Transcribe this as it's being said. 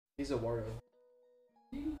He's a Wardo.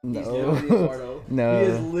 No. He's literally a Wardo. No. He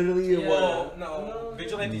is literally a Wardo. No.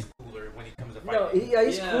 Vigilante's cooler when he comes to fight. No,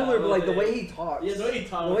 he's cooler, but like the way he talks. Yeah, the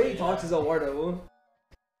way he talks. Is a Wardo.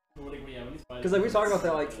 Because like we talked about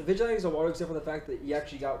that, like Vigilante is a Wardo except for the fact that he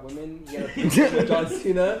actually got women. He had a fight with John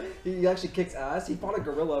Cena. He actually kicks ass. He fought a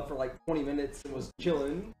gorilla for like 20 minutes and was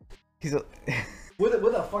chilling. He's a... with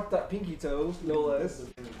a fucked up pinky toe, no less.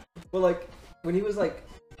 But like when he was like.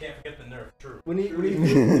 Can't forget the nerf, true. When he threw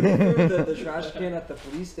the trash can at the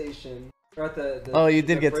police station. Or at the oh, you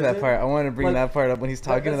did get prison. to that part. I wanted to bring like, that part up when he's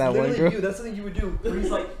talking to that one girl. That's something you would do. Where he's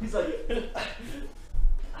like. He's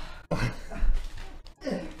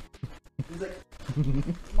like,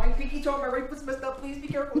 my pinky toe on my right foot's messed up. Please be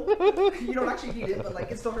careful. You don't actually need it, but like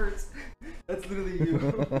it still hurts. That's literally you.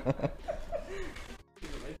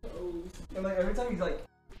 And like every time he's like,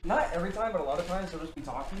 not every time, but a lot of times he'll just be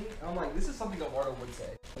talking. And I'm like, this is something Eduardo would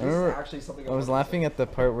say. This is actually something. I was laughing at the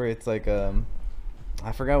part where it's like I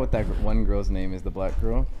forgot what that one girl's name is. The black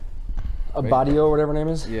girl. Abadio or whatever her name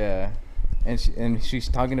is. Yeah, and she's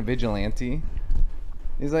talking to Vigilante.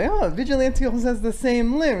 He's like, oh, Vigilante almost has the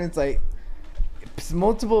same limb. It's like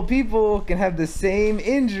multiple people can have the same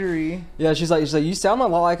injury. Yeah, she's like, you sound a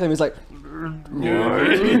lot like him. He's like,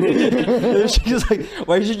 she's like,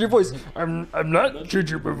 why did you change your voice? I'm not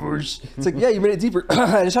changing my voice. It's like, yeah, you made it deeper.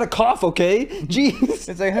 I just had a cough, okay? Jeez.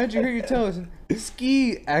 It's like, how'd you hurt your toes?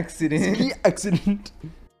 Ski accident. Ski accident.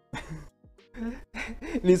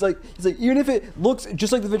 And he's like, even if it looks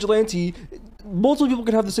just like the Vigilante, multiple people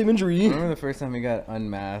can have the same injury. I remember the first time he got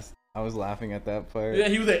unmasked. I was laughing at that part. Yeah,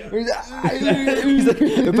 he was like, he's like,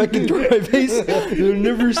 if I can throw my face, they'll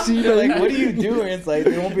never see that. Like, what are you doing? It's like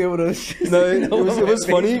they won't be able to. No, it was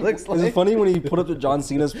funny. It was funny when he put up to John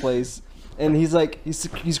Cena's place, and he's like,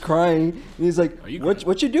 he's crying, and he's like,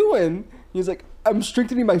 what you doing? He's like, I'm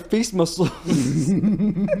strengthening my face muscles.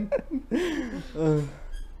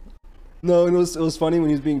 No, it was funny when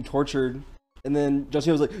he was being tortured, and then John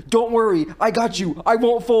Cena was like, "Don't worry, I got you. I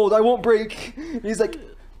won't fold. I won't break." And he's like,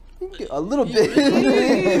 "A little bit.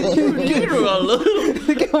 Give him a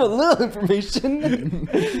little information."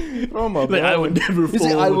 Oh my God. I would never fold. He's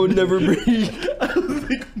like, "I would never break."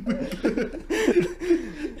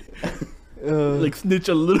 Like snitch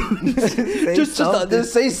a little.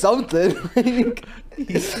 just say something. And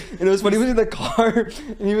it was funny. He was in the car,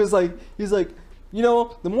 and he was like, you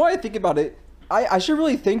know, the more I think about it, I should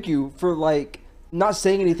really thank you for like not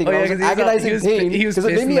saying anything. Oh, yeah, I was in agonizing pain because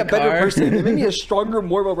it made me a better person. It made me a stronger,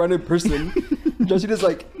 more well-rounded person. Josina's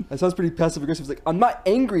like, that sounds pretty passive aggressive. He's like, I'm not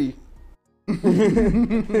angry.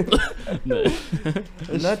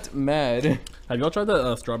 Not mad. Have y'all tried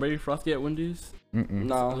the strawberry frosty at Wendy's?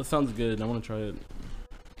 No. That sounds good. I want to try it.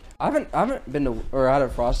 I haven't been to or had a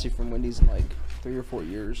frosty from Wendy's in like 3 or 4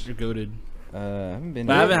 years. You're goated. I haven't been.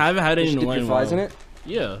 I haven't had it in a while. Dip your fries in it?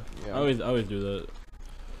 Yeah. I always do that.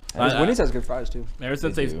 Wendy's has good fries too. Ever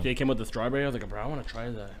since they came with the strawberry, I was like, bro, I want to try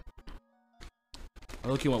that. I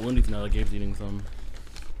look at Wendy's now that Gabe's eating some.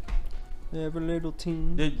 Every little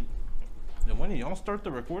team. Did one of y'all start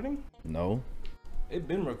the recording? No. It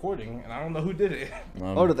been recording, and I don't know who did it.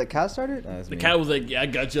 Oh, did the cat start it? The cat was like, yeah, I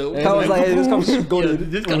got you. The cat was like, hey, this comes goated.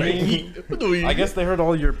 This gonna eat. I guess they heard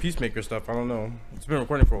all your Peacemaker stuff. I don't know. It's been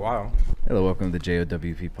recording for a while. Hello, welcome to the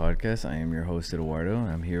JOWP podcast. I am your host, Eduardo.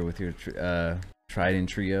 I'm here with your Trident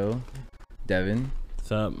trio, Devin.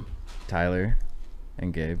 What's up? Tyler,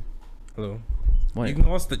 and Gabe. Hello. What? You can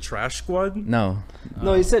call us the Trash Squad? No.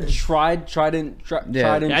 No, he said trident.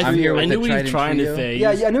 Yeah, I'm here with I knew what he was trying to say. Yeah,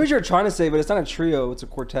 I knew what you were trying to say, but it's not a trio. It's a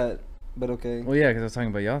quartet. But okay. Well, yeah, because I was talking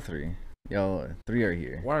about y'all three. Y'all three are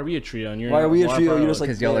here. Why are we a trio? And you're Why are we a trio? You're just like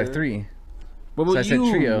because y'all are three. What about so I said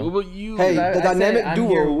trio. What about you? Hey, the dynamic I'm duo.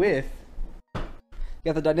 here with. You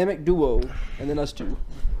got the dynamic duo, and then us two.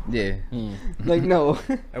 Yeah. Like, no.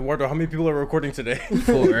 Eduardo, how many people are recording today?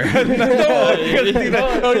 4. Oh,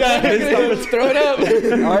 yeah. Throw it up. All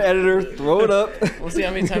right, editor, throw it up. We'll see how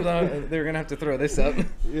many times they're going to have to throw this up.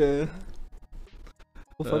 Yeah.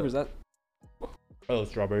 What flavor is that? Oh,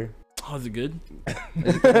 strawberry. Oh, is it good?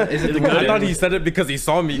 Is it good? I thought he said it because he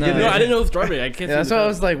saw me get it. No, I didn't know it was strawberry. I can't. Yeah, that's what I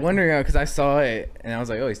was like wondering because I saw it and I was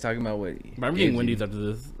like, oh, he's talking about what. I'm getting Wendy's after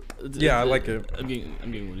this. Yeah, I like it. I'm getting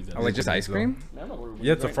Wendy's after I like just ice cream.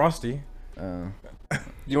 Yeah, it's a Frosty. You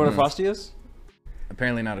know what a Frosty is?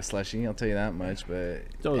 Apparently not a slushie. I'll tell you that much. But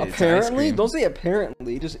apparently, don't say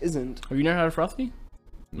apparently. It just isn't. Have you never had a Frosty?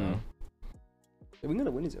 No. Yeah, we can go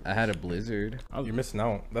to Wendy's. I had a Blizzard. You're missing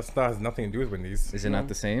out. That has nothing to do with Wendy's. Is it not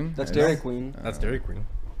the same? That's Dairy Queen. That's Dairy Queen.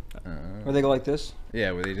 Where they go like this?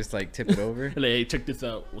 Yeah, where they just like tip it over. Like, hey, check this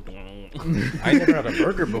out. I never had a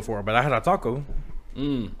burger before, but I had a taco.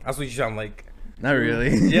 That's what you sound like. Not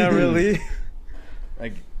really. Yeah, really.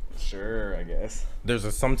 Like, sure, I guess.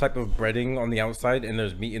 There's some type of breading on the outside, and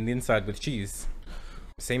there's meat in the inside with cheese.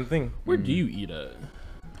 Same thing. Where do you eat at?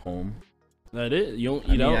 Home. That it? You don't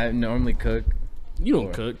I eat mean, out? I normally cook. You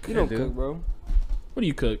don't cook. You don't do. cook, bro. What do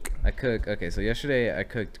you cook? I cook. Okay, so yesterday I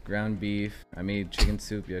cooked ground beef. I made chicken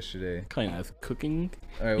soup yesterday. Kind of cooking.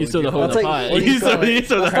 All right, You throw the whole That's in a like- pot. what do you You throw call it? you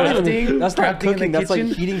throw the whole Crafting? That's not Crafting in the cooking. That's like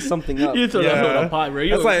kitchen? heating something up. you throw the whole in Yeah. a pot, bro. You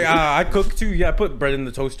That's don't- like I cook too. Yeah, I put bread in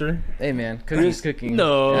the toaster. Hey man, cooking's cooking.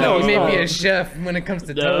 No. Yeah, No, he it's may not. be a chef when it comes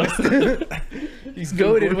to No. toast. He's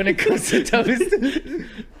goated when it comes to toast.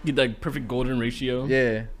 Get that perfect golden ratio.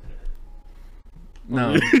 Yeah.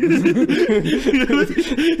 No. You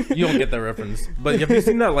don't get that reference. But have you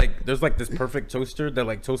seen that? Like, there's like this perfect toaster that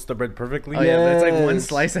like toasts the bread perfectly. Oh yeah, but it's like one Yes.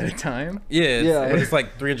 slice at a time. Yeah, Yeah. but it's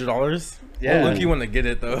like $300. Yeah. Look, you want to get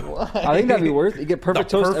it though. I think that'd be worth it. You get perfect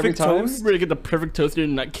The toast every perfect time. toast? We're gonna get the perfect toaster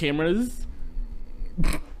and not cameras.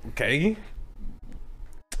 Okay.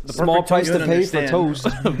 The Small perfect price toast, to you pay for understand.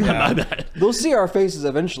 toast. My bad. They'll see our faces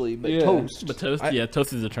eventually, but toast. But toast, I- yeah,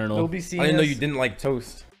 toast is eternal. They'll be seeing I didn't know us. you didn't like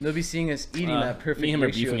toast. They'll be seeing us eating that perfect Me and him are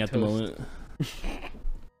ratio beefing of at the toast.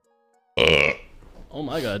 moment. Oh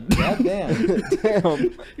my god. God damn.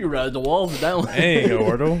 Damn. You ride the walls with that one. Hey,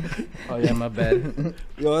 Eduardo. Oh yeah, my bad.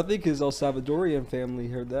 Yo, I think his El Salvadorian family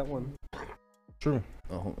heard that one. True.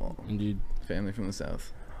 Oh, Indeed. family from the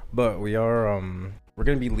south. But we are we're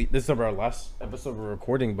gonna be this is our last episode we're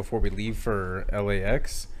recording before we leave for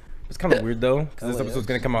LAX. It's kind of weird though, because this LAX. episode's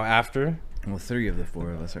gonna come out after. Well, 3 of the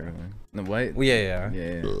 4 of us are going. No, what? Well, yeah.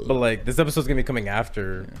 Yeah. But like this episode's gonna be coming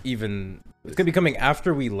after even it's gonna be coming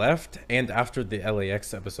after we left and after the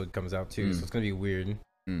LAX episode comes out too. So it's gonna be weird.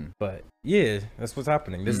 Mm. But yeah, that's what's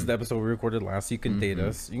happening. This is Mm. the episode we recorded last. So you can date Mhm.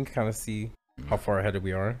 us. You can kind of see how far ahead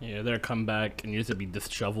we are. Yeah, they're come back and you used to be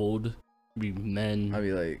disheveled. Be men. I'll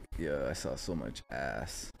be like, yeah, I saw so much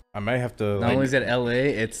ass. I might have to. Not Like, only is it LA,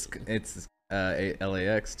 it's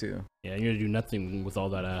LAX too. Yeah, you're gonna do nothing with all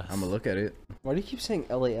that ass. I'm gonna look at it. Why do you keep saying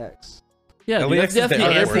LAX? Yeah, dude, LAX that's is the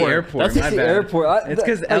the airport. airport. That's My It's the bad. airport. It's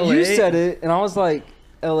 'cause like, LA you said it, and I was like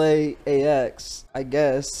LAX, I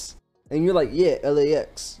guess, and you're like, yeah,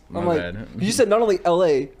 LAX. I'm My like, bad. you said not only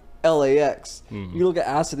LA, LAX. Mhm. You look at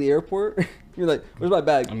ass at the airport. You're like, where's my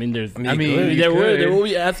bag? I mean, there's. I mean, good. you there could. will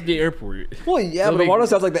be ass at the airport. Well, yeah, There'll but be- Wano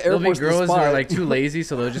sounds like the There'll be airport's the girls who spot. are like too lazy,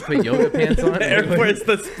 so they'll just put yoga pants on. the airport's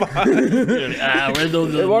the spot. Where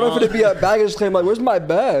those? And Wano finna be at baggage claim like, where's my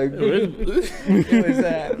bag? What is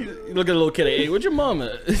that? You look at a little kid. Hey, where's your mom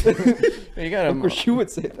at? You got Of course you would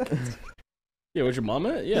say that. Yeah, where's your mom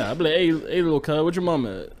at? Yeah, I'd be like, hey, little cuz, where's your mom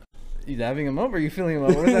at? You dabbing him up or you feeling him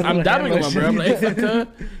up? What is that I'm little dabbing hand him, bro. I'm like, hey, motion?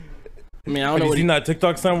 cuz. I mean, I don't Have know you what seen that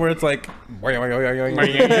TikTok sound where it's like,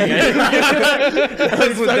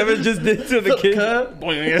 that's what Devin just did to the kid.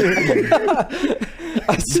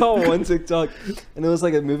 I saw one TikTok, and it was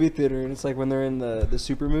like a movie theater, and it's like when they're in the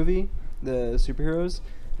super movie, the superheroes.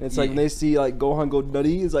 And it's like when they see like Gohan go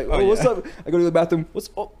nutty, it's like, oh, what's yeah. up? I go to the bathroom. What's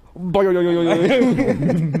up?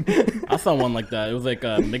 I saw one like that. It was like,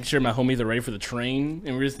 make sure my homies are ready for the train.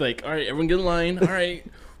 And we're just like, all right, everyone get in line. All right.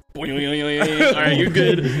 All right, you're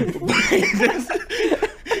good.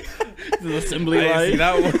 The assembly I didn't see line.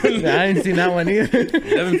 that one. I didn't see that one either.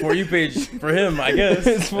 Devin For You page for him, I guess.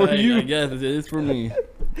 It's for I you. guess it is for me.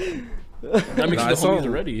 That makes No, I the saw- homies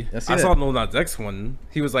are ready. I see I that. saw No Not X one.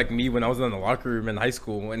 He was like me when I was in the locker room in high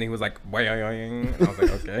school, and he was like, and I was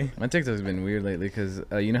like, okay. My TikTok's been weird lately because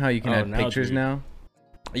you know how you can Oh, add now, pix dude. now.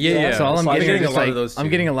 Yeah. So all I'm slide getting getting is a lot like of those I'm too.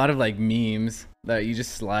 getting a lot of like memes that you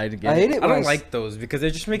just slide. I hate it. I When don't s- like those because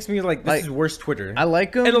it just makes me like, this Like- is worse Twitter. I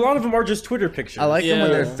like them. And a lot of them are just Twitter pictures. I like them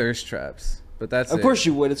when they're Yeah. thirst traps, but that's Of it. course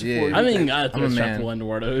you would. It's Yeah. for you. I mean, I I'm a thirst trap man. for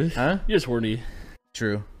Eduardo. Huh? You're just horny.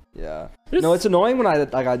 True. Yeah. No, it's annoying when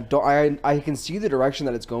I can see the direction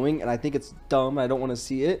that it's going, and I think it's dumb. I don't want to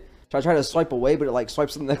see it. So I try to swipe away, but it like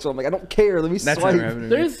swipes to the next one. I'm like, I don't care. Let me That's swipe. never happened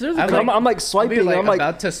to me. There's a I'm couple, I'm like I'll be swiping. like I'm like,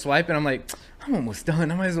 about to swipe and I'm like, I'm almost done.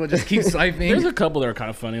 I might as well just keep swiping. there's a couple that are kind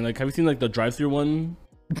of funny. Like, have you seen like the drive-through one?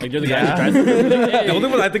 Like, there's a guy Yeah. who drives through. The only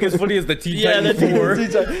one I think is funny is the T Yeah, Titan that's-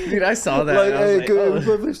 4. Dude, I saw that. like, and I was hey, like, good. oh. We're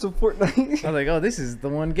gonna play some Fortnite. I was like, oh, this is the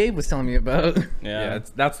one Gabe was telling me about. Yeah,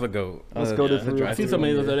 that's the goat. Let's Oh, go yeah, to the for real. drive-thru I've seen so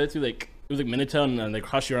many of those other too. Like, it was like Minotaur and like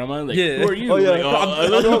Hashirama. Like, Yeah. who are you? Oh, yeah. Like, I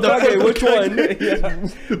know Hokage, which one?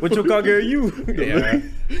 Yeah. Which Hokage are you? Yeah.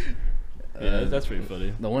 Yeah, that's pretty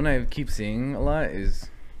funny. The one I keep seeing a lot is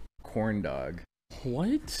corn dog.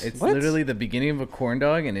 What? It's What? literally the beginning of a corn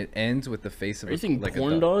dog and it ends with the face of Are you saying like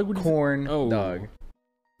corn a dog? What is- corn Oh. dog.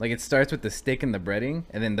 Like it starts with the stick and the breading,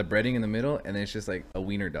 and then the breading in the middle, and then it's just like a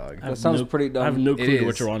wiener dog. That sounds pretty dumb. I have no It clue is.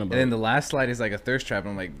 what you're on about. And then the last slide is like a thirst trap, and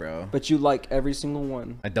I'm like, bro, But you like every single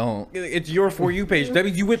one. I don't. It's your For You page. That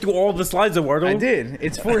means you went through all the slides, Eduardo. I did.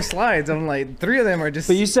 It's 4 slides. I'm like, 3 of them are just.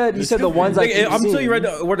 But you said the ones Like, I I'm telling you right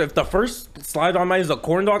now, what if the first slide on mine is a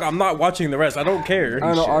corn dog? I'm not watching the rest. I don't care. I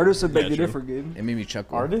don't know. Shit. Artists would beg Yeah, to true. differ, good. It made me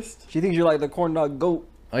chuckle. Artist? She thinks you're like the corn dog goat.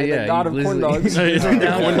 Oh like yeah, the god of you corn literally- dogs. It's like the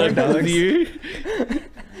Down corn corn dog of dogs. the year.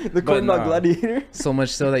 The corn dog nah. gladiator. So much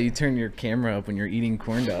so that you turn your camera up when you're eating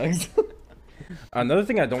corn dogs. Another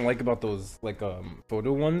thing I don't like about those like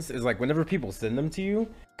photo ones is like whenever people send them to you,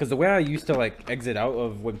 because the way I used to like exit out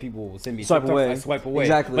of when people send me Swipe TikToks, away. I swipe away.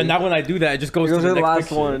 Exactly. But now when I do that, it just goes It goes to the to the next last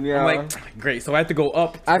picture. one, yeah. I'm like, great. So I have to go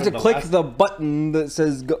up. I have for to the click last- the button that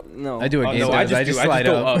says go. No. I do a Oh, game. no, I just slide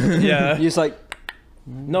go up. Yeah. You just like.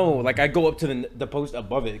 No, like I go up to the post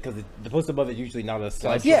above it because the post above it usually not a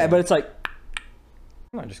slide. Yeah, but it's like.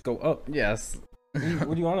 I just go up. Yes.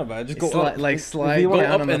 What are you on about? I just go Sli- up, like slide you go want-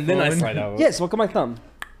 down up, on the and then I phone. slide out. Yes, look at my thumb.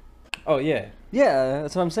 Oh yeah. Yeah,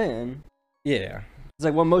 that's what I'm saying. Yeah. It's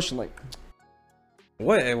like one motion, like.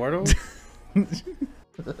 What, Eduardo?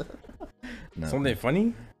 No. Something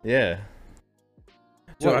funny? Yeah.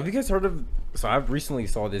 So What? have you guys heard of? So I've recently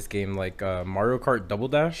saw this game like Mario Kart Double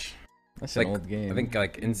Dash. That's Like an old game. I think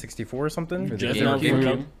like N64 or something. For the Just Game- now figured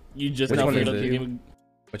GameCube? out. You just Which now one figured is out the it? game.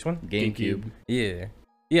 Which one? GameCube. Yeah.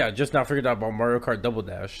 Yeah, I just now figured out about Mario Kart Double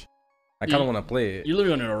Dash. I kind of want to play it. You're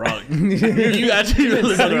living under a rock. You actually live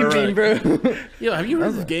What under do a you mean, rock. bro? Yo, have you heard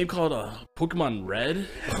of this game called Pokemon Red?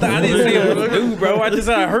 I didn't say it was new, bro. I just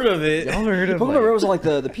said I heard of it. Y'all ever heard of Pokemon like, Red was like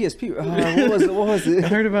the PSP. What was it? What was it? I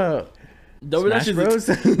heard about Double Dash Smash is Bros?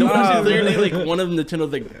 Double Dash is Nah, literally like one of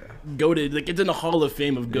Nintendo's like goated. Like it's in the Hall of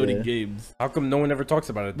Fame of goated Yeah. games. How come no one ever talks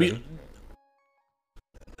about it then?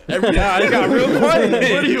 We, every, Yeah, I got real quiet.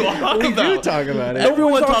 What are you on We about? do talk about it.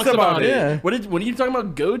 Everyone talks talks about about it. it. When you talking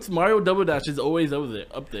about goats, Mario Double Dash is always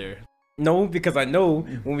up there. No, because I know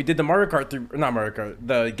when we did the Mario Kart 3, not Mario Kart,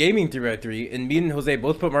 the gaming 3x3, and me and Jose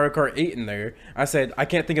both put Mario Kart 8 in there. I said, I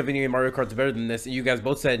can't think of any Mario Karts better than this, and you guys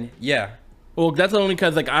both said, yeah. Well, that's only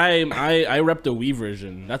because like I rep the Wii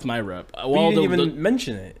version. That's my rep. But you didn't even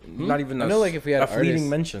mention it. Not even I know, like if we had a fleeting artists,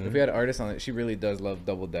 mention. if we had artists on it, she really does love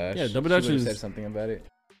Double Dash. Yeah, Double She Dash would've is- said something about it.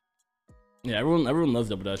 Yeah, everyone loves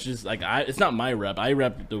Double Dash. It's just like it's not my rep. I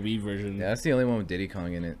rep the Wii version. Yeah, that's the only one with Diddy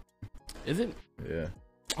Kong in it. Is it? Yeah,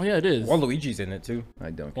 Oh yeah, it is. Waluigi's in it too. I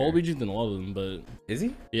don't care. Waluigi's in all of them, but Is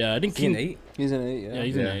he? yeah, I think Is he in King. 8? He's in it. Yeah,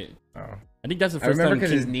 he's in Yeah. 8. Oh. I think that's the I first remember time.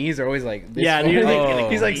 because his King- knees are always like this. Yeah, and way. you're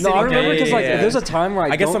like- he's like No, sitting I remember down. because like yeah. there's a time where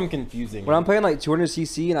I guess don't- I'm confusing. when I'm playing like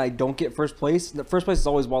 200cc and I don't get first place, the first place is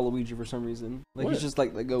always Waluigi for some reason. Like What? he's just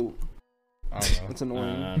like the goat. I don't know. It's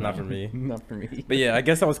annoying. Not for me. Not for me. But yeah, I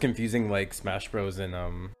guess I was confusing like Smash Bros and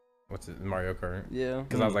what's it, Mario Kart? Yeah.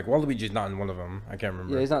 Because I was like, Waluigi's not in one of them. I can't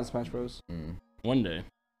remember. Yeah, he's not in Smash Bros. Mm. One day.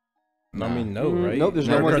 I mean, no, Mm, right? nope, there's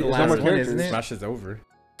no more- there's no more last one, characters. isn't it? Smash is over.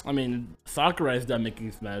 I mean, Sakurai's done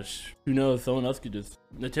making Smash. Who knows? Someone else could just.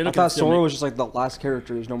 Nintendo I can thought still Sora make- was just like the last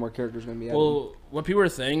character. There's no more characters gonna be added. Well, what people are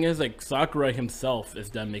saying is like Sakurai himself is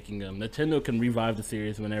done making them. Nintendo can revive the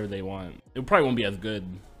series whenever they want. It probably won't be as good.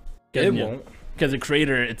 It won't. Because the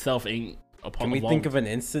creator itself ain't a part Can we think of an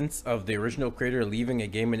instance of the original creator leaving a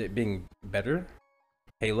game and it being better?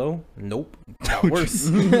 Halo? Nope. Got worse.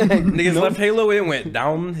 Niggas left Halo, it went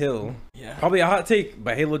downhill. Yeah. Probably a hot take,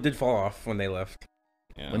 but Halo did fall off when they left.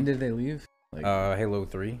 Yeah. When did they leave? Like, Halo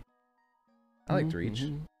 3. I liked Reach.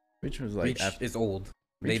 Mhm. Reach was like Reach after, is old.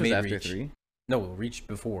 Reach they was made after Reach. 3. No, Reach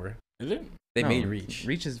before. Is it? They No, made Reach.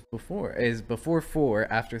 Reach is before 4,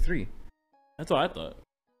 after 3. That's what I thought.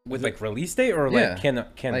 With like release date or like Yeah. canon?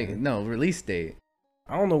 Like no release date.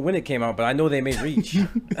 I don't know when it came out, but I know they made Reach.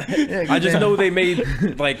 Yeah, I just yeah. know they made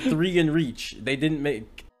like 3 in Reach. They didn't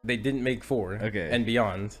make 4. Okay. And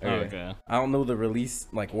beyond. Oh, Okay. okay. I don't know the release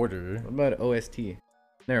like order. What about OST?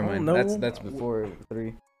 Never I don't mind. know. That's before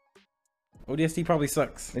 3. ODST probably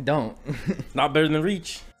sucks. They don't. Not better than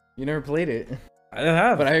Reach. You never played it. I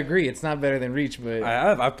have. But I agree, it's not better than Reach, but I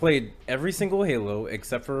have. I've played every single Halo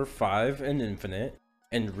except for 5 and Infinite,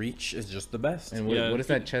 and Reach is just the best. and Yeah. what is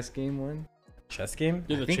that chess game one? Chess game?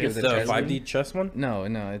 There's I a think it chess. was The a chess 5D one? chess one?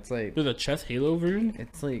 No, it's like There's a chess Halo version.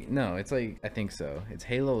 it's like I think so. It's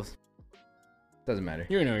Halo's. Doesn't matter.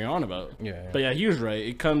 You know what you're on about. Yeah. But yeah, he was right.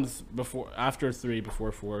 It comes after 3,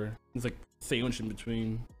 before 4. It's like sandwiched in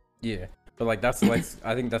between. Yeah. But like that's like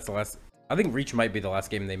I think that's the last. I think Reach might be the last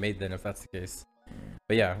game they made then, if that's the case.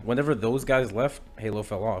 But yeah, whenever those guys left, Halo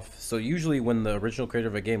fell off. So usually when the original creator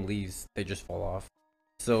of a game leaves, they just fall off.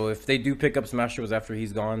 So if they do pick up Smash Bros after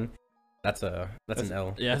he's gone, that's an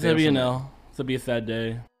L. Yeah, it's gonna be an L. It's gonna be a sad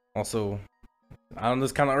day. Also, I don't know,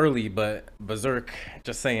 it's kind of early, but Berserk,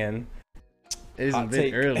 just saying. It is a Hot bit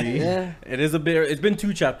take. early. Yeah. It is a bit. It's been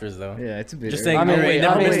 2 chapters though. Yeah, it's a bit. Just early. saying. I mean, Mira's wait,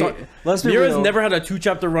 never I missed mean, on- let's be Mira's real. never had a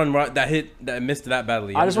 2-chapter run that missed that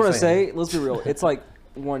badly. I just want to saying. say, let's be real. It's like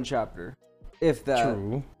 1 chapter, if that.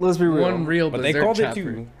 True, Let's be real. One real but they Berserk called chapter.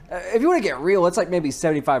 it 2. If you want to get real, it's like maybe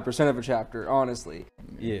 75% of a chapter, honestly.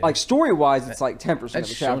 Yeah. Like story wise, it's like 10% of a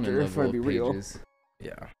That's shonen chapter. If we're level to be real. pages.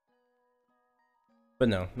 Yeah. But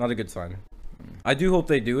no, not a good sign. I do hope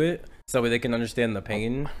they do it so they can understand the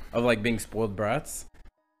pain of like being spoiled brats.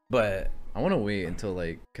 But I want to wait until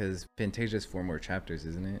like, cause Fantasia's 4 more chapters,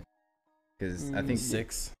 isn't it? Cause I think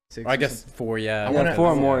 6. six I or guess something. 4. Yeah. I Yeah, wanna-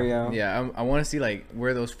 4 more, yeah. Yeah, I want to see like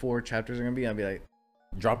where those 4 chapters are gonna be. I'll be like,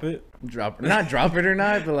 Drop it. not drop it or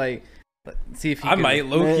not, but like, see if you I can- might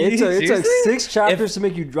low Man, key. it took Seriously? 6 chapters to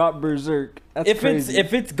make you drop Berserk. That's If crazy.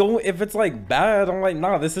 if it's like bad, I'm like,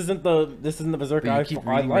 nah, this isn't the Berserk But you I, keep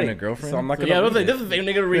I reading like. Rent a Girlfriend? So I'm not So gonna. yeah, I was read like, it. this is the same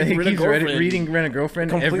nigga Like, reading he keeps girlfriend. reading Rent a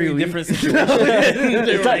Girlfriend Completely every week. different situation.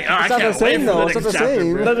 They were like, It's "Oh, I not the can't same, wait though. for It's the not the next chapter,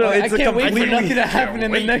 same. bro." No, no, I it's a can't wait for completely nothing to happen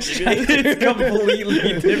in the wait. next chapter. it's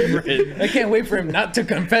completely different. I can't wait for him not to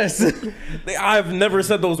confess. I've never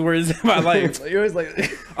said those words in my life. You're always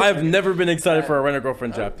like, I have never been excited for a Rent a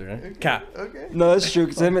Girlfriend chapter. Cap. okay. No, that's true.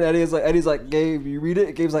 Cause him and Eddie's like, Gabe, you read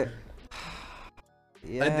it. Gabe's like,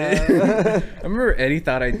 yeah. I did. I remember Eddie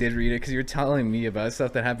thought I did read it because you were telling me about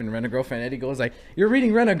stuff that happened in Rent a Girlfriend. Eddie goes like, "You're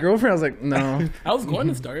reading Rent a Girlfriend?" I was like, "No." I was going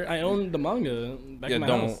to start. I owned the manga back Yeah, in my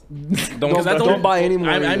don't house. don't Because that's don't buy any more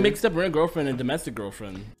I either. mixed up rent girlfriend and domestic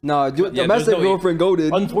girlfriend. No, Yeah, domestic there's no- girlfriend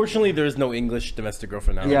goaded. Unfortunately, there's no English domestic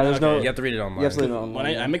girlfriend now. Yeah, there's no. You have to read it online. You have to read it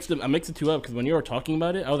online. When I mixed the 2 up because when you were talking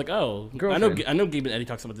about it, I was like, oh, Girlfriend. I know Gabe and Eddie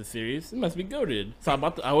talks about this series. It must be goated. So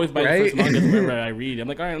I always buy Right? the first manga whenever I read. I'm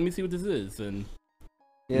like, all right, let me see what this is. And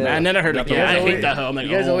Yeah. and then I heard like, You yeah, guys I hate always- that. I'm like,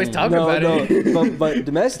 you guys oh. always talk No, about no, it. but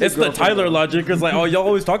domestic. It's the girlfriend, Tyler though. logic. It's like, oh, y'all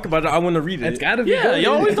always talk about it. I want to read it. It's gotta be. Yeah, goated. you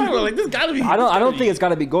always talk about like this gotta be. I don't think it's got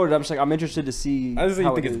to be goaded. I'm just like I'm interested to see. I just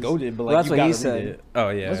how think it it's is. goaded, but Well, like that's you what gotta he read said. it. Oh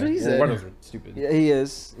yeah. That's what he Well, said. Runnels are stupid. Yeah, he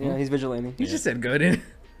is. Yeah, he's vigilante. He just said goaded.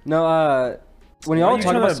 No, when Why y'all are you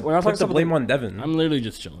talk trying about to when y'all put talk the about blame on Devin? I'm literally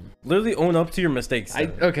just chilling. Literally own up to your mistakes.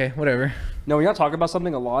 Okay, whatever. no, when y'all talk about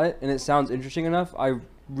something a lot and it sounds interesting enough, I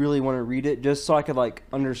really want to read it just so I could like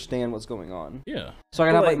understand what's going on. Yeah. So I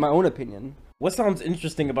can But, have like like- my own opinion. What sounds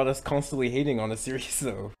interesting about us constantly hating on a series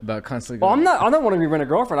though? About constantly. Well, going- I'm not want to read Rent a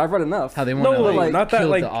Girlfriend. I've read enough. How they want No, to like, not that. kill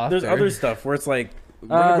Like, the author. there's other stuff where it's like. the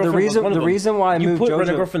Rent-A-Girlfriend was reason one of them. why I You moved put Rent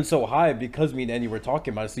a JoJo. Girlfriend so high because me and Andy were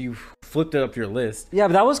talking about it, so you flipped it up your list. Yeah,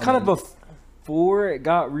 but that was kind of before it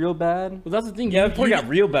got real bad. Well, that's the thing. Yeah, you, before it you, got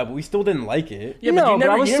real bad, but we still didn't like it. Yeah, no, but you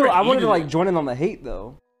never, I was you still never I wanted to hated like it. join in on the hate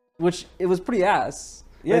though, which it was pretty ass.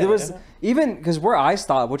 Yeah. Like, there was even because where I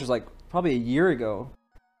stopped, which was like probably a year ago,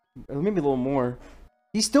 maybe a little more.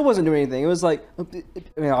 He still wasn't doing anything. It was like, I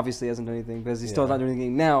mean, obviously he hasn't done anything because he's still Yeah. not doing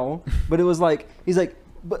anything now. But it was like he's like,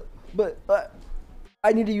 but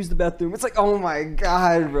I need to use the bathroom. It's like, oh my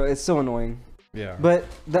god, bro, it's so annoying. Yeah. But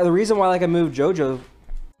the reason why like I moved JoJo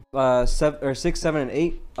 6, 7, and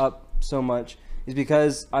 8 up so much is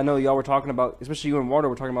because I know y'all were talking about, especially you and Walter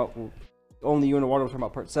were talking about, only you and Walter were talking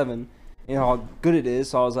about part 7 and how good it is.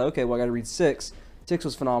 So I was like, okay, well I got to read 6. 6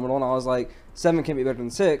 was phenomenal, and I was like, 7 can't be better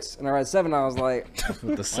than 6. And I read 7, and I was like,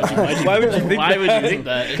 With the sun. Why would you think Why would that? you think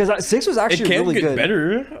that? because 6 was It actually can really get good.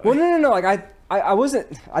 better. Well, no. Like I wasn't.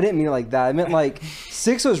 I didn't mean it like that. I meant like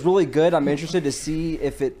 6 was really good. I'm interested to see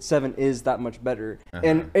if 7 is that much better,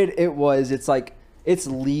 and it was. It's like it's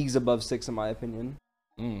leagues above 6 in my opinion.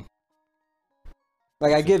 Mm.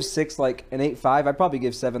 Like I give 6 like an 8.5. I'd probably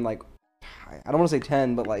give 7 like I don't want to say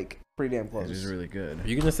 10, but like pretty damn It was close. really good. Are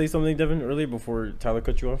you gonna say something, Devin, earlier before Tyler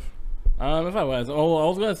cut you off? If I was, I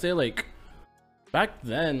was gonna say like, back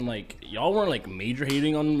then, like y'all weren't like major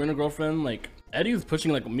hating on Rent a Girlfriend. Like Eddie was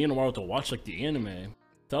pushing like me and Amaro to watch like the anime.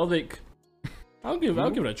 So I was like, I'll give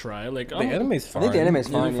it a try. Like The anime's I fine. think the anime's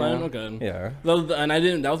Is it fine. Yeah. Okay. Yeah. And I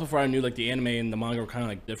didn't. That was before I knew like the anime and the manga were kind of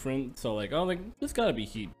like different. So like, I was like, this gotta be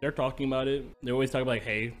heat. They're talking about it. They always talk about like,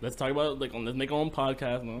 hey, let's talk about like, let's make our own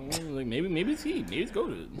podcast. And I'm like maybe it's heat. Maybe it's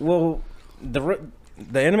goated. Well,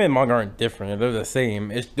 the anime and manga aren't different. They're the same.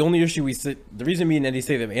 It's the only issue the reason me and Eddie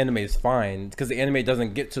say the anime is fine is because the anime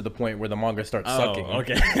doesn't get to the point where the manga starts sucking.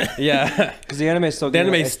 Okay. Yeah. Because the anime is so The good.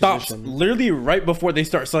 anime at stops exposition. literally right before they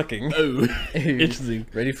start sucking. Oh, interesting.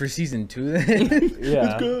 Ready for season 2 then?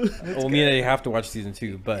 Yeah. Well, me and Eddie have to watch season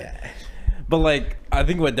 2, but like I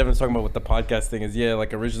think what Devin's talking about with the podcast thing is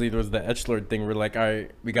like originally there was the edgelord thing where like all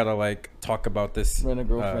right, we gotta like talk about this Rent a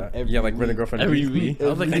Girlfriend every Rent a Girlfriend Every weekly. week. I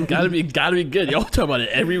was like, it gotta be good. Y'all talk about it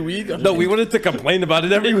every week. No, we wanted to complain about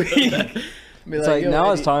it every week. It's like,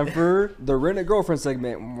 now it's time for the Rent a Girlfriend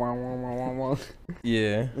segment. Wah, wah, wah, wah, wah.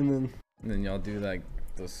 Yeah. And then y'all do like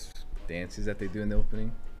those dances that they do in the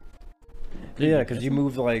opening. Yeah, because you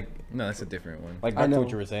move like No, that's a different one. back to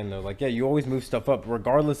what you were saying though. Like, yeah, you always move stuff up,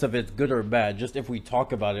 regardless if it's good or bad. Just if we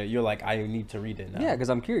talk about it, you're like, I need to read it now. yeah, because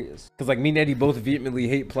I'm curious. Because like me and Eddie both vehemently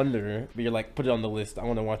hate Plunder, but you're like, put it on the list. I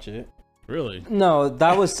want to watch it. Really? No,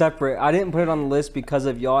 that was separate. I didn't put it on the list because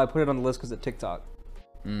of y'all. I put it on the list because of TikTok.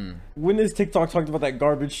 When has TikTok talked about that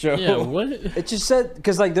garbage show? Yeah, what? It just said,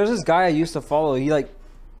 because like there's this guy I used to follow. He like,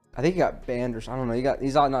 I think he got banned or something. I don't know.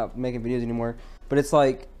 He's not making videos anymore. But it's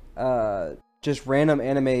like just random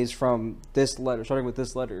animes from this letter, starting with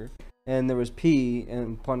this letter. And there was P,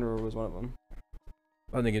 and Plunderer was one of them.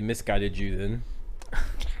 I think it misguided you then.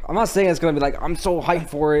 I'm not saying it's gonna be like I'm so hyped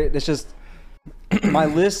for it. It's just my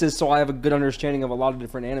list is so I have a good understanding of a lot of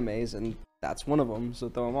different animes, and that's one of them. So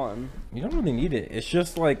throw them on. You don't really need it. It's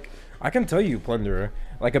just like, I can tell you, Plunderer.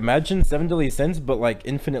 Like, imagine Seven Deadly Sins, but like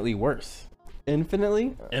infinitely worse.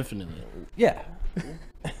 Infinitely? Infinitely. Yeah.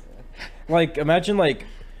 Like, imagine like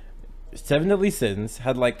Seven Deadly Sins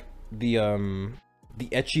had like the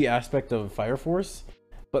ecchi aspect of Fire Force,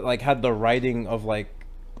 but like had the writing of like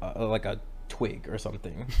a twig or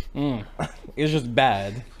something. It's just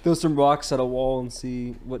bad. Throw some rocks at a wall and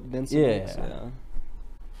see what density is. Yeah.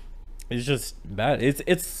 It's just bad.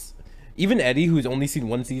 It's even Eddie, who's only seen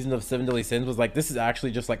one season of Seven Deadly Sins, was like, this is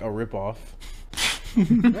actually just like a ripoff.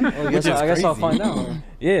 Well, I guess I'll find out.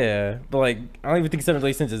 Yeah, but like, I don't even think Seven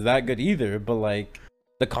Deadly Sins is that good either. But like,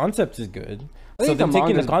 the concept is good. So then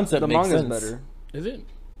taking the concept makes sense. Better. Is it?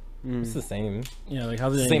 It's the same. Yeah, like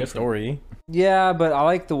how's it Same story. Yeah, but I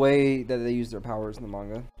like the way that they use their powers in the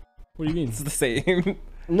manga. What do you mean? It's the same.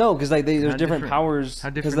 No, because like there's How different powers. How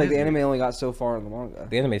Because different like the is it? anime only got so far in the manga.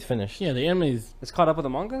 The anime's finished. Yeah, the anime's It's caught up with the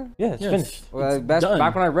manga. Yeah, it's Yes. finished. Well, It's back done.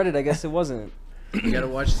 when I read it, I guess it wasn't. You gotta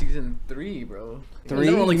watch season 3, bro. 3?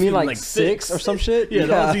 They're You only mean season, like like, 6 or some shit? Yeah,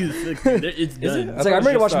 that was season 6. It's done. it? It's like I'm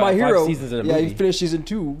ready to watch My Hero. Seasons of a Yeah, you movie. finished season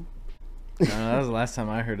 2. No, that was the last time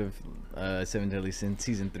I heard of Seven Deadly Sins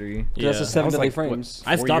season 3. Yeah. That's the 7 was deadly like, what, frames.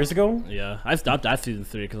 I 4 stopped years ago? Yeah, I stopped at season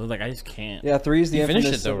 3 because I was like, I just can't. Yeah, 3 is the You finished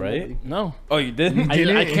infamous it though, 7 right? deadly. No, Oh, you did?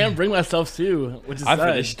 I can't bring myself to, which is I sad.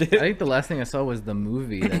 finished I it. think the last thing I saw was the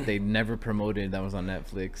movie that they never promoted that was on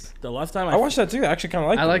Netflix. The last time I watched that too. I actually kind of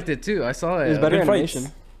liked it. I liked it too. I saw it. It was better Good animation.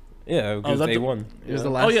 fights. Yeah, Oh, because that they the- won. It was the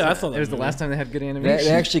Oh, last. yeah, I saw that It was the movie. last time they had good animation.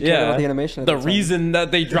 They actually cared Yeah. about the animation. At The time. reason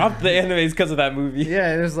that they dropped the animes because of that movie.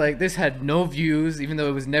 Yeah, it was like this had no views, even though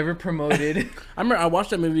it was never promoted. I remember I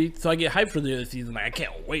watched that movie, so I get hyped for the other season. Like, I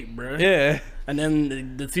can't wait, bro. Yeah. And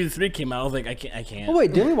then the season 3 came out. I was like, I can't. Oh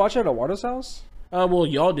wait, didn't we watch it at Eduardo's house? Well,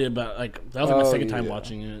 y'all did, but like that was like my Oh, second time yeah.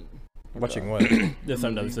 watching it. Watching what? The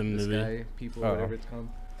Seven Deadly The Sins movie. Sky people, Oh. whatever it's called.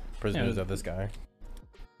 Prisoners Yeah. of this guy.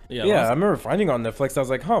 Yeah, Yeah, I last- remember finding on Netflix. I was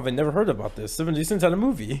like, "Huh, I never heard about this. Seven Deadly Sins had a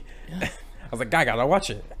movie." I was like, "I gotta watch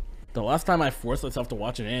it." the last time I forced myself to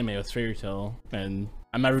watch an anime was Fairy Tail, and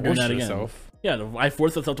I'm never doing Force that again. yourself. Yeah, I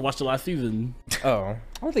forced myself to watch the last season. Oh, I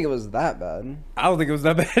don't think it was that bad. I don't think it was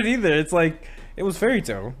that bad either. It's like it was Fairy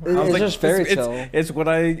Tale. I was It's like, just Fairy it's- Tail. It's what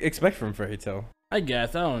I expect from Fairy Tale. I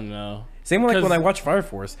guess I don't know. Same like when 'Cause- I watch Fire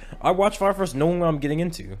Force. I watch Fire Force knowing what I'm getting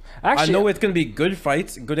into. Actually, I know it's gonna be good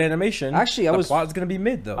fights, good animation. Actually, the plot's gonna be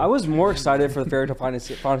mid though. I was more excited for the Fairy Tail final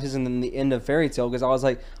season than the end of Fairy Tail because I was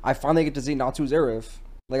like, I finally get to see Natsu's Arif.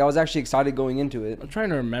 Like I was actually excited going into it. I'm trying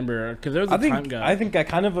to remember because there was a time gap. I think I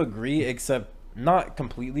kind of agree, except not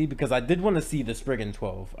completely, because I did want to see the Spriggan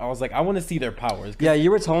 12. I was like, I want to see their powers. 'Cause Yeah, you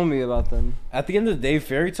were telling me about them. At the end of the day,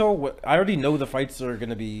 Fairy Tail, I already know the fights are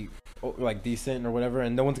gonna be like decent or whatever,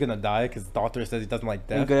 and no one's gonna die because the author says he doesn't like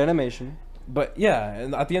And death. good animation. But yeah,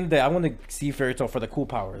 and at the end of the day, I want to see Fairy Tail for the cool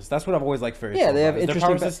powers. That's what I've always liked Fairy Tail. Yeah, they have about, is their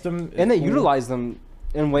interesting power system, And they is cool. utilize them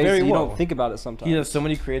in ways Very that you well. don't think about it sometimes. He does so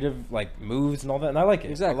many creative like moves and all that, and I like it.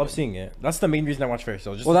 Exactly. I love seeing it. That's the main reason I watch Fairy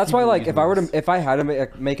Tail. Just Well, to that's see why, people like, use if moves. if I had to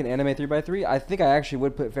make an anime 3x3, I think I actually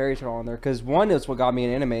would put Fairy Tail on there because one, it's what got me in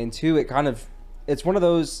anime, and two, it's one of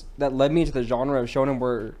those that led me into the genre of shonen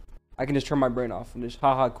where I can just turn my brain off and just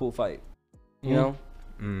haha cool fight, you know.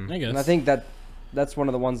 Mm. I guess. And I think that's one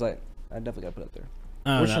of the ones I definitely got to put up there. I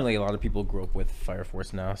don't know. Fortunately, a lot of people grew up with Fire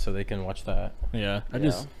Force now, so they can watch that. Yeah, I Yeah.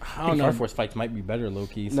 just I I don't think know. Fire Force fights might be better low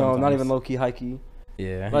key. No, not even low key, high key.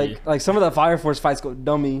 Yeah, Like some of the Fire Force fights go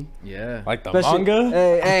dummy. Yeah. like the Especially- manga.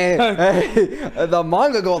 Hey, the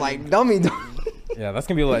manga go like dummy. Yeah, that's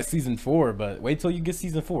gonna be like season 4, but wait till you get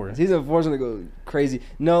season 4. Season 4 is gonna go crazy.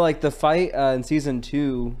 No, like the fight in season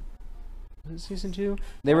 2. Was it season 2?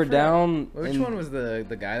 They were down. Which in- one was the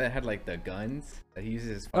guy that had like the guns that he uses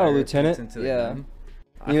his Oh, fire Lieutenant? bullets into the Yeah. gun?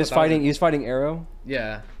 He was fighting. He was fighting Arrow.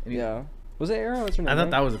 Yeah. And he- Yeah. Was it Arrow? What's her name, I thought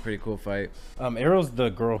right? that was a pretty cool fight. Arrow's the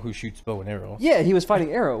girl who shoots bow and arrow. Yeah, he was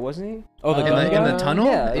fighting Arrow, wasn't he? Oh, the In guy. the tunnel?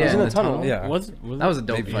 Yeah, it was in in the tunnel. Yeah. Was That was a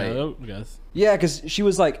dope Maybe. fight. I guess. Yeah, because she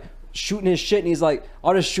was like shooting his shit, and he's like,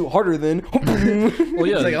 "I'll just shoot harder then." Well,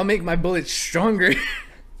 yeah. It's like, I'll make my bullets stronger.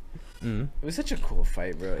 Mm. It was such a cool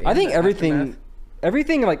fight, bro. I think Even the everything, aftermath.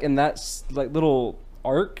 everything like in that like little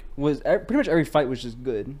arc was pretty much every fight was just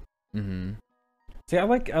good. Mhm. See, I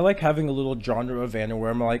like having a little genre of anime where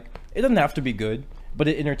I'm like, it doesn't have to be good, but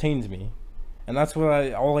it entertains me, and that's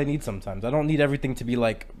what all I need sometimes. I don't need everything to be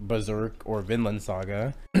like Berserk or Vinland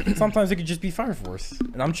Saga. Sometimes it could just be Fire Force,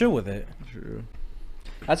 and I'm chill with it. True.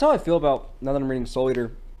 That's how I feel about now that I'm reading Soul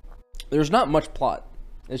Eater. There's not much plot.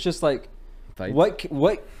 It's just like Fights.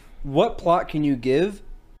 what plot can you give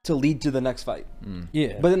to lead to the next fight?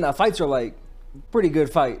 Yeah, But then the fights are like pretty good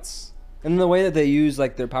fights, and the way that they use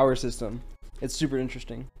like their power system, it's super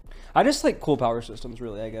interesting. I just like cool power systems,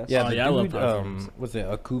 really. I guess. yeah, Oh, the yeah, I love dude, Fire Force. was it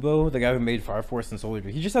Akubo, the guy who made Fire Force and Soul Eater?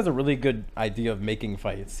 He just has a really good idea of making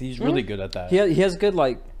fights. He's really good at that. He has good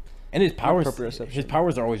like. And his powers, Proprioception. his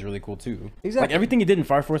powers are always really cool too. Exactly. Like everything he did in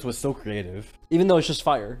Fire Force was so creative. Even though it's just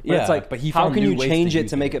fire, but Yeah, it's like, but he how found can new you ways to change it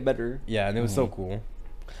use to make it. it better? Yeah, and it was so cool.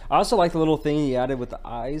 I also like the little thing he added with the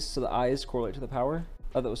eyes, so the eyes correlate to the power.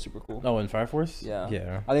 I thought that was super cool. Oh, in Fire Force? Yeah.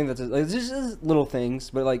 Yeah. I think that's like, it's just little things,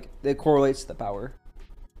 but like it correlates to the power.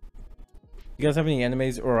 You guys have any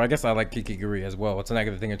animes? Or I guess I like Kikiguri as well. It's a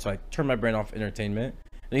negative thing. It's like turn my brain off entertainment.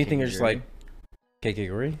 Anything is just like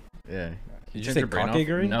Kikiguri? Yeah. Did you say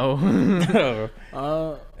Kakeguri? No.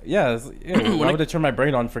 Yeah, yeah. Why I- would I turn my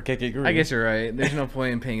brain on for Kikiguri? I guess you're right. There's no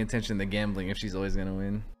point in paying attention to gambling if she's always gonna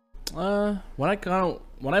win.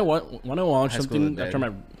 When I watch High School something of the after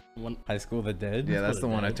Dead. my High School of the Dead. Yeah, that's the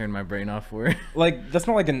one I Dead. turned my brain off for. Like that's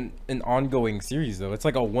not like an ongoing series though. It's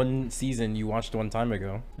like a one season you watched one time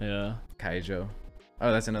ago. yeah. Kaijo.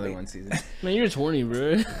 Oh, that's another one season. Man, you're 20,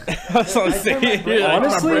 bro. That's what I'm saying. Yeah,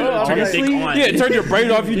 Honestly- turn your honestly- dick on. Yeah, turn your brain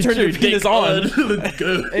off. You turn your penis on. Let's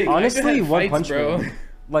go. Hey, Honestly, Kaijo had One fights, Punch Man,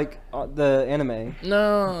 like the anime.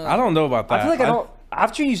 No. I don't know about that. I feel like I don't.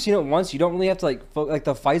 After you've seen it once, you don't really have to like like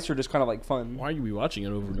the fights are just kind of like fun. Why are you rewatching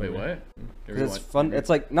it over and Wait, over? what? 'Cause it's fun. It's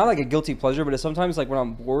like not like a guilty pleasure, but it's sometimes like when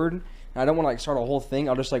I'm bored and I don't want to like start a whole thing,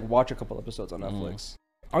 I'll just like watch a couple episodes on Netflix.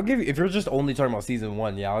 I'll give you if you're just only talking about season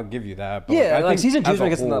one. Yeah, I'll give you that. But Yeah, I like think season 2 as is when a it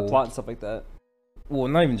gets into the whole- plot and stuff like that. Well,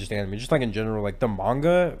 not even just anime, just like in general, like the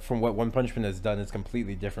manga from what One Punch Man has done is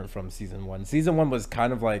completely different from season one. Season one was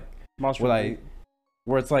kind of like Monster what Meat.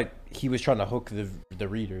 where it's like he was trying to hook the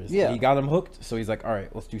readers. Yeah. He got them hooked, so he's like, all right,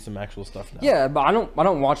 let's do some actual stuff now. Yeah, but I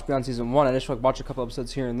don't watch beyond season 1. I just like watch a couple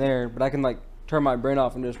episodes here and there, but I can like turn my brain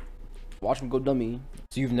off and just watch them go dummy.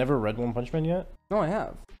 So you've never read One Punch Man yet? No, I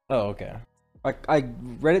have. Oh, okay. Like I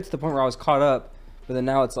read it to the point where I was caught up, but then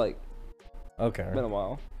now it's like Okay. been a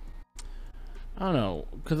while. I don't know,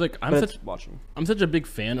 cause like But it's watching. I'm such a big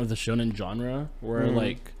fan of the shonen genre where Mhm.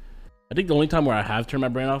 like I think the only time where I have turned my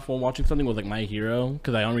brain off while watching something was like My Hero,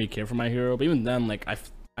 because I don't really care for My Hero. But even then, like I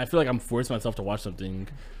feel like I'm forcing myself to watch something.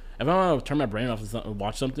 If I want to turn my brain off and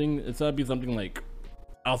watch something, it's gotta be something like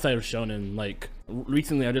outside of shonen. Like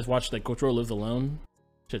recently, I just watched like Kotaro Lives Alone.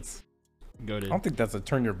 Shit's goated. I don't think that's a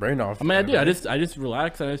turn your brain off. I mean, I do. anime. I just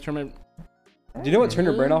relax and I just turn my. Do you know what turn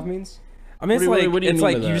your brain off means? I mean, it's What do you- like what do you it's mean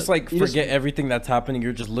like by you that? just like You just- forget everything that's happening.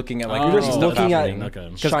 You're just looking at like Oh, You're just stuff looking at happening. okay.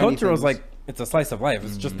 Because shiny Kotaro's things. like it's a slice of life.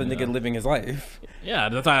 It's just the Yeah. nigga living his life. Yeah,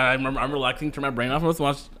 that's why I'm relaxing, turn my brain off. I just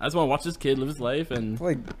want to watch this kid live his life and.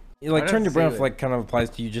 Like you like I'd turn have your to brain say off that- like kind of applies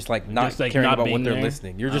to you just like not Just, like, caring not about what being they're there?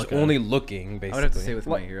 listening. You're just Okay. only looking I basically. would have to say with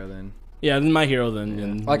What? My Hero then. Yeah, this is My Hero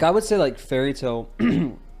then. Like I would say like Fairy Tale,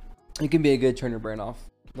 it can be a good turn your brain off,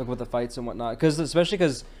 like with the fights and whatnot. Because especially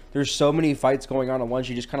because there's so many fights going on at once,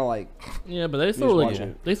 you just kind of like Yeah, but they just still watch like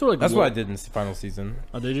it. they still like. That's what I did in the final season.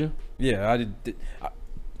 Oh, did you? Yeah, I did.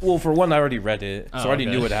 Well, for one, I already read it, so Oh, I already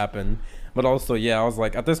okay. knew what happened. But also, yeah, I was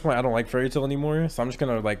like, at this point, I don't like Fairy Tail anymore, so I'm just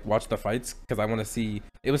gonna like watch the fights because I want to see.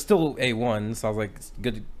 It was still A1, so I was like, it's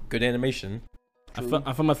good animation. I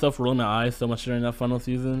found myself rolling my eyes so much during that final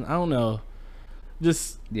season. I don't know.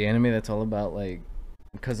 Just The anime that's all about like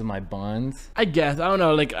because of my bonds. I guess I don't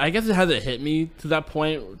know. Like I guess it hasn't hit me to that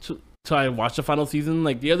point till I watched the final season.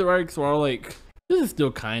 Like the other arcs were all like, this is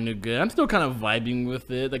still kind of good. I'm still kind of vibing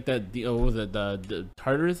with it. Like that. What was it? The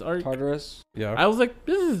Tartarus arc. Tartarus. Yeah. I was like,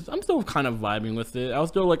 I'm still kind of vibing with it. I was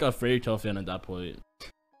still like a Fairy Tail fan at that point.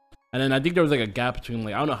 And then I think there was like a gap between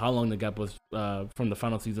like I don't know how long the gap was from the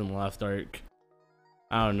final season and the last arc.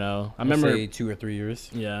 I don't know. I remember. say 2 or 3 years.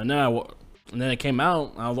 Yeah. And then it came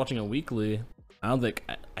out. I was watching it weekly. I was like,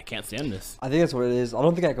 I can't stand this. I think that's what it is. I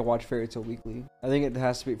don't think I could watch Fairy Tail weekly. I think it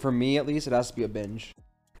has to be, for me at least, it has to be a binge.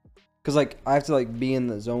 Cause like I have to like be in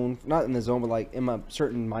the zone, not in the zone, but like in my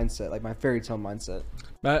certain mindset, like my fairy tale mindset.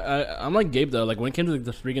 I'm like Gabe though. Like when it came to like,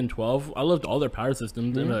 the freaking 12, I loved all their power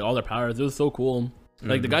systems and like all their powers. It was so cool.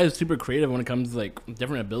 Like the guy is super creative when it comes to like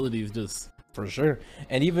different abilities. Just For sure.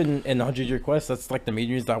 And even in 100 Year Quest, that's like the main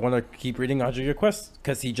reason I want to keep reading 100 Year Quest,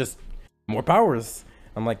 because he just more powers.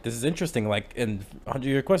 I'm like, this is interesting. Like in 100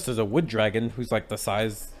 Year Quest, there's a wood dragon who's like the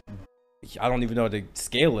size, I don't even know how to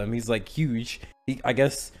scale him. He's like huge. I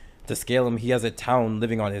guess to scale him, he has a town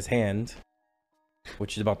living on his hand,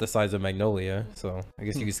 which is about the size of Magnolia. So I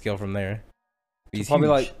guess you can scale from there. He's Probably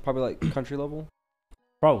huge. like country level.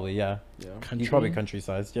 Probably, yeah. Yeah. He's probably country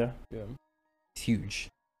sized, yeah. Yeah. He's huge.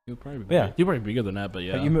 He'll probably Yeah. he'll probably be bigger than that, but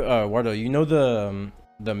yeah. But Wardo, you know the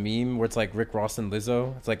meme where it's like Rick Ross and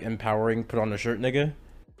Lizzo? It's like empowering, put on a shirt, nigga.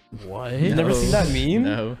 What? You've never seen that meme?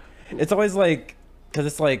 No. It's always like, because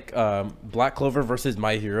it's like Black Clover versus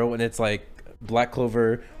My Hero, and it's like Black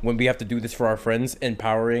Clover when we have to do this for our friends,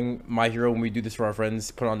 empowering My Hero when we do this for our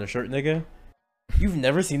friends, put on their shirt, nigga. You've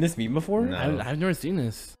never seen this meme before? No. I've never seen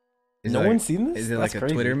this. Is No it one's seen this? Is it That's like a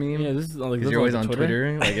crazy. Twitter meme? Yeah, this is like Because you're always on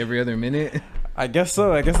Twitter like every other minute. I guess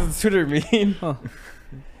so. I guess it's a Twitter meme. Huh.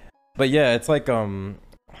 But yeah, it's like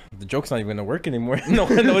the joke's not even gonna work anymore. No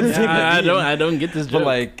one knows. Yeah, I don't get this joke. But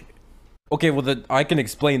like, okay, well I can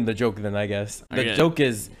explain the joke then. I guess the Okay. joke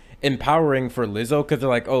is empowering for Lizzo, because they're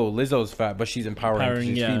like, oh, Lizzo's fat, but she's empowering 'cause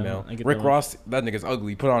she's Empowering, yeah, female. I get Rick that one. Ross, that nigga's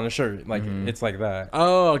ugly. Put on a shirt. Like it's like that.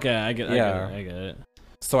 Oh, okay, I get Yeah. I get it.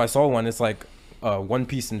 So I saw one. It's like One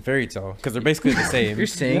Piece and Fairy Tale, because they're basically the same. You're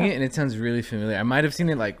saying it and it sounds really familiar. I might have seen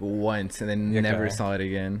it like once and then Okay. never saw it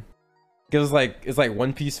again. Because it's like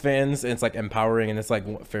One Piece fans, and it's like empowering, and it's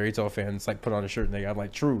like Fairy Tale fans like put on a shirt. And I'm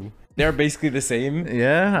like, true. They're basically the same.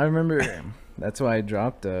 Yeah, I remember. That's why I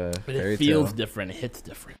dropped But Fairy it feels Tale. different. It hits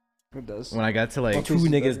different. It does. When I got to like Two Piece is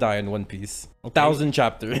niggas better. die in One Piece. Okay. 1,000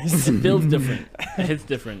 chapters. It feels different. It hits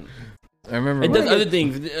different. I remember It when- does other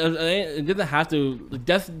things. It doesn't have to. Like,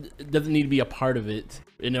 death doesn't need to be a part of it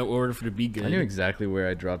in order for it to be good. I knew exactly where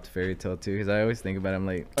I dropped Fairy Tale too, because I always think about it. I'm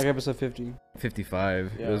like Like episode 50.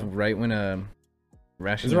 55. Yeah. It was right when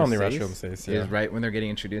It's around the Ratio Says, It yeah. was right when they're getting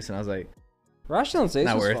introduced, and I was like, Rational and Sace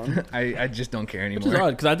not was worth. fun. I just don't care Which is anymore.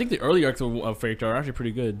 odd because I think the early arcs of Fairy Tail are actually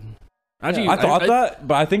pretty good. Actually, I thought that,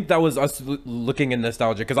 but I think that was us looking in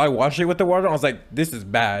nostalgia, because I watched it with the water. I was like, "This is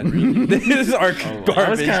bad. This is our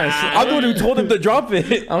garbage." kinda- I'm the one who told him to drop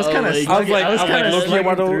it. I was Oh kind of. my I was like, look here, slugging through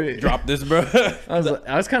Waddle, it. drop this, bro.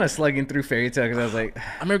 I was kind of slugging through Fairy Tale because I was like,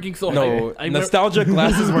 I remember getting so No, hyped. I remember- nostalgia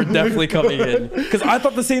glasses were definitely coming in, because I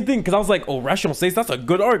thought the same thing. Because I was like, "Oh, Rational Says that's a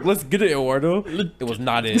good arc. Let's get it, Eduardo." It was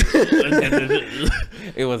not it.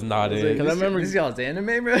 It was not it. Because I remember- this y'all's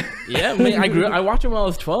anime, bro. Yeah, man, I watched it when I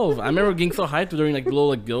was 12. I remember getting so hyped during like the little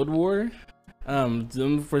like Guild War,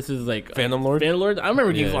 them versus like Phantom Lord. Phantom Lord. I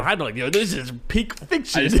remember getting so Yeah. hyped, like, yo, this is peak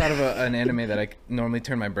fiction. I just thought of an anime that I normally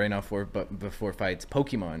turn my brain off for, but before fights,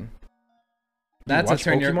 Pokemon. That's a watch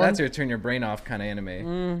turn your Pokemon? that's a turn your brain off kind of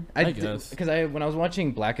anime. I guess. Because when I was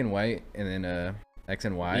watching Black and White and then X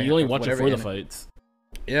and Y. You only or watch it whatever for the anime- fights.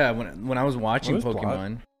 Yeah, when I was watching There is plot.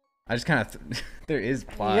 Pokemon, I just kind of there is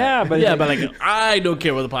plot. Yeah, but Yeah, but like I don't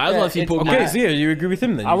care what the plot. I just want to see it's- Pokemon. Okay, so yeah, you agree with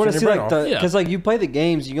him then? I want to see like the. the Yeah. because like you play the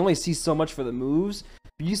games, you only see so much for the moves.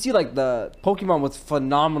 You see like the Pokemon with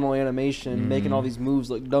phenomenal animation, making all these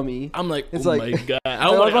moves look dummy. I'm like, It's oh like- my god.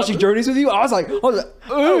 I was watching Journeys with you. I was like, "Ugh."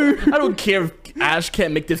 I don't care if Ash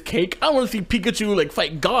can't make this cake. I want to see Pikachu like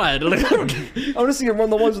fight God. Like, I don't care, I want to see him run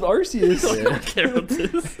the ones with Arceus. I don't care about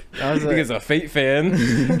this. I was I think like, it's a Fate fan.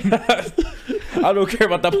 I don't care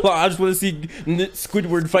about the plot. I just want to see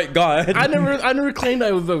Squidward fight God. I never claimed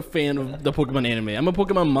I was a fan of the Pokemon anime. I'm a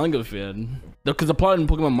Pokemon manga fan. Because the plot in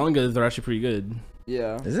Pokemon mangas are actually pretty good.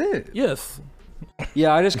 Yeah, is it? Yes.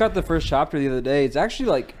 yeah. I just got the first chapter the other day. It's actually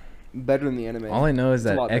like better than the anime. All I know is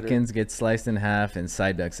It's a that lot better. Ekans gets sliced in half and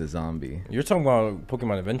Psyduck's a zombie. You're talking about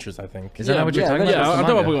Pokemon Adventures, I think. Is that not what you're yeah, talking that's- about? Yeah, I'm That's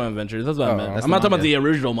talking the about manga. Pokemon Adventures. That's what I Oh, meant. that's I'm the not talking about manga. the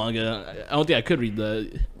original manga. I don't think I could read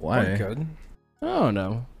that. Why? Good. I don't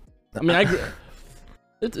know. I mean,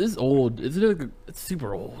 it's old. It's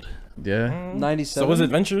super old. Yeah. 97. So was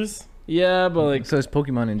Adventures? Yeah, but like So it's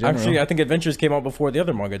Pokemon in general. Actually, I think Adventures came out before the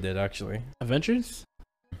other manga did. Actually, Adventures.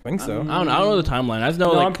 I think so. I don't know. I don't know the timeline. I just know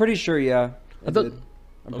No, like I'm pretty sure. Yeah, I it thought- did.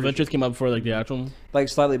 I'm pretty Adventures came out before like the actual. sure. Like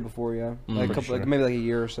slightly before. Yeah, like a Pretty couple, sure. like maybe like a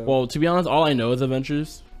year or so. Well, to be honest, all I know is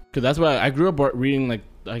Adventures, because that's why I grew up reading like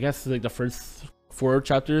I guess like the first 4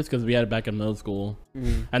 chapters because we had it back in middle school,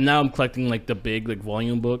 Mhm. and now I'm collecting like the big like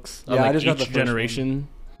volume books of Yeah, I like just got the each first one. generation.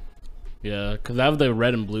 Yeah, because I have the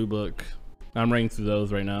red and blue book. I'm reading through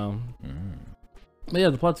those right now. But yeah,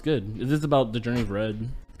 the plot's good. Is this about the journey of Red?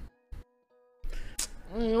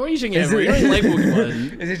 What are you shaking at? You don't like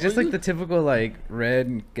Pokemon. Is it just like the typical like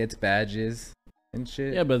red gets badges and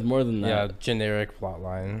shit? Yeah, but it's more than that. Yeah, generic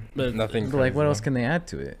plotline. But- Nothing. But like, what crazy. else can they add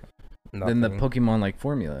to it Nothing. than the Pokemon like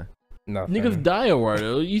formula? Nothing. Niggas die,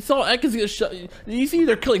 Eduardo. You saw Ekans get shot. You see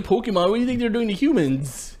they're killing Pokemon. What do you think they're doing to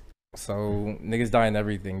humans? So niggas die in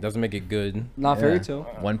everything. Doesn't make it good. Not Yeah. Fairy Tail.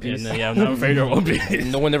 One Yeah, Piece. no, yeah, I'm not afraid there won't be.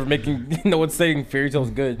 No one ever making. No one's saying Fairy Tail's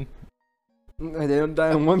good. They don't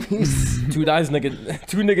die in One Piece. Two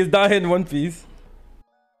niggas die in One Piece.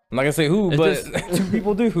 I'm not gonna say who, Is but this- two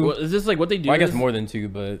people do. Well, is this like what they do? Well, I guess is- more than two,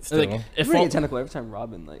 but still. Like, if It's pretty all, technical every time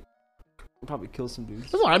Robin like probably kills some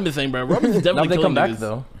dudes. that's what I've been saying, bro. Robin's now definitely they killing come back niggas.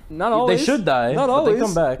 though. Not always. They should die. Not but always. They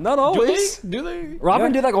come back. Not Do always. they? Do they? Robin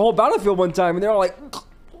Yeah. did like a whole battlefield one time, and they're all like,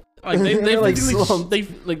 Like they They're, like, physically slumped. they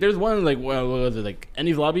like there's one like what was it like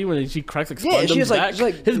Annie's lobby when she cracks like Yeah, she Spongeboob's just, like- back. she,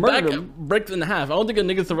 like, His back murdered him. breaks in half. I don't think a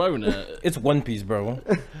nigga's surviving that. It's One Piece, bro.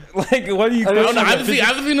 Like, what do you? I I don't know. I I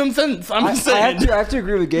haven't seen him since. I'm I just have, saying. to, I have to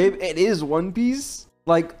agree with Gabe. It is One Piece.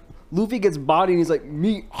 Like Luffy gets body, and he's like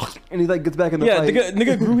me, and he like gets back in the Yeah, fight.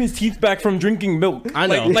 nigga grew his teeth back from drinking milk. I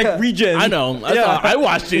know. Like Yeah. regen. I know. I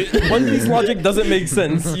watched it. One Piece logic doesn't make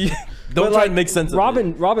sense. Don't But, try like, and make sense of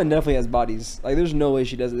Robin definitely has bodies. Like there's no way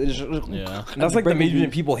she does it. It's just, Yeah. it. That's like the breaking main reason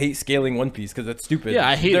dudes. people hate scaling One Piece because that's stupid. Yeah,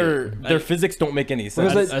 I hate their it. Their physics don't make any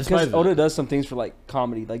sense. Because I like, despise it. Oda does some things for like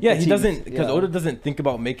comedy. Like Yeah, the he teeth. doesn't because Yeah. Oda doesn't think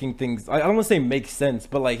about making things. I don't want to say make sense,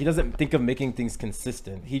 but like he doesn't think of making things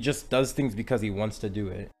consistent. He just does things because he wants to do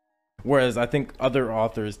it. Whereas I think other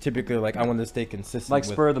authors typically are like I want to stay consistent. like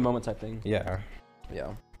with, spur of the moment type thing. Yeah,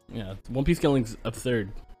 Yeah. Yeah. One Piece killing's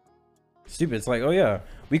absurd. stupid. It's like, oh yeah,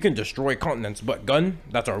 we can destroy continents, but gun,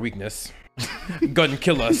 that's our weakness. Gun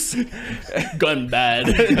kill us. Gun bad.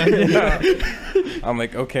 Yeah. I'm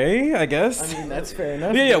like, okay, I guess. mean that's fair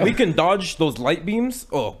enough. Yeah, we can dodge those light beams.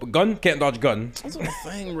 Oh, but gun can't dodge gun. That's what I'm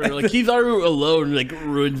saying, bro. Like Kizaru alone like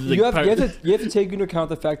ruins like you have to take into account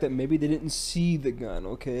the fact that maybe they didn't see the gun.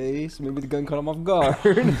 Okay, so maybe the gun caught them off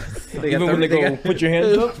guard. Even when they go, put your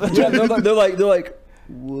hands up. Yeah, they're like,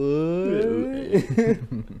 what?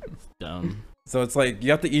 dumb. So it's like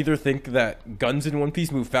you have to either think that guns in One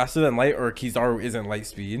Piece move faster than light, or Kizaru isn't light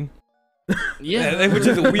speed. Yeah. Which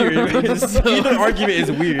is weird. Either argument is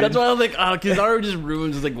weird. That's why I was like, oh, Kizaru just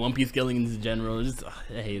ruins like One Piece killing in general.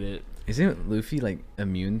 I hate it. Isn't Luffy like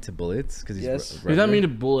immune to bullets? Because he's Yes. He's not immune to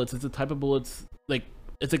bullets. It's a type of bullets like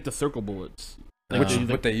it's like the circle bullets. Like, Which he's, is like,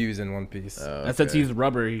 what they use in One Piece. and since he's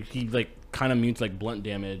rubber, he like kind of immune to like blunt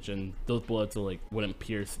damage, and those bullets are like wouldn't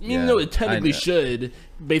pierce. Even Yeah, though it I technically know. should,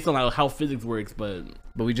 based on how physics works, but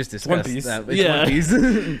But we just One discussed Piece. that. It's Yeah. One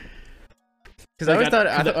Piece. Because Like,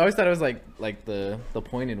 I always thought it was like the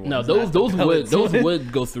pointed ones. no, not those the pellets.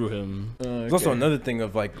 would go through him. There's also another thing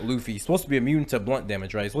of like Luffy. He's supposed to be immune to blunt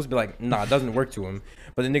damage, right? He's supposed to be like, nah, it doesn't work to him.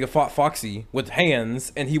 But the nigga fought Foxy with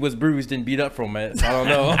hands, and he was bruised and beat up from it. So I don't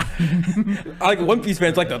know. I like One Piece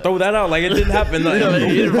fans like to throw that out like it didn't happen. Like,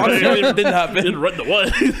 Foxy arc didn't Didn't happen. run the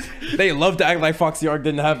what? They love to act like Foxy arc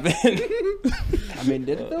didn't happen. I mean,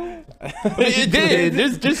 did it though? It did.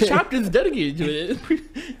 There's chapters dedicated to it.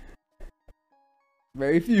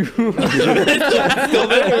 Very few. Still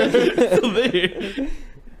there. Still there.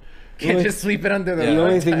 Can't just sweep it under the The rug.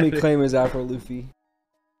 only thing we claim is Afro Luffy.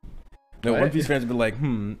 No, What? One Piece fans be like,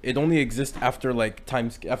 it only exists after like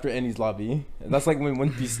after Annie's lobby. And that's like when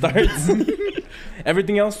One Piece starts.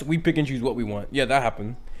 Everything else, we pick and choose what we want. Yeah, that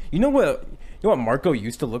happened. You know what Marco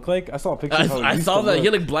used to look like? I saw a picture. of how he I used saw to that. He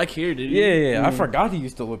look. had like black hair, dude. Yeah. I forgot he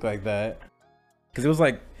used to look like that. Cause it was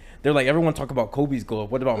like they're like everyone talk about Kobe's glow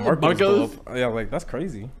up. What about Marco's glow Marco's? up? Yeah, like that's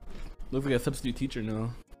crazy. Looks like a substitute teacher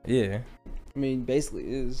now. Yeah. I mean, basically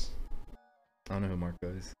is. I don't know who Marco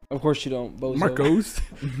is. Of course you don't. Bozo. Marcos.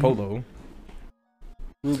 Polo.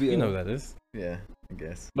 Rubio. You know who that is. Yeah, I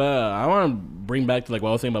guess. But I want to bring back to like what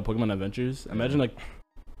I was saying about Pokemon Adventures. Imagine like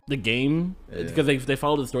the game, because they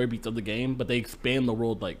follow the story beats of the game, but they expand the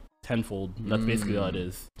world like tenfold. That's basically all it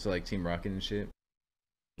is. So like Team Rocket and shit.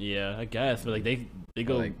 Yeah, I guess. But like they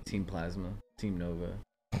go. Or like Team Plasma, Team Nova,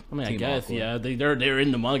 I mean, I Team guess. Aqua. Yeah, they're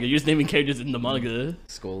in the manga. You're just naming characters in the manga.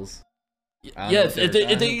 Skulls. I don't know Yes, if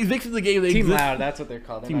if they exist in the game, they Team exist. Loud, that's what they're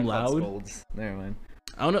called. They're Team not called Loud? Skolds. Never mind.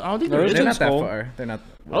 I don't think There there is is They're a not that Skull. far. They're not. I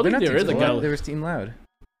don't they're think not there is Team a Skull. Gal- There was Team Loud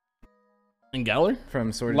in Galar.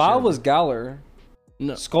 from Sword and Lao Shield. was Galar.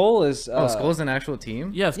 No. Skull is. Oh, Skull's an actual team.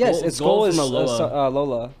 Yeah, Yes, it's Skull is from Alola.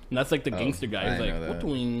 Lola. And that's like the gangster guy. I He's know like, that. what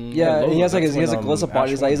doing? Yeah, and he has like that's he has a when, Glisopod. Ash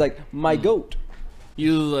He's like my goat. He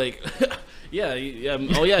was like, yeah,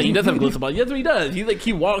 oh yeah, he does have a Glisopod. That's what he does. He like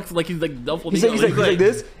he walks like he's like Duffel. He's like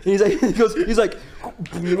this. And he's like he's like Like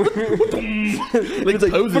he's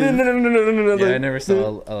like poses. no. Yeah, I never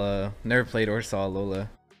saw. Never played or saw Lola.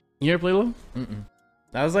 You ever play Lola? Mm-mm.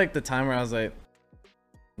 That was like the time where I was like,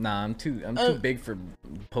 nah, I'm too big for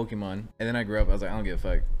Pokemon. And then I grew up, I was like, I don't give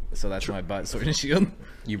a fuck. So that's when I bought Sword and Shield.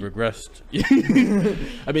 You regressed.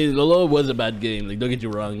 I mean, Lolo was a bad game. Like, don't get you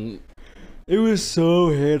wrong. It was so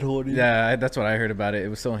hand-holding. Yeah, that's what I heard about it. It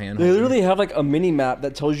was so hand-holding. They literally have like a mini map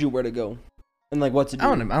that tells you where to go and like what to do. I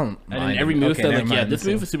don't And mind every it. move Okay, said, never like, yeah, mind. this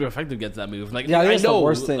move is super effective against that move. Like, Yeah, I that's the know.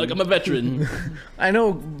 worst thing. Like, I'm a veteran. I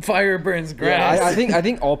know fire burns grass. Yeah, I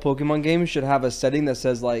think all Pokemon games should have a setting that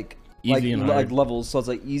says like Easy and hard. levels. So it's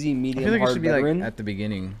like easy, I medium, feel like it hard, should be veteran. like at the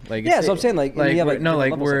beginning. Like Yeah, so I'm saying like, you have, like no, like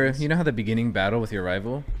level where settings. you know how the beginning battle with your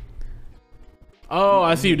rival, Oh,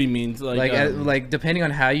 I see what he means. like depending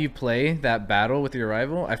on how you play that battle with your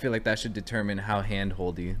rival, I feel like that should determine how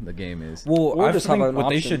hand-holdy the game is. Well, or I just think have an what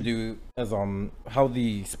they option. should do is how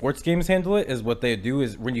the sports games handle it is what they do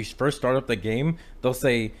is when you first start up the game, they'll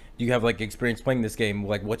say, do you have like experience playing this game?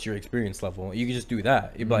 Like, what's your experience level? You can just do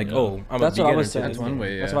that. You'd be like, oh, I'm That's a what I beginner was to saying. this That's one game.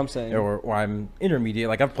 way. That's Yeah. what I'm saying. Or I'm intermediate.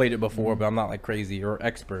 Like I've played it before, but I'm not like crazy or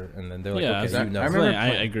expert. And then they're like, yeah, okay, I you know. remember I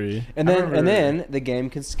agree. And I then remember- the game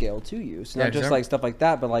can scale to you. So Yeah, not 'cause just like stuff like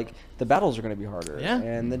that, but like the battles are going to be harder. Yeah.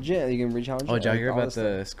 And the gym, you can re-challenge. Oh, did y'all like, hear all about this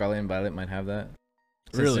the Scarlet and Violet might have that?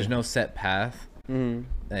 Since Really? there's no set path. stuff.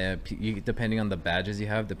 Mhm. Depending on the badges you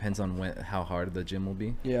have, depends on how hard the gym will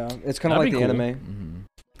be. Yeah, it's kind of That'd like the be cool. anime. Mm-hmm.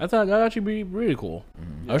 I thought that'd actually be really cool.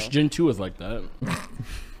 Yeah. I wish Gen 2 was like that.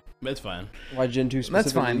 But it's fine. Why Gen 2 specifically?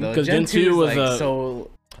 That's fine though. 'Cause Gen 2 is was, like so.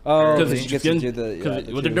 Oh, Because because you get to do the. Because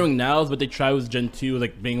the what they're two. doing now is what they try with Gen 2,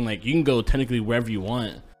 like being like, you can go technically wherever you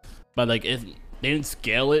want. But like, if they didn't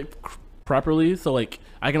scale it properly, so like,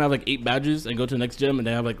 I can have like 8 badges and go to the next gym and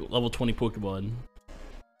they have like level 20 Pokemon.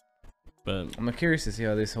 But I'm curious to see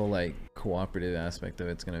how this whole like cooperative aspect of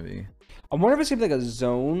it's gonna be. I wonder if it's gonna be like a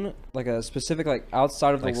zone, like a specific like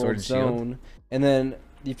outside of the Like Sword world and Shield? zone, and then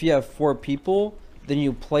if you have 4 people, then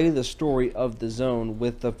you play the story of the zone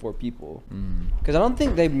with the 4 people. Because I don't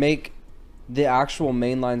think they make the actual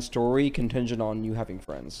mainline story contingent on you having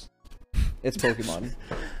friends. It's Pokemon.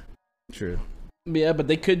 True. yeah, but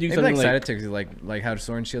they could do Maybe something like like, side attacks, like how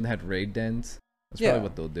Sword and Shield had raid dens. That's Yeah. probably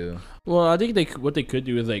what they'll do. well, I think what they could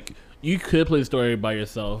do is like, you could play the story by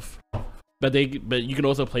yourself, but you can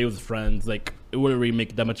also play with friends. Like, it wouldn't really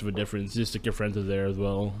make that much of a difference. Just like your friends are there as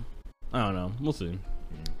well. I don't know. We'll see.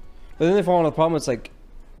 But then they fall into the problem. It's like,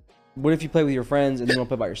 what if you play with your friends and you don't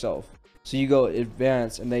play by yourself? So you go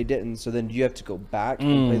advanced and they didn't. So then you have to go back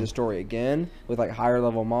and play the story again with like higher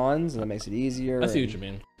level mons, and that makes it easier. I see what and- you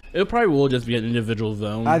mean. It probably will just be an individual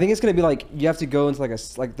zone. I think it's gonna be like you have to go into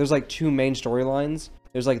like there's like 2 main storylines.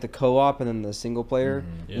 There's like the co-op and then the single player,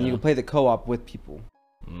 and you Yeah. can play the co-op with people,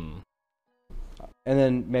 Mm. and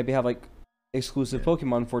then maybe have like exclusive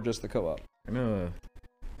Pokemon for just the co-op. I know.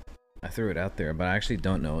 I threw it out there, but I actually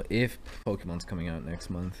don't know if Pokemon's coming out next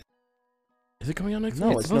month. Is it coming out next No,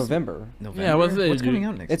 month? it's supposed to- November. November. Yeah, what's it, What's dude? coming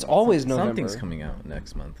out next It's month? always November. Something's coming out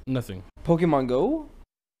next month. Nothing. Pokemon Go?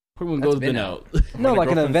 Pokemon That's Go's been been out. out. No, like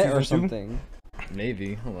an Girlfriend event or Season 2? something.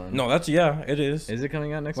 Maybe. Hold on. No, it is. Is it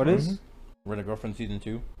coming out next What month? is? Rent a Girlfriend season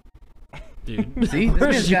 2. Dude. See, this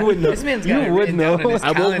man's You got, would know. this man's You got it would written down know. in his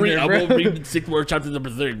I won't read. calendar, I won't bro. read the 6 more chapters of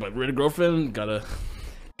Berserk, but Red Girlfriend gotta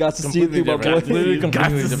Got to see it through my Completely boy. different. got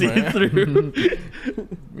to see it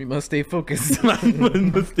through. We must stay focused. Must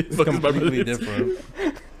stay It's focused, my completely brothers. different.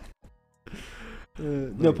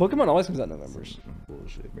 No, Pokemon always comes out in November.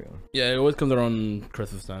 Bullshit, bro. Yeah, it always comes around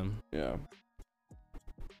Christmas time. Yeah.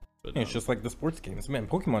 But, Yeah, it's just like the sports games. Man,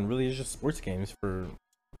 Pokemon really is just sports games for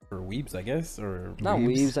weebs, I guess, or Not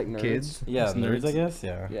Weebs, weebs, like nerds. kids. yeah, Just nerds, nerds. I guess.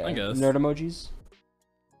 Yeah, Yeah. I guess. Nerd emojis.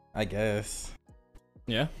 I guess.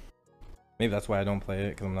 yeah. Maybe that's why I don't play it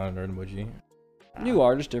because I'm not a nerd emoji. You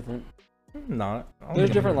are just different I'm not. I don't There's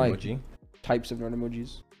think I'm a different, nerd like, emoji. types of nerd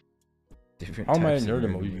emojis. Different How am I a types of nerd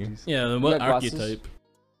nerd emoji? emojis. Yeah, then You what got glasses? archetype?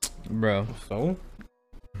 Bro. So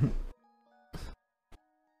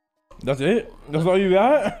that's it. That's all you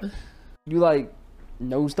got. You like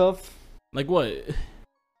know stuff. Like what?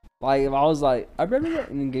 Like if I was like, I remember that,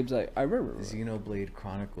 and then Gabe's like, I remember. Xenoblade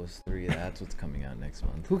Chronicles 3, that's what's coming out next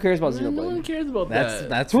month. Who cares about Man, no one Xenoblade? cares about that.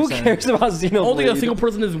 That's Who for some- cares about Xenoblade? Only a single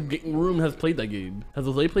person in this room has played that game. Has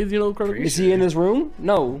Jose played Xenoblade Chronicles? Is he in this room?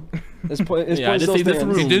 No. His point. His Yeah, I point did still say this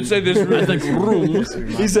stands. room. He did say this I room. said room.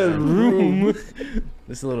 He said room.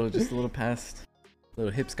 Just a little past,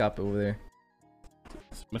 little hip scop over there.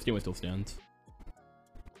 My skin still stands.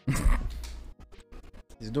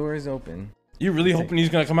 His door is open. You really hoping he's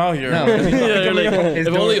gonna come out here? No. Yeah, you're like, His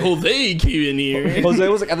if door- only Jose came in here. Jose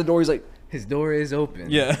was like at the door. He's like, His door is open.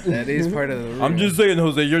 Yeah. That is part of the room. I'm just saying,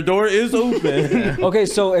 Jose, your door is open. Okay,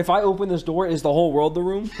 so if I open this door, is the whole world the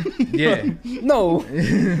room? Yeah. No,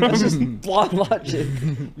 that's just flawed logic.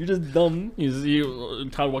 You're just dumb.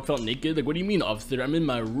 Todd walks out naked. Like, what do you mean, officer? I'm in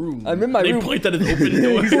my room. I'm in my they room. They point at his open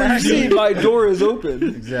door. You see, my door is open.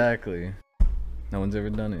 Exactly. No one's ever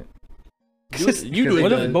done it. You do it.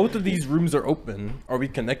 What if both of these rooms are open? Are we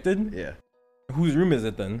connected? Yeah. Whose room is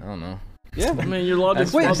it then? I don't know. Yeah. I mean, your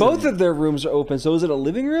logic's Wait, possible. both of their rooms are open. So is it a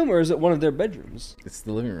living room or is it one of their bedrooms? It's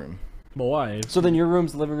the living room. But why? So then your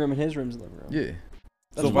room's the living room and his room's the living room. Yeah.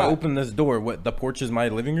 So if I open this door, what? The porch is my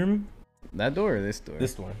living room? That door or this door?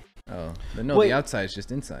 This one. Oh. But no, Wait. the outside's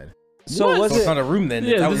just inside. So What? was So it's it? not a room then.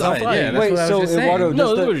 Yeah, It's this is outside. outside. Yeah, that's Wait, what I so was just saying. Eduardo,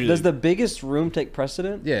 No, that's what you does did. the biggest room take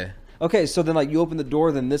precedent? Yeah. Okay, so then like you open the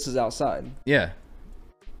door, then this is outside. Yeah.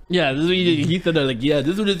 Yeah, this is what he said that, like, yeah,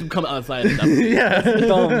 this would just come outside. Yeah.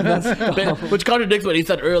 Dumb. That's dumb. Which contradicts what he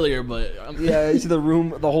said earlier, but Yeah, you see the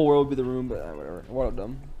room, the whole world would be the room, but whatever. Eduardo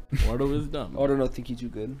dumb. Eduardo is dumb. Eduardo no think he too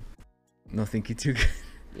good. No, think you too good.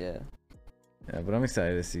 Yeah. Yeah, but I'm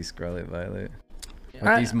excited to see Scarlet Violet. With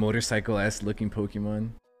I- these motorcycle-ass looking Pokemon.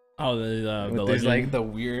 Oh, the With there's legend. like the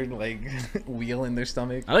weird like wheel in their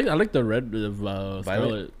stomach. I like the red of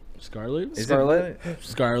Scarlet. Scarlet? Is it Scarlet?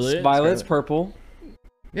 Scarlet. Violet's Scarlet. purple.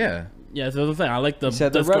 Yeah. Yeah, so that's what I'm saying. I like the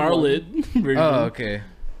said the red Scarlet version. Oh, okay.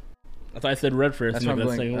 I thought I said red first. That's and why I'm that's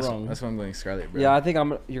going. saying That's, wrong. that's why I'm going Scarlet, bro. Yeah, I think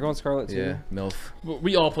you're going Scarlet too. Yeah, MILF. But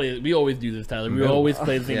we all play. We always do this, Tyler. We MILF. always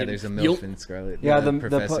play the thing. Yeah, there's a You'll- MILF in Scarlet. Yeah,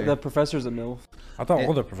 professor. the professor's a MILF. I thought It-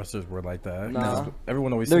 all the professors were like that. Nah.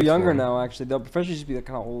 Everyone always. They're sleeps younger for now, actually. The professors used to be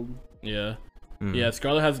kind of old. Yeah. Mm. Yeah,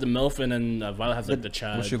 Scarlet has the MILF and then Violet has like the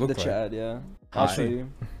Chad. What's she look The like? Chad, yeah. I'll Hot. show you.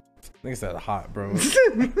 I think it's that hot, bro.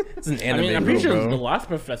 It's an anime, I mean, I'm pretty bro. sure the last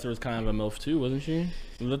professor was kind of a MILF too, wasn't she?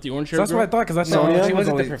 Was that the orange So hair? that's what I thought, because I saw Sonya? she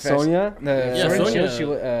wasn't the like, professor. Sonya? The Yeah, Sword and Sonya.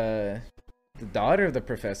 Shield, she the daughter of the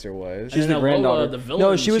professor was. She's And the then granddaughter. Lola, the villain,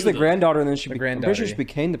 No, she was the the- granddaughter, and then The I'm pretty sure she granddaughter.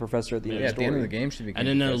 became the professor at the end Yeah, of at the the end story. of the game, she became.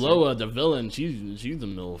 And then professor. Lola, the villain, she's a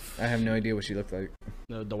MILF. I have no idea what she looked like.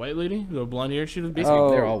 The white lady, the blonde hair, she was basically.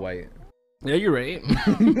 Oh. They're all white. Yeah, you're right.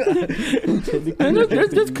 And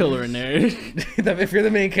there's color in there. If you're the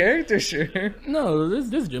main character, sure. No,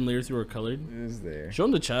 there's gym leaders who are colored. Who's there? Show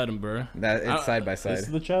them the Chad and bro. That it's side by This side.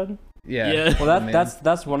 is the Chad? Yeah. Yeah. Well, Man.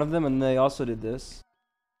 that's one of them, and they also did this.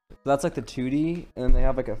 So that's like the 2D, and then they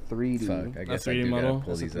have like a 3D. Fuck. I guess I 3D do model? gotta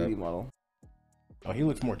pull That's a these 3D up. model. Oh, he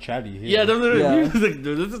looks more chatty here. Yeah, Yeah. he's like,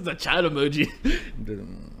 dude, this is the Chad emoji.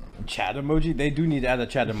 Chat emoji? They do need to add a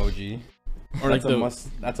chat emoji. Or like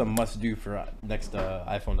That's a must do for next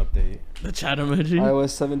iPhone update. the Chad emoji. iOS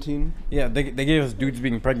 17. Yeah, they gave us dudes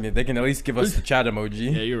being pregnant. They can at least give us the chat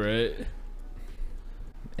emoji. Yeah, you're right.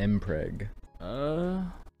 Mpreg.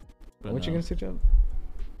 But What you no. gonna search up?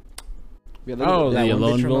 Yeah, look Oh, at the that one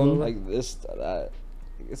alone picture, villain? like this, that.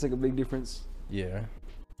 It's like a big difference. Yeah.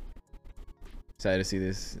 Excited to see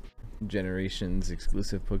this generation's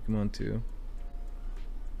exclusive Pokemon too.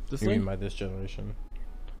 This You mean thing? by this generation?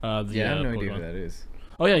 Yeah, I have no idea Pokemon. who that is.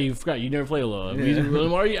 Oh yeah, you forgot. You never play Alola. Yeah.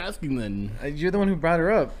 Why are you asking then? You're the one who brought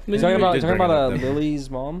her up. You talking about, did talking bring about it up, Lily's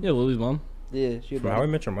mom? Yeah, Lily's mom. Yeah, she From How I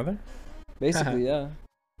Met Your Mother? basically, yeah.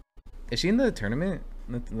 Is she in the tournament?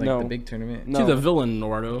 Like No. the big tournament? No. She's a villain,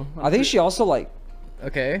 Eduardo. I think she also like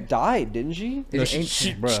Okay. died, didn't she? No, Is she- it she-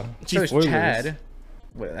 ancient? Bruh. So it's Spoilers. Chad.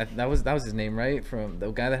 Wait, that was his name, right? From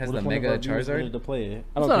the guy that has the Mega Charizard. To play it.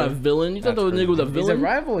 I He's don't not a care. villain. You thought the That's nigga was a crazy. He's a villain?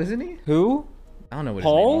 rival, isn't he? Who? I don't know what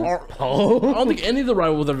Paul? his name is. I Paul. don't think any of the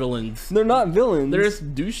rivals are villains. They're not villains. They're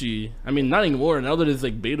just douchey. I mean, not anymore. Now that it's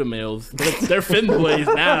like beta males, they're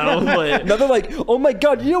fanboys now. But Now they're like, oh my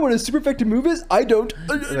god, you know what a super effective move is? I don't.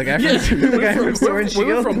 The guy yeah, from, the guy from Sword and we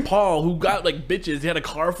went Shield. from Paul, who got like bitches. He had a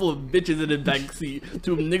car full of bitches in the backseat.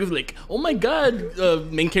 To niggas like, oh my god,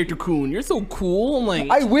 main character Kun, you're so cool. I'm like,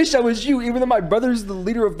 I wish I was you, even though my brother's the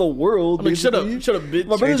leader of the world. I'm like, shut basically. up, bitch.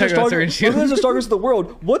 My brothers are talking about Sword stronger. and My Shield? brothers are strongest in the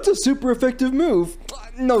world. What's a super effective move?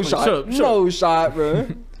 No shot. shut up, no shot, bro.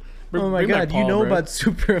 Oh my Bring back god, you Paul, know bro. about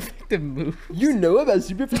super effective moves? You know about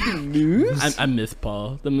super effective moves? I miss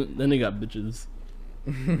Paul. Then they got bitches.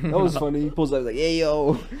 That was funny. He pulls out like, hey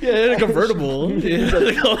yo. Yeah, in a convertible. Yeah,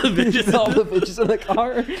 like all the bitches. All the bitches in the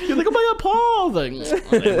car. He's like, oh my god, Paul. I was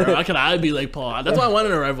like, bro, how can I be like Paul? That's why I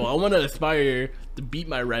wanted a rival. I want to aspire to beat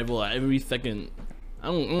my rival at every second. I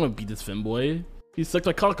don't want to beat this femboy. He sucked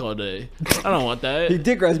my cock all day. I don't want He that.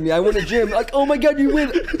 dick rides me. I win the gym. Like, oh my god, you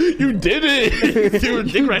win. You did it. You were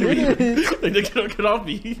dick riding me. did it. Like, get off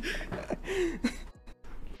me.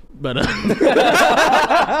 But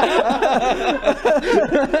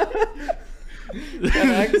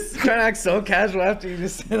Trying to act so casual after you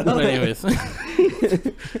just said all But that. anyways,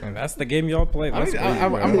 And that's the game y'all play. That's crazy,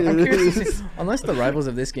 I'm bro. curious to see, unless the rivals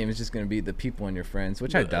of this game is just gonna be the people and your friends,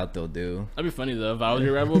 which I doubt they'll do. that'd be funny though if I was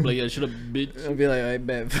your rival. But like, yeah, should have bitch. I'll be like, I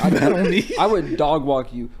bet. Bet on me. I would dog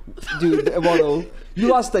walk you, dude. Eduardo, you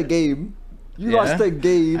lost the game. You lost the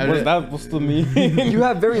game. I What's that supposed to mean? You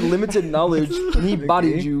have very limited knowledge, and he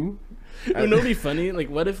bodied you. You know, what'd be funny? Like,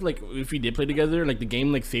 what if we did play together and like the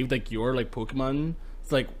game like saved like your like Pokemon?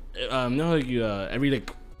 It's like you know, like you every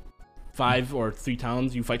like 5 or 3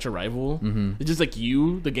 towns you fight your rival. It's just like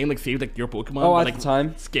the game like saved like your Pokemon. Oh, but, at like, the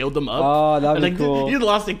time. scaled them up. Oh, that'd and, be like, cool. You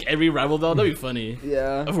lost like every rival though. That'd be funny.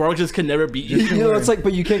 Yeah. If Rock just could never beat you. You know, it's like,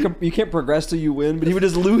 but you can't progress till you win. But he would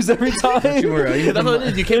just lose every time. worry, That's what it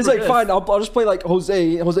is. You can't. It's like, progress. fine, I'll just play like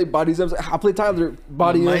Jose. Jose bodies him. I'll play Tyler,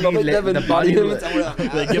 body him. I'll play Devin, body him.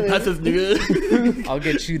 Like, get past this nigga. I'll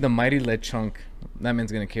get you the mighty Lechonk. That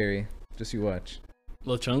man's gonna carry. Just you watch.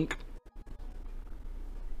 Little chunk.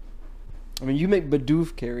 I mean, you make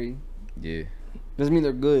Bidoof carry. Yeah, Doesn't mean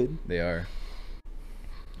they're good. they are.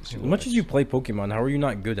 As much as you play Pokemon, how are you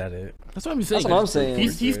not good at it? That's what I'm saying. That's what I'm saying.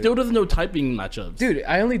 He still doesn't know typing matchups. Dude,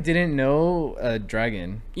 I only didn't know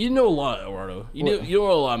Dragon. You know a lot, Eduardo. You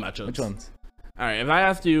know a lot of matchups. Which ones? All right. If I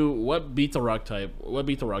asked you what beats a rock type,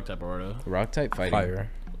 Eduardo? Rock type fighting. Fire.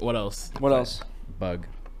 What else? What else? Bug.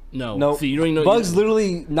 No. No. See, you don't even know. Bug's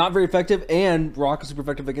literally not very effective, and Rock is super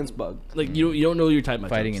effective against Bug. like you don't know your type matchups.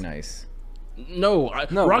 Fighting in ice. No,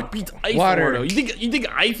 No. Rock beats Ice. Water. Eduardo. You think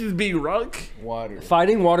Ice is being Rock? Water.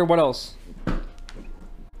 Fighting, water, what else?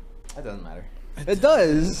 That doesn't matter. It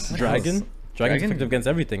does. Dragon? Dragon's Dragon? effective against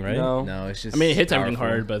everything, right? No. No, it's just. I mean, it hits everything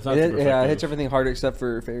powerful. hard, but it's not It, super yeah, it effective. hits everything hard except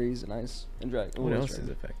for fairies and ice and dragon. What else is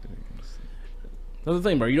effective? That's the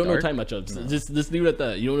thing, bro. You don't Dark? know type matchups. Just leave it at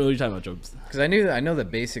that. You don't know your type matchups. Because I know the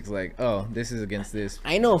basics. Like, oh, this is against this.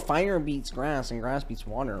 I know fire beats grass and grass beats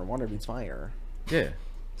water and water beats fire. Yeah.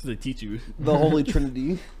 So they teach you. The Holy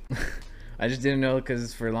Trinity. I just didn't know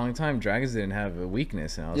because for a long time dragons didn't have a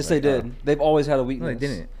weakness. And I was Yes, like, they did. oh. They've always had a weakness.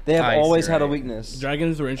 didn't. They have Ice, always had a right. weakness.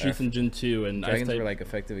 Dragons were introduced in Gen 2, and Dragons Ice type. were like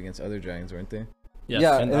effective against other dragons, weren't they? Yes.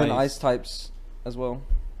 Yeah, and and then ice. ice types as well.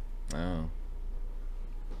 Oh.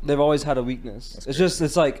 They've always had a weakness.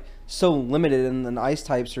 It's like so limited, and then ice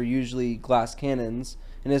types are usually glass cannons,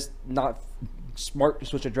 and it's not smart to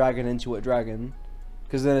switch a dragon into a dragon,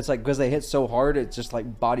 because then it's like because they hit so hard, it just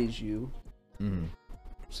like bodies you. Mm.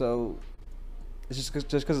 So it's just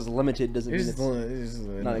because it's limited doesn't mean it's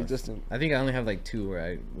not existent. I think I only have like 2 where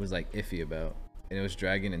I was like iffy about, and it was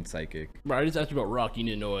dragon and psychic. Bro, I just asked you about Rock. You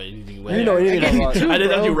didn't know anything. You didn't know anything about Rock. I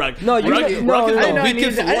didn't ask you Rock. No, you Rock, didn't- Rock no, is no, the I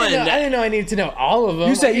weakest one. I didn't know I needed to know all of them.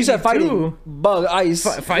 You said I needed fighting, 2. bug, ice,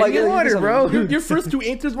 Fighting in water, bro. Your first 2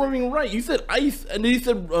 answers weren't even right. You said Ice, and then you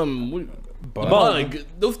said Bug. Bug.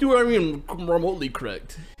 Those 2 aren't even remotely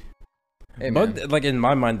correct. Hey, man. Bug, like in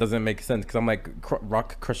my mind, doesn't make sense because I'm like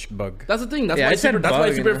Rock Crush Bug. That's the thing. That's Yeah, why I it's said super, that's why it's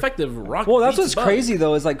Bug, super and- effective. Rock. Well, that's beats what's Bug. crazy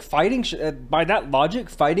though is like fighting. By that logic,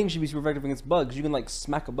 fighting should be super effective against bugs. You can like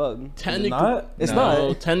smack a bug. Technically, not? It's no,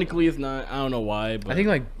 not. technically it's not. I don't know why, but I think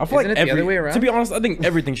like I feel isn't like it the other way around? To be honest, I think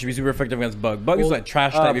everything should be super effective against Bug. Bug is Well, like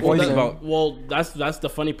trash type. If you poison. think about well, that's the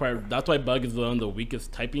funny part. That's why Bug is one of the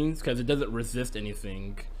weakest typings because it doesn't resist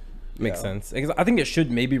anything. makes Yeah. sense. Because I think it should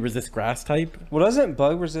maybe resist Grass type. Well, doesn't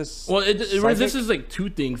bug resist? Well, it psychic? resists like 2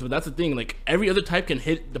 things, but that's the thing. Like every other type can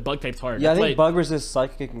hit the Bug types hard. Yeah, I That's think why- bug resists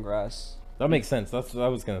psychic and grass. That makes sense. That's what I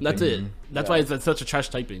was gonna. That's think. it. That's why it's such a trash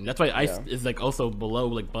typing. That's why Ice is like also below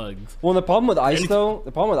like Bugs. Well, the problem with ice Any- though,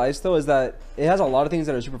 is that it has a lot of things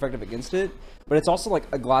that are super effective against it, but it's also like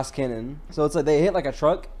a glass cannon. So it's like they hit like a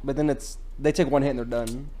truck, but then they take one hit and they're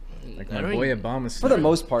done. like I my don't boy even- Obama. For the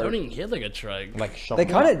most part, Don't even hit like a truck. Like shovel.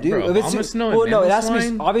 they kind of do. Bro, If it's Obama Snow and well, no, it Mammal has to be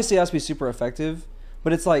Swine? obviously it has to be super effective,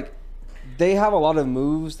 but it's like they have a lot of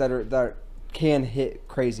moves that can hit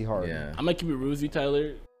crazy hard. Yeah. I'm gonna keep it real with you,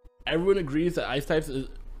 Tyler. Everyone agrees that Ice types is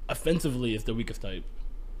offensively is the weakest type.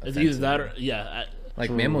 It's either that or yeah. Like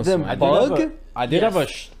mammal Them swine. bug? I did Yes. have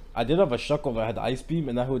I did have a Shuckle that had Ice Beam,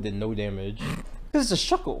 and that hood did no damage. Because it's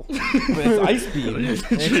a shuckle. But it's Ice Beam. It's a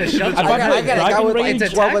shuckle. If I put I got a guy Dragon with Rage,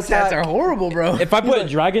 Its What attack was stats that? are horrible, bro. if I put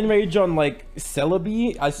Dragon Rage on like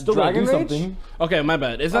Celebi, I still gotta do Dragon Rage? something. Okay, my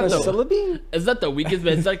bad. Is On that a the syllabi? is that the weakest?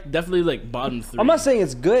 But it's like definitely like bottom 3. I'm not saying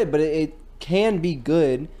it's good, but it can be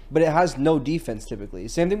good, but it has no defense typically.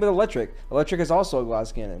 Same thing with electric. Electric is also a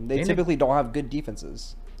glass cannon. They Ain't it- typically don't have good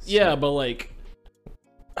defenses. Yeah, but like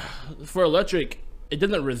for electric, it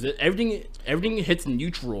doesn't resist everything. Everything hits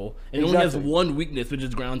neutral, and it only has Exactly. one weakness, which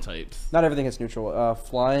is ground types. Not everything is neutral.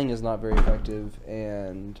 Flying is not very effective,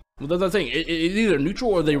 and Well, that's what I'm saying. It's either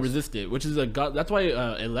neutral or they resist it, which is a god. That's why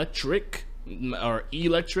electric or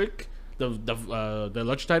electric the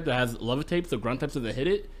electric type that has levitate, the ground types that hit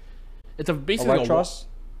it. It's a basically Electros?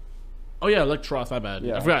 Oh yeah, Electros. My bad.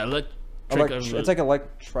 Yeah. I forgot. It's like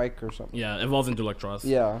Electrike or something. Yeah, it evolves into Electros.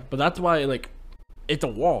 Yeah. But that's why like it's a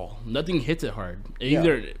wall. Nothing hits it hard. Yeah.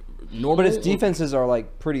 Either normal. But its defenses are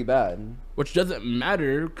like pretty bad. Which doesn't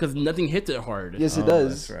matter because nothing hits it hard. Yes, it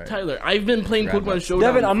does. That's right. Tyler, I've been playing Grab Pokemon that.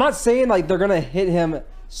 Showdown. Devin, I'm not saying like they're gonna hit him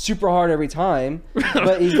super hard every time,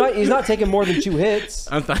 but he's not taking more than 2 hits.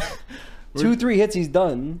 I'm sorry. 2-3 hits, he's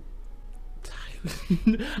done.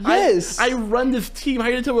 Yes. I run this team. How are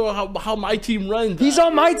you gonna tell me how my team runs? He's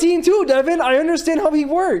on my team too, Devin. I understand how he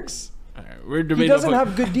works. All right, we're He debating. doesn't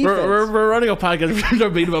have good defense. We're running a podcast. We're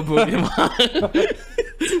debating about Pokemon.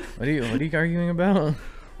 What are you arguing about?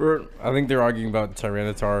 I think they're arguing about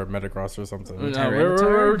Tyranitar or Metagross or something. No,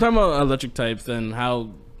 we're talking about electric types and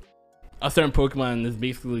how a certain Pokemon is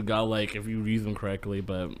basically godlike if you use them correctly,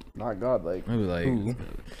 but Not godlike. Maybe like Ooh.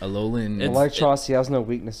 Alolan. Electros, he has no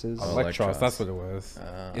weaknesses. Electros, that's what it was.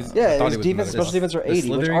 Yeah, I thought his it was defense, Metagross. special defense are 80, which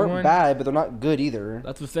slithery aren't one? bad, but they're not good either.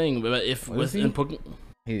 that's the thing. But if What is within he? Pokemon,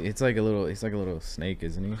 It's like a little snake,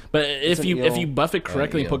 isn't he? but if an you eel. buff it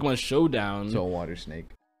correctly in eel. Pokemon Showdown, It's a water snake.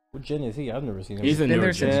 What gen is he? I've never seen him. he's in been your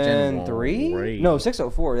there since gen. Gen 3? Great. No,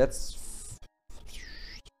 604. That's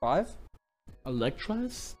 5?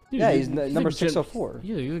 Electros. Yeah, he's like number Gen- 604.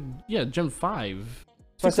 Yeah, Gen 5.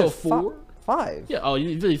 So I said 604? 5. Yeah. Oh,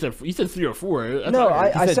 you said 3 or 4. No, I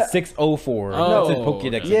I said said 604. Oh, That's his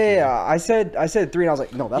Pokédex. okay. Yeah, I said 3, and I was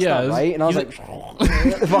like, no, that's Yeah, not it's- right. And I was he's like,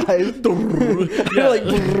 5. Yeah. Like,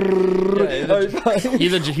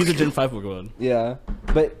 he's a Gen 5 Pokemon. yeah,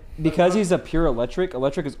 but because he's a pure electric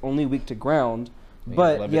is only weak to ground,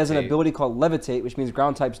 but he has an levitate. ability called levitate, which means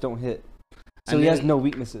ground types don't hit. So And he has then- no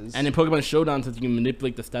weaknesses. And in Pokemon Showdown, since you can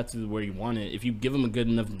manipulate the stats to where you want it, if you give him a good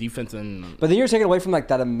enough defense and But then you're taking away from like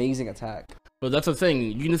that amazing attack. but that's the thing,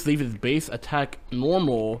 you can just leave his base attack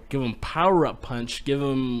normal, give him power up punch, give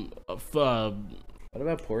him What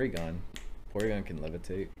about Porygon? Porygon can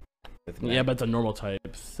levitate. With yeah, but it's a normal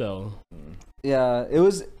type, so Yeah, it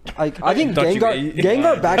was like I think Thought you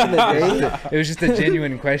Gengar back in the day. It was just a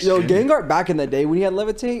genuine question. Yo, Gengar back in the day when he had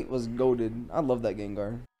levitate was goated. I love that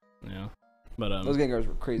Gengar. yeah. But Those Gengars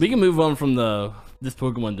were crazy. we can move on from this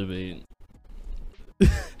Pokemon debate.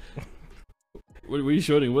 What were you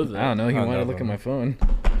showing? What was that? I don't know. He Oh, wanted to no, look at no. my phone.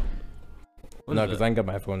 What No, is because that? I ain't got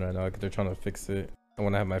my phone right now. Because they're trying to fix it. I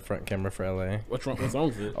want to have my front camera for LA. What's wrong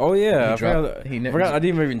with it? Oh yeah, He I dropped- forgot. he I never- forgot. I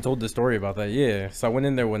didn't even told the story about that. Yeah, so I went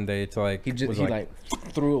in there one day to like. He just was he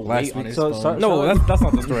threw a last weight on week- his So- phone. so- No, that's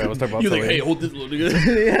not the story I was talking about. You like, sorry. hey, hold this little nigga.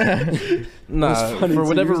 Yeah. Nah, That's funny, for too.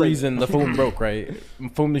 whatever He was like- reason, the phone broke. Right,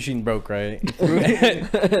 phone machine broke. Right.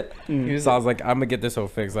 He was So I was like, I'm gonna get this whole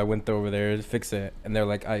fixed. I went over there to fix it, and they're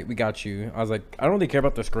like, we got you. I was like, I don't really care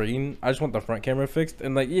about the screen. I just want the front camera fixed.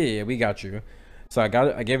 And like, yeah, we got you. So I got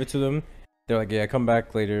it. I gave it to them. They're like, yeah, come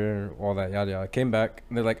back later. All that yada yada. I came back,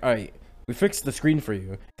 and they're like, all right, we fixed the screen for you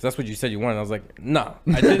because that's what you said you wanted. I was like, nah,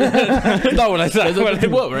 I didn't. That's not what I said. That's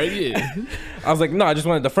what, right? Yeah. I was like, no, I just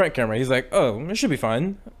wanted the front camera. He's like, oh, it should be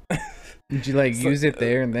fine. Did you like use it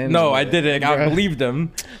there and then? No, I didn't. I Bruh. believed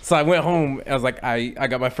him. So I went home. I was like, I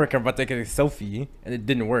got my front camera about to take a selfie, and it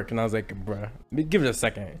didn't work. And I was like, bruh, give it a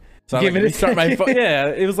second. So I Give like, it a restart my phone. second. Yeah,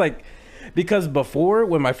 it was like, because before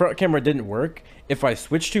when my front camera didn't work, if I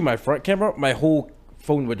switched to my front camera, my whole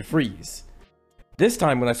phone would freeze. This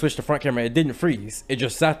time when I switched to front camera, it didn't freeze. It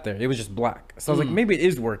just sat there. It was just black. So I was like, maybe it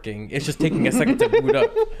is working. It's just taking a second to boot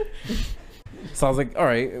up. So I was like, all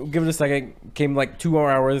right, give it a second. Came like 2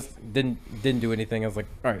 more hours. Didn't do anything. I was like,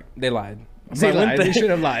 all right, they lied. So They I went lied. there- They should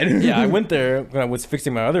have lied. Yeah, I went there when I was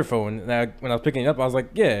fixing my other phone. And when I was picking it up, I was like,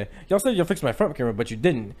 yeah, y'all said you'll fix my front camera, but you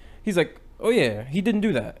didn't. He's like, oh yeah, he didn't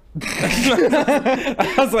do that.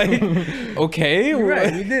 I was like, okay. You're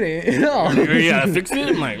right. We did it. No. Yeah, I fixed it.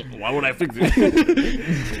 I'm like, why would I fix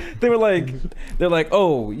it? They're like,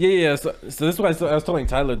 oh yeah. So this is what I was telling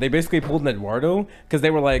Tyler. They basically pulled an Eduardo because they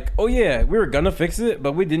were like, oh yeah, we were gonna fix it,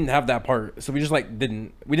 but we didn't have that part, so we just like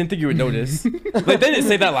didn't. We didn't think you would notice. Like they didn't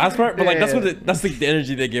say that last part, but like that's Yeah. that's like the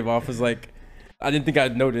energy they give off is like, I didn't think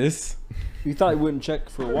I'd notice. You thought he wouldn't check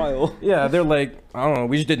for a while. Yeah, they're like, I don't know,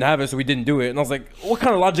 we just didn't have it, so we didn't do it. And I was like, what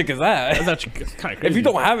kind of logic is that? That's actually kind of crazy. If you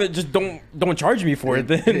don't have it, just don't charge me for it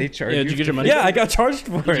They then. charge Yeah, you did you get your money? Yeah, back? I got charged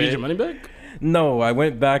for Did you get it. your money back? No, I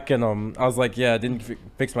went back and I was like, yeah, I didn't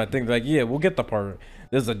fix my thing. They're like, yeah, we'll get the part.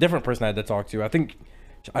 There's a different person I had to talk to. I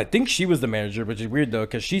think she was the manager, which is weird though,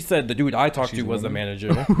 because she said the dude I talked to was the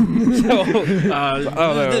manager. So, I don't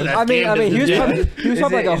know. I mean, he was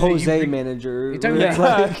probably like a is it- Jose manager. You talking where it's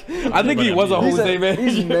about- like, I think he was a he's Jose a, manager.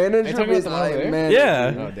 he's manager, Are you talking but about he's the like one over there? manager.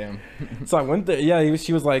 Yeah. Oh damn. So I went there. Yeah,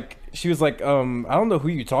 she was like, she was like, I don't know who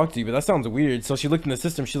you talked to, but that sounds weird. So she looked in the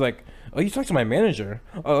system. She's like, oh, you talked to my manager.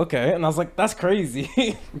 Oh, okay. And I was like, that's crazy.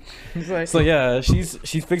 Like, So yeah, she's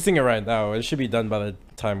fixing it right now. It should be done by the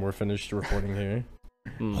time we're finished recording here.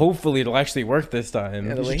 Hopefully it'll actually work this time.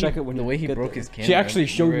 yeah, You should check it when the you way he get broke there. his camera. She actually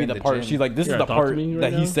showed we were me at the part. gym. She's like, this Here, is the talk to part me right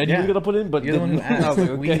that he now? said he was gonna put in, but You're the one who didn't. I was asked. like,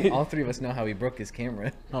 okay. All three of us know how he broke his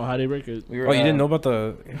camera. Oh, how do you break it? We were, Oh, you didn't know about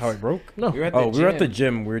how it broke? No. We were at Oh, we were at the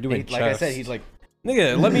gym. gym. We were doing Like I said, chest. he's like,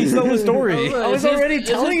 Nigga, let me tell the story. I was already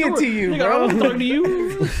telling it to you, Nigga, I bro. was talking to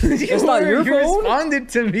you. It's not your You phone? responded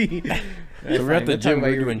to me. So we're at the gym.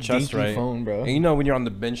 We're doing chest, dinky right? phone, bro. And you know when you're on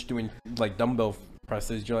the bench doing like dumbbell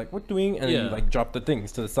presses, you're like, what doing? And then you Yeah. like drop the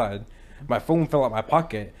things to the side. My phone fell out my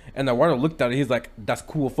pocket, and the water looked at it. He's like, "That's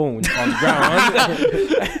cool phone on the ground."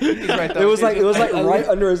 He's right there. It was like right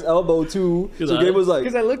under his elbow too. So Gabe was like,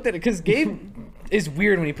 Because I looked at it. Because Gabe is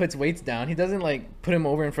weird when he puts weights down. He doesn't like put him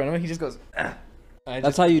over in front of him. He just goes. Ah.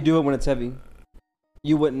 that's how you do it when it's heavy.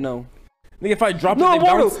 You wouldn't know. Nigga, if I drop No, it, they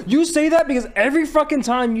bounce. Waldo, you say that because every fucking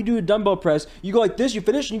time you do a dumbbell press, you go like this, you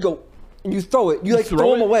finish, and you go, and you throw it. You like throw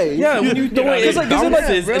throw them it? away. Yeah, when you throw it, Because it like,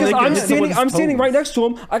 bounces, and then I'm hits standing someone's right toes. next to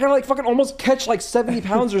him. I gotta like fucking almost catch like 70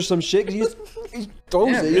 pounds or some shit. Cause he throws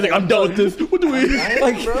Yeah, it. He's like, I'm done with this. What do we?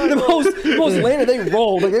 Like the most landed, they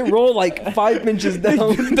roll. Like they roll like 5 inches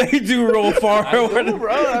down. They do roll far.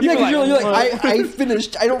 Yeah, because you're like, I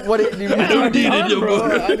finished. I don't want it anymore. Did it,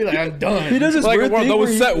 Bro, I'd be like, I'm done. He does this Like, weird wow, thing that where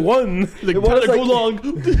was he, set one. Like, It was time to go like- long.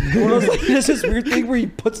 when I was like, he does this weird thing where he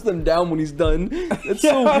puts them down when he's done. It's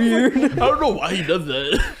so Yeah. weird. I don't know why he does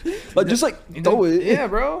that. Like just like throw it. Yeah,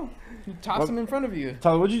 bro. You toss him in front of you.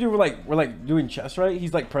 Tyler, what'd you do? We're like doing chest, right?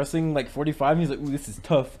 He's like pressing like 45. He's like, ooh, this is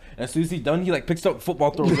tough. And as soon as he's done, he like picks up football,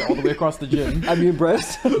 throws it all the way across the gym. I'd be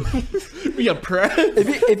impressed. We got press.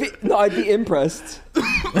 No, I'd be impressed.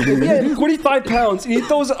 If he had 45 pounds and he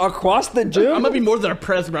throws it across the gym, I'm gonna be more than a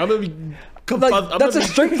press, bro. I'm gonna be. like, that's a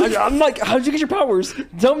strength. I'm like, how'd you get your powers?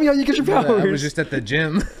 Tell me how you get your I powers. was just at the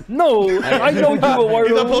gym. No, I know you, He's not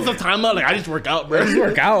Eduardo. supposed to time out. Like, I just work out, bro.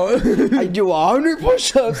 Work out. I do 100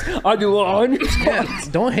 push-ups. I do 100 Yeah, squats.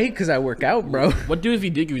 don't hate because I work out, bro. What do if he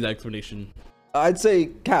did give you that explanation? I'd say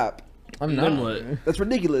cap. I'm Then not. what? That's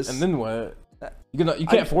ridiculous. And then what? You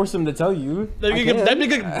can't force him to tell you. That can't.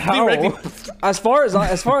 nigga How? theoretically. as far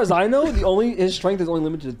as I know, his strength is only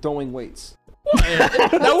limited to throwing weights.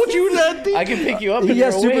 That what you think? I can pick you up. He and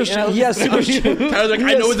has you're super. awake, and I'll He has just super. throw you. strength. I was like,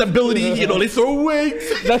 I Yes. know his ability. You know, they throw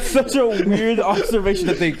weights. That's such a weird observation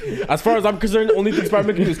to think. As far as I'm concerned, the only thing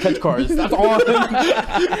Spider-Man can do is catch cars. That's all.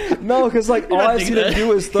 No, because like all not I've seen thinking him that.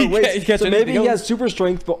 do is throw He can't- he weights. can't So do maybe anything he has else. super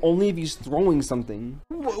strength, but only if he's throwing something.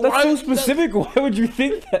 That's so specific. Why would you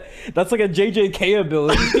think that? That's like a JJK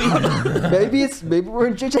ability. Maybe we're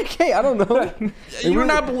in JJK. I don't know. You're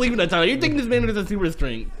not believing that, Tyler. You think this man has a super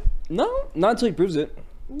strength? No, not until he proves it.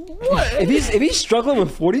 What? If he's struggling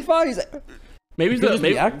with 45, he's Maybe he's Could not. just be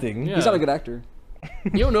Maybe acting. Yeah. he's not a good actor.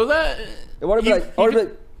 You don't know that? I want to be He- like, I want to be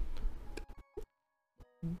like,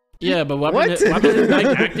 Yeah, but what What? happened is like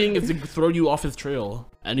acting is to throw you off his trail,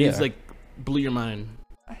 and he's Yeah. like blew your mind.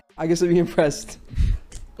 I guess I'd be impressed.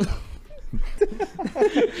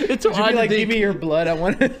 It's so Would you odd be to like, give think. me your blood.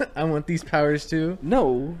 I want these powers too.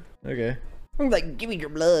 No, Okay. I'm like, give me your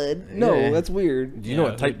blood. No, Yeah. that's weird. Do you know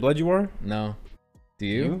what type blood you are? No. Do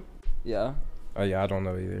you? Yeah, Oh yeah, I don't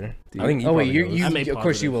know either. Do I think you? he Oh wait, probably knows. I'm A of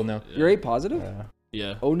course you positive. will know. you're A positive. Yeah.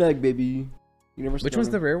 Yeah. O neg, baby. Universal Which one's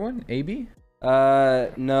the donor. rare one? AB?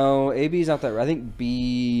 No, AB is not that rare. I think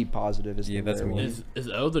B positive is Yeah, the that's rare me. one. Is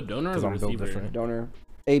O the donor or 'Cause the I'm built receiver? different. Donor.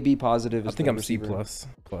 AB positive I is think the I'm C receiver.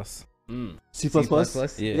 plus. Mm. C plus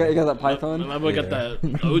plus. Yeah. You got that Python. My boy got Yeah. that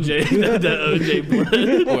OJ, that OJ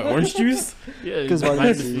blood. What, orange juice? Yeah, 'Cause he's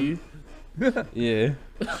vitamin vitamin C. Yeah.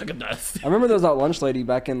 Look at that. I remember there was that lunch lady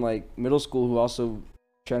back in like middle school who also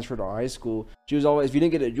transferred to our high school. She was always, if you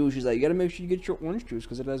didn't get a juice, she's like, you gotta make sure you get your orange juice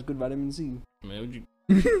because it has good vitamin C. Man, would you?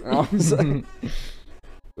 And I was like, what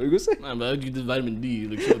are you gonna say? Nah, but you did vitamin D,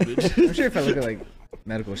 like shut up, bitch. I'm sure if I look at like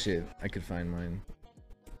medical shit, I could find mine.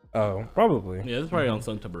 Oh, probably. Yeah, that's probably on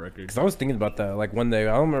some type of record. Cause I was thinking about that. Like one day,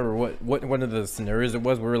 I don't remember what one of the scenarios it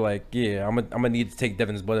was. We were like, yeah, I'm gonna need to take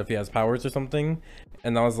Devin's blood if he has powers or something.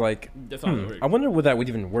 And I was like, That's not how it works. I wonder would that would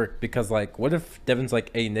even work because like, what if Devin's like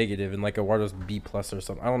A negative and like Eduardo's B plus or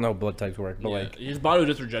something? I don't know how blood types work, but Yeah, like, his body would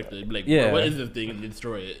just reject it. Be like, Yeah. yeah, what is this thing, and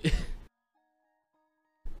destroy it.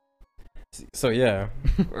 so yeah.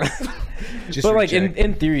 Just But like reject.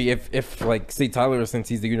 in theory, if like say Tyler, since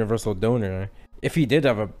he's the universal donor, If he did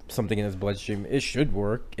have something in his bloodstream, it should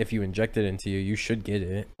work. If you inject it into you, you should get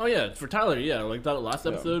it. Oh yeah, for Tyler, yeah. Like that last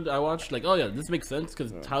episode I watched, like, oh yeah, this makes sense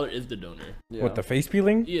because Tyler is the donor. Yeah. What, the face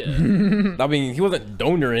peeling? Yeah. I mean, he wasn't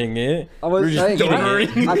donoring it. I was We were just saying,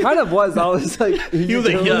 donating I kind of was. I was like, He was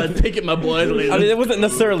like, yeah, take it, my blood. I mean, it wasn't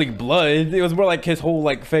necessarily blood. It was more like his whole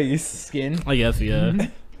like face. Skin, I guess, yeah.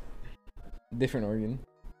 different organ.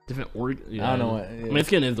 Different organ. Yeah. I don't know what. I mean,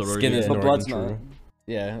 skin is the organ. Skin is but an blood's organ, not. true.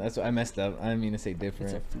 Yeah, that's what I messed up. I didn't mean to say It's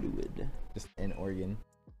different. a fluid. Just an organ.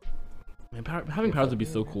 Man, having powers would be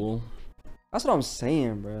so cool. That's what I'm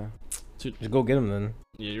saying, bro. Just go get him then.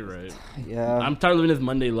 Yeah, you're right. Yeah. I'm tired of living this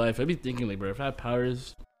Monday life. I'd be thinking, like, bro, if I had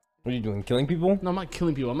powers. What are you doing? Killing people? No, I'm not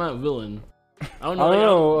killing people. I'm not a villain. I don't I know. don't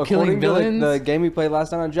know. Killing According to like, villains? the game we played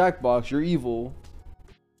last night on Jackbox, you're evil.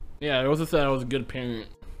 Yeah, I also said I was a good parent.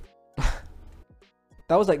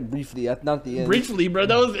 That was like briefly, not at the end. Briefly, bro,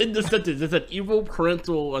 that was in the sentence. It said evil,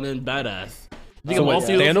 parental, and then badass. You think So I'm what, all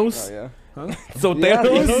feels- Thanos? Oh, yeah. So Yeah.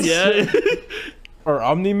 Thanos? Yeah. Or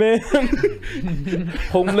Omni-Man?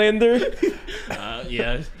 Homelander?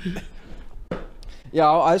 Yeah. Yeah,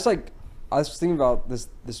 I was like, I was thinking about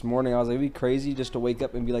this morning. I was like, it'd be crazy just to wake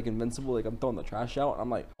up and be like invincible. Like I'm throwing the trash out. I'm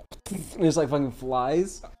like, and it's like fucking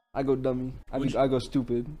flies. I go dummy. I go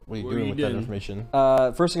stupid. What are you What are doing you with that doing? information?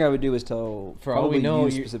 First thing I would do is tell. For all we probably know, you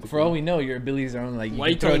you, specifically. for all we know, your abilities are only like you Why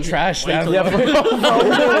can you throw telling me- trash. why you That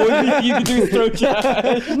telling You can do is throw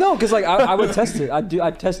trash. No, because like I would test it.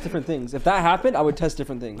 I'd test different things. If that happened, I would test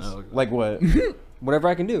different things. Oh, Like what? Whatever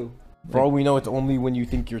I can do. For all we know, it's only when you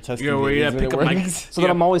think you're testing Yeah, well, it yeah, is when pick it up my- works. So that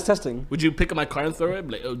I'm always testing. Would you pick up my car and throw it?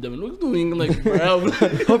 Be like, oh, Devin, what's doing? I'm like, bro.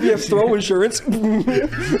 Hope you have throw insurance. Hope you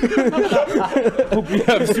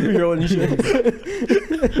have superhero insurance.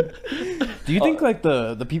 Do you think like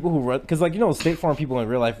the people who run, because like you know State Farm people in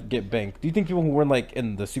real life get banked. Do you think people who run like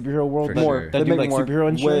in the superhero world For that, more. sure. that They do make like more. superhero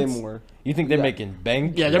insurance? Way more. You think they're Yeah. making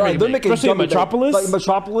bank? Yeah, They're making Especially in dummy Metropolis? Bank. Like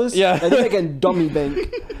Metropolis. Yeah. Like, they're making dummy bank.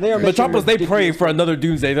 They are making Metropolis, they pray ridiculous for another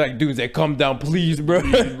Doomsday. They're like, Doomsday, come down, please, bro.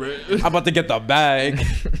 I'm about to get the bag.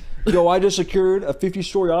 Yo, I just secured a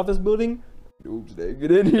 50-story office building. Doomsday,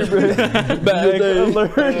 get in here, man. Bag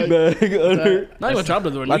alert. Bag alert. Not even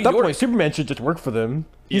Metropolis, or New At that York. point, Superman should just work for them.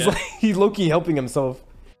 He's Yeah. like, he's low-key helping himself.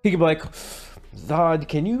 He could be like, Zod,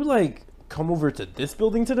 can you like come over to this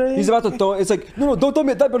building today? He's about to throw. It's like, no, don't throw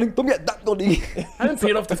me at that building. Throw me at that building. I haven't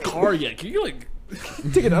paid off this car yet. Can you, like,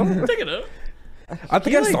 take it out. take it up? I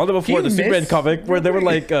think I saw that before can the you Superman miss? comic where they were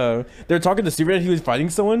like, they were talking to Superman. He was fighting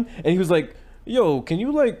someone, and he was like, "Yo, can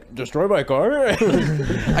you like destroy my car?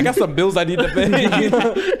 I got some bills I need to pay."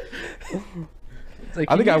 It's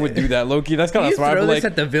like, I think can I you- would do that, Loki. That's kind Can of you smart. throw But, this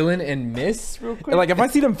like, at the villain and miss real quick? like if I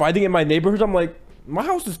see them fighting in my neighborhood, I'm like, my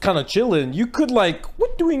house is kind of chilling. You could like,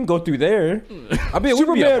 what doing? Go through there. I mean, it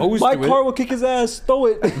wouldn't be Superman, opposed my to car it. will kick his ass. Throw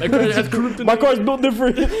it. My car has kryptonite. My car's built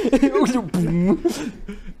different.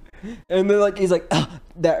 And then like he's like, ah,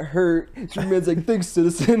 that hurt. Superman's like, thanks,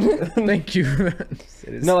 citizen. Thank you.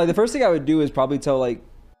 No, like the first thing I would do is probably tell like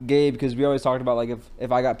Gabe, because we always talked about like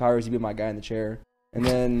if I got powers, he'd be my guy in the chair. And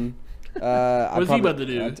then What's he about to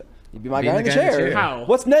do? He'd be my Being guy in the chair. How?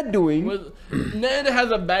 What's Ned doing? Ned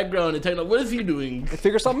has a background in technology. What is he doing?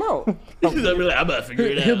 Figure something out. He's like, really, I'm about to figure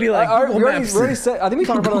it out. He'll be like, I- Google we, already, Maps. we already said. I think we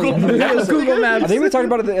talked about it. In the Yeah, episode. Google Maps. I think we talked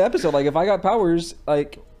about it in the episode. Like if I got powers,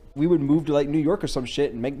 like we would move to like New York or some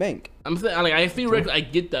shit and make bank. I'm saying, like, I theoretically, I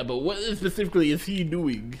get that, but what specifically is he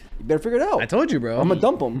doing? You better figure it out. I told you, bro. I'm gonna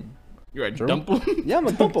dump him. You're right, dump him. Yeah, I'm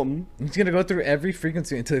gonna dump him. He's gonna go through every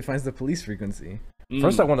frequency until he finds the police frequency.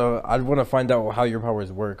 First, I want to find out how your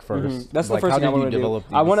powers work 1st. That's the Like, first how thing I did you want to do. develop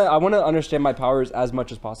I these? want to understand my powers as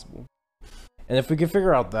much as possible. And if we can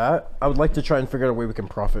figure out that, I would like to try and figure out a way we can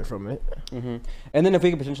profit from it. And then if we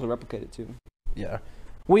can potentially replicate it too. Yeah.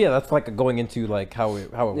 Well, yeah, that's like going into like how it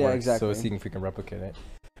Yeah, works. exactly. So seeing if we can replicate it.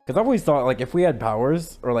 Because I've always thought like if we had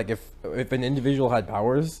powers, or like if an individual had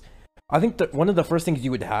powers, I think that one of the first things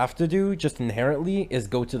you would have to do just inherently is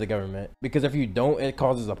go to the government. Because if you don't, it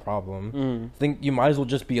causes a problem. I think you might as well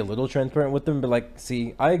just be a little transparent with them, but like,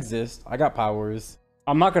 see, I exist, I got powers.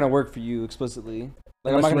 I'm not gonna work for you explicitly.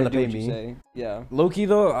 Like I'm Unless not you gonna wanna do pay what you me. say. Yeah. Low-key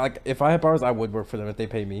though, like if I had powers, I would work for them if they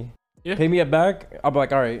pay me. Yeah. Pay me it back, I'll be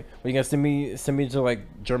like, all right, well, you gonna send me to like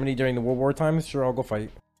Germany during the World War times? Sure, I'll go fight.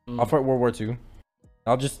 I'll fight World War II.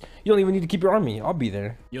 I'll just, you don't even need to keep your army. I'll be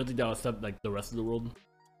there. You don't think that will stop, like, the rest of the world?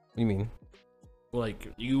 What do you mean? Like,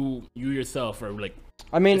 you yourself are, like,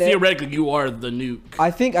 I mean, theoretically, you are the nuke. I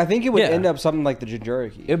think it would Yeah. end up something like the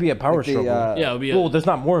Jinchuriki. It'd be a power Like the, struggle. yeah, it'll be Well, there's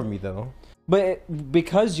not more of me though. But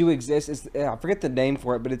because you exist, I forget the name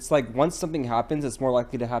for it, but it's like once something happens, it's more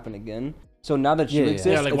likely to happen again. So now that you Yeah, yeah. exist,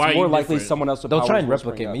 Yeah, like, why it's are more you likely different? someone else with They'll powers try and will spring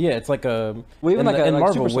replicate up. me. Yeah, it's like a Well, even in, like a in like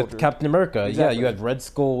Marvel Super with Soldier. Captain America. Exactly. Yeah, you had Red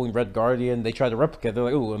Skull and Red Guardian. They try to replicate. They're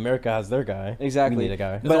like, oh, America has their guy. Exactly. We need a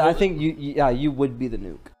guy. But I think you would be the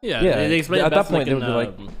nuke. Yeah, Yeah, they explain at it that best, point, they in, would be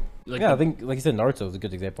like, Yeah, I think like you said, Naruto is a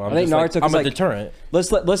good example. I think just like, Naruto, 'cause, I'm a like, deterrent.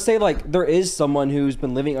 Let's say like there is someone who's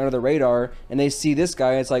been living under the radar, and they see this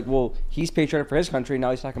guy. It's like, well, he's patriotic for his country. Now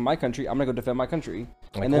he's attacking my country. I'm gonna go defend my country.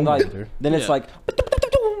 Like And then like Homelander. then it's Yeah. like,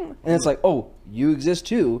 and it's like, oh, you exist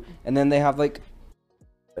too. And then they have like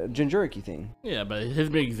a Jinchuriki thing. Yeah, but his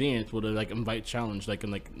big experience would like invite challenge, like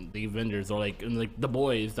in like the Avengers or like in like the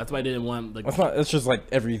boys. That's why I didn't want like. That's not. It's just like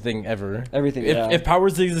everything ever. Everything. If, Yeah. if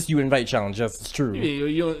powers exist, you invite challenge. That's true.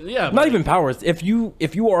 Yeah, Not even powers. If you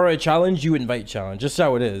are a challenge, you invite challenge. Just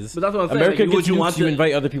how it is. But that's what I'm saying, America like, would gets you nukes, want you to-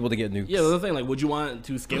 invite other people to get nukes. Yeah, that's the thing. Like, would you want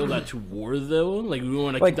to scale that to war though? Like, we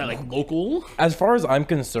want to Like, keep that like local. As far as I'm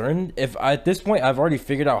concerned, if at this point I've already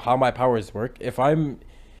figured out how my powers work, if I'm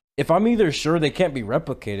either sure they can't be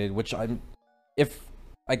replicated, which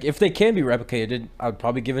if they can be replicated, I'd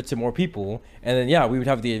probably give it to more people, and then yeah, we would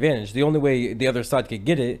have the advantage. The only way the other side could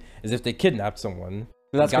get it is if they kidnapped someone.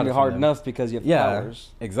 But that's Got gonna it be from hard them. enough because you have Yeah, powers.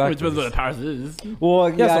 It exactly. depends what the powers is. Well,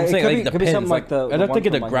 Yeah, yeah, that's what I'm it saying. could Like, be, could be depends. something like the. I'd have to one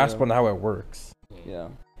get a from, grasp like, on how it works. Yeah.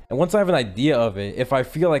 And once I have an idea of it, if I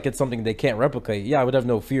feel like it's something they can't replicate, yeah, I would have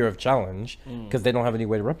no fear of challenge because they don't have any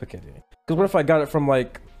way to replicate it. Because what if I got it from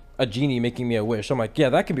like a genie making me a wish? I'm like, yeah,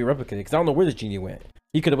 that can be replicated because I don't know where the genie went.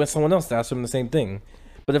 He could have went someone else to ask him the same thing.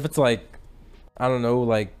 But if it's like, I don't know,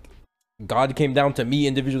 like God came down to me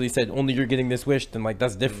individually, said only you're getting this wish, then like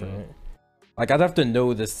that's different. Like I'd have to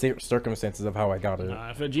know the circumstances of how I got it.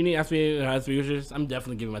 If a genie asks me has 3 wishes, I'm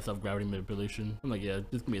definitely giving myself gravity manipulation. I'm like, yeah,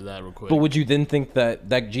 just give me that real quick. But would you then think that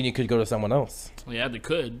that genie could go to someone else? Yeah, they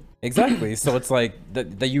could. Exactly. So it's like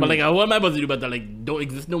that you. But like, what am I supposed to do about that? Like, don't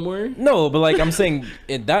exist no more? No, but like I'm saying,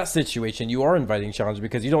 in that situation, you are inviting challenge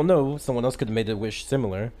because you don't know someone else could have made a wish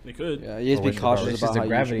similar. They could. Yeah, you have to be Original cautious powers. It's about just a how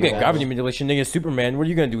gravity you Yeah, should gravity manipulation, nigga, Superman. What are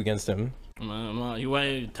you gonna do against him? You want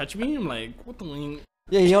to touch me? I'm like, what the wing?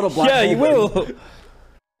 Yeah, he held a black. Yeah, he hole. will.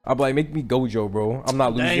 I'm like, make me Gojo, bro. I'm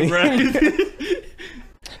not losing. Dang, bro.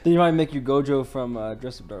 Then you might make you Gojo from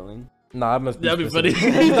Dress Up Darling. Nah, I must be. That'd be funny.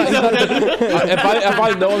 if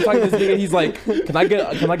I know I'm talking to this nigga, he's like, can I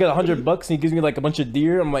get $100? And he gives me like a bunch of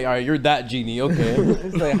deer. I'm like, all right, you're that genie, okay.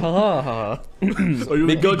 It's like, ha. Make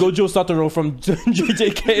me Gojo Satoru from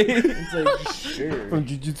JJK. It's like sure. From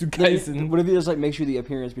Jujutsu Then Kaisen. what if he just like makes you the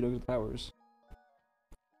appearance but you don't get the powers?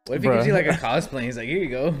 What if he gives you like a cosplay? He's like, here you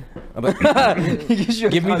go. I'm like, He gives you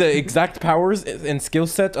a give me the costume. exact powers and skill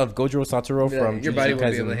set of Gojo Satoru Yeah, from your body Jujutsu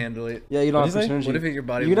won't be able to Kaisen. handle it. Yeah, you don't What'd have you say? curse energy. What if your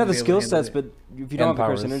body? You can have the won't be skill able to handle sets, it? but if you don't have the curse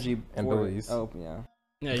powers energy and for it- abilities. Oh yeah.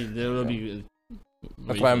 Yeah, there'll be.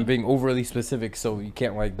 That's why I'm being overly specific, so you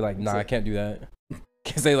can't like be like, nah, I can't do that.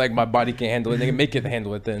 Can't say like my body can't handle it. They can make it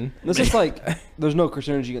handle it then. This is like there's no curse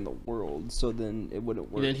energy in the world, so then it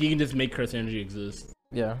wouldn't work. Then he can just make curse energy exist.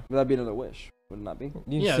 Yeah. But that'd be another wish, would it not be?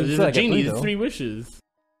 Yeah, see, there's so I a get genie. though. There's 3 wishes.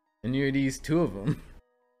 And you these 2 of them.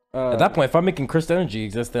 At that point, if I'm making cursed energy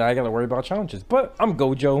exist, then I gotta worry about challenges. But I'm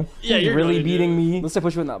Gojo. Yeah, He's you're really Gojo. beating me. Unless they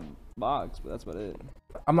put you in that box, but that's about it.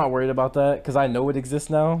 I'm not worried about that because I know it exists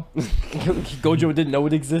now. Gojo didn't know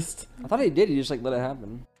it exists. I thought he did. He just like let it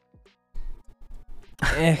happen.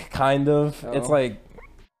 Kind of. It's Oh. like,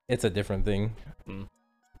 it's a different thing.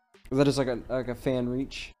 Is that just like a fan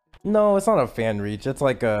reach? No, it's not a fan reach. It's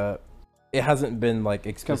like it hasn't been like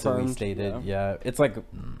explicitly Confirmed, stated. Yeah. It's like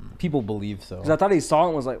people believe so. Because I thought he saw it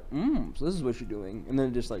and was like, so this is what you're doing, and then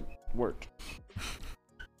it just like worked.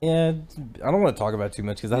 Yeah, I don't want to talk about it too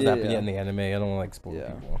much because that's Yeah, happened yeah. in the anime. I don't want to like spoil Yeah.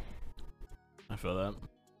 people. I feel that.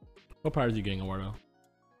 What powers are you getting, Eduardo?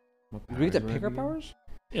 Do we get to pick our powers?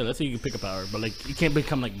 Yeah, let's say you can pick a power, but like you can't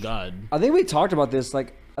become like God. I think we talked about this.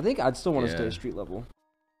 Like, I think I'd still want to Yeah. stay street level.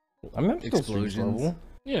 I'm not still street Explosions. level.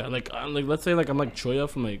 Yeah, like let's say like I'm like Choya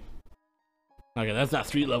from like. Okay, that's not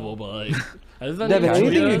street level, but like. Is that Devin, not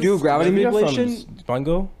anything Choya? you do gravity Maybe I'm manipulation. from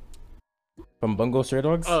Bungo? From Bungo Stray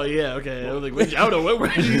Dogs? Oh yeah, okay. I was like, which, I don't know what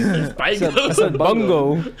word you Spike. I said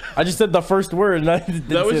Bungo. I just said the first word and I didn't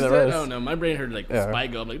That was say the rest. Oh no, my brain heard like Yeah.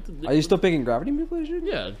 Spike. I'm like, Are you still picking gravity manipulation?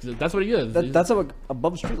 yeah, that's what he is. That's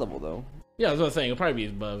above street level though. Yeah, that's what I'm saying. It'll probably be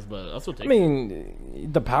above, but I'll still take I mean,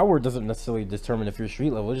 the power doesn't necessarily determine if you're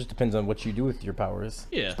street level. It just depends on what you do with your powers.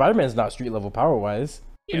 Yeah. Spider-Man's not street level power wise,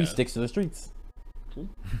 but he Yeah. sticks to the streets. it.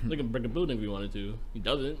 They can break a building if he wanted to. He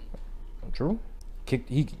doesn't. True.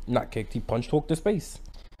 He punched Hulk to space.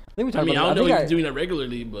 I think we I talked mean, I about don't it. know if he's doing that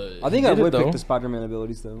regularly, but I think I Did it, would pick though. the Spider-Man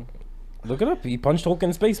abilities though. Look it up. He punched Hulk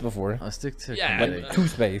in space before. I'll stick to Yeah, kinetic. Like to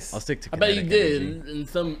space. I'll stick to I bet he kinetic did energy. in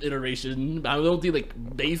some iteration. But I don't think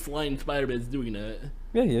like baseline Spider-Man's doing that.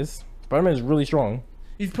 Yeah, he is. Spider-Man is really strong.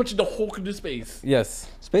 He's punching the Hulk into space.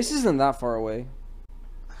 Yes. Space isn't that far away.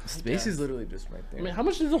 Space is literally just right there. I mean, how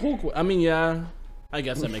much does the Hulk weigh? I mean, yeah, I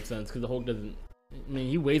guess that makes sense because the Hulk doesn't. I mean,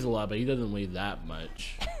 he weighs a lot, but he doesn't weigh that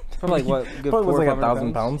much. Probably like what? Good Probably was 400 like or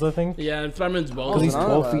 1,000 pounds, I think. Yeah, and Spider-Man's well. Because he's not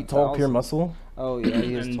 12 about feet tall, pure 1,000. muscle. Oh yeah,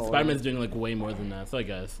 he is And tall. Spider-Man's doing like way more than that. So I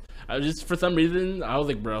guess I just for some reason I was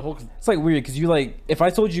like, bro, Hulk. It's like weird because you like, if I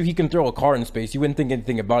told you he can throw a car in space, you wouldn't think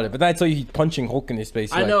anything about it. But then I tell you he's punching Hulk in his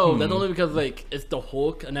space. I you're know like, that's only because like it's the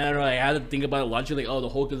Hulk, and then I don't know, I had to think about it logically. Like, oh, the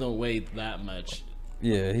Hulk doesn't weigh that much.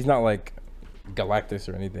 Yeah, he's not like Galactus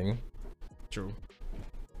or anything. True.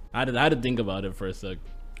 I had to think about it for a sec.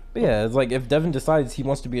 But yeah, it's like if Devin decides he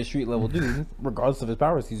wants to be a street level dude, regardless of his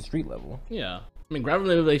powers, he's street level. Yeah. I mean, gravity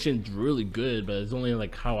manipulation is really good, but it's only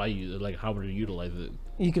like how I use it, like how to utilize it.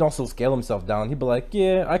 He can also scale himself down. He'd be like,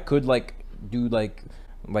 yeah, I could like do like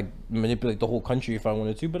manipulate the whole country if I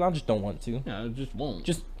wanted to, but I just don't want to. Yeah, it just won't.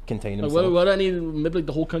 Just contain like, himself. what do I need to manipulate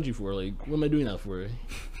the whole country for? Like, what am I doing that for?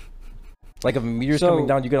 Like if a meteor's So- coming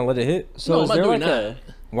down, you're gonna let it hit? So no, is I'm not there doing like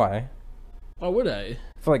that. Why? Why would I?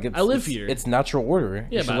 I feel like it's, I live it's, here. It's natural order.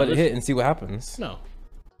 Yeah, You should but I let it live hit here. and see what happens. No.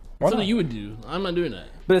 Why Something not? you would do. I'm not doing that.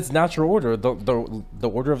 But it's natural order, the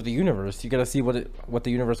order of the universe. You gotta see what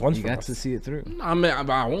the universe wants You from got us. to see it through. I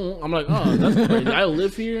won't. I'm like, oh, that's crazy. I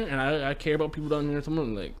live here and I care about people down here.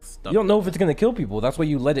 Someone like stuff. You don't know if it's gonna kill people. That's why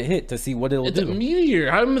you let it hit to see what it'll It's a do.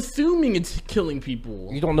 meteor. I'm assuming it's killing people.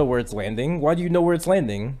 You don't know where it's landing. Why do you know where it's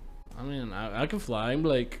landing? I mean, I can fly. I'm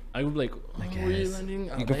like, I would like, oh, where are you guess. landing?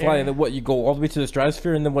 You can fly, and then what? You go all the way to the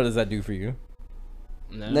stratosphere, and then what does that do for you?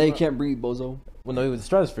 now you can't breathe, bozo. Well, no, with the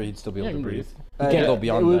stratosphere, he'd still be able Yeah, to I can breathe. breathe. You can't go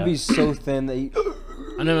beyond It would that. be so thin that he.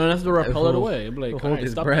 I know that's to repel it He'll- away. I'm like, he'll hold alright,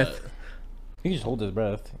 his stop breath. that. He can just hold his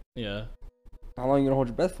breath. Yeah. How long are you gonna hold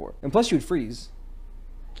your breath for? And plus, you would freeze.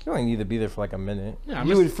 You only need to be there for like a minute. Yeah.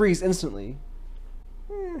 You would freeze instantly.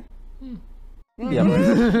 Yeah, but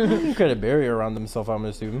you create a barrier around himself, I'm gonna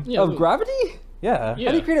assume. Yeah. Of gravity? Yeah. Yeah.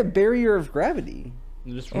 How do you create a barrier of gravity?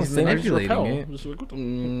 Just, He's manipulating repel. it. Just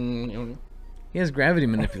like, He has gravity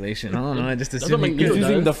manipulation. I don't know. I just That's assume what he Magneto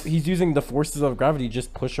could. does. He's using the forces of gravity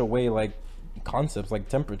just push away like concepts like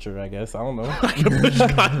temperature, I guess. I don't know.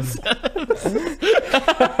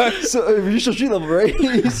 So you're still street level, right?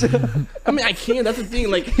 I mean, I can. That's the thing.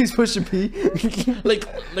 Like, He's pushing P. like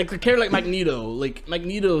a character like Magneto. Like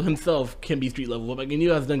Magneto himself can be street level. But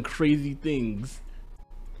Magneto has done crazy things.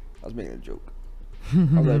 I was making a joke. I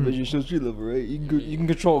was like, but you're still street level, right? You can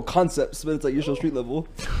control concepts, but it's like you're still street level.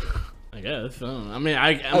 I guess. I don't know. I mean,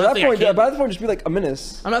 I'm At not that saying I point, can't. by that point, just be like a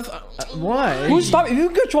menace. I'm not. Why? Who's stop? If you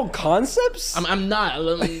can control concepts, I'm not.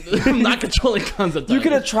 I'm not controlling concepts. you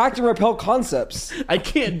can Tyler. attract and repel concepts. I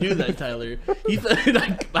can't do that, Tyler. He said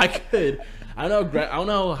I could. I don't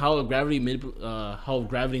know how gravity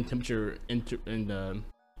and temperature It'd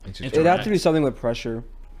have to interact. be something with pressure.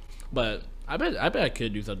 But I bet I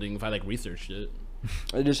could do something if I like researched it.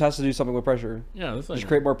 It just has to do something with pressure. Yeah, that's like Just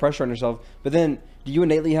create more pressure on yourself. But then, do you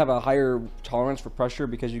innately have a higher tolerance for pressure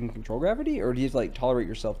because you can control gravity, or do you like tolerate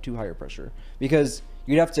yourself to higher pressure? Because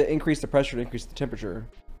you'd have to increase the pressure to increase the temperature.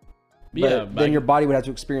 yeah. But then your body would have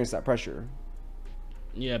to experience that pressure.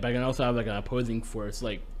 Yeah, but I can also have like an opposing force,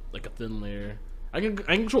 like a thin layer. I can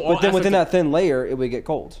control all. But then within aspects that thin layer, it would get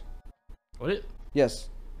cold. of, what? Yes,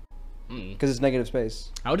 Mm. because it's negative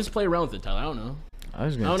space. I would just play around with it, Tyler. I don't know. I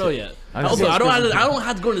was I gonna. don't know yet. I was Also, gonna- I don't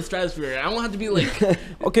have to go in the stratosphere. I don't have to be like.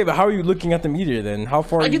 Okay, but how are you looking at the meteor then? How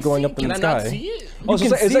far are I you can going see. up in Can the I sky? not see it? Oh, so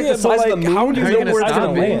can it's like see the it, but, size of like, the moon. how do You you know know where it's it's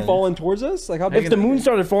gonna the moon land? falling towards us? Like how If big? the moon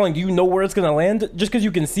started falling, do you know where it's gonna land? Just because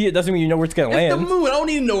you can see it doesn't mean you know where it's gonna It's the land. moon. I don't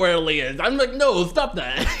need to know where it lands. I'm like, no, stop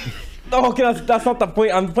that. No, okay, that's not the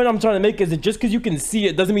point. The point I'm trying to make is that just because you can see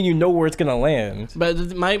it doesn't mean you know where it's gonna land.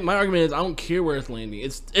 But my argument is I don't care where it's landing.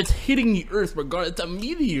 It's hitting the Earth regardless. It's a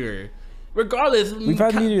meteor. Regardless. We've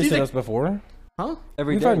had meteors these hit are- us before. Huh?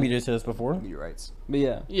 Every We've day. had meteors hit us before. Meteorites. But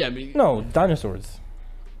yeah. Yeah. But, No, dinosaurs.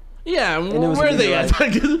 yeah. it was Where a are they at?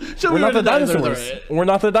 Show We're me not where the dinosaurs. are. We're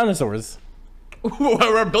not the dinosaurs.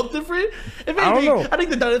 We're built different. If I don't anything, know. I think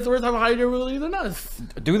the dinosaurs have a higher durability than us.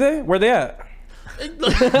 Do they? Where they at? Yeah,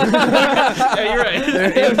 you're right.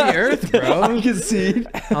 They're in the Earth, bro. You can see.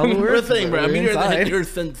 All the We're Earth, saying, bro. A we're meteor that hit inside. the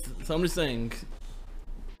Earth since. So I'm just saying.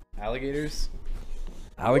 Alligators?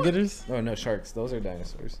 Alligators? Oh no, sharks. Those are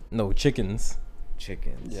dinosaurs. No, chickens.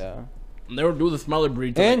 Chickens. Yeah. They were doing the smaller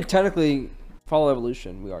breed. To, And like, technically, follow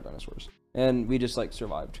evolution. We are dinosaurs, and we just like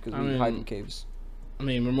survived because we I hide mean- in caves. I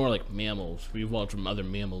mean, we're more like mammals. We evolved from other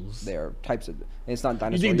mammals. They are types of. And it's not You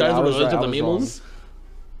dinosaurs. think Yeah, I dinosaurs was are right, the I was mammals? wrong.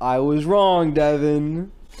 I was wrong,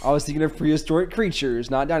 Devin. I was thinking of prehistoric creatures,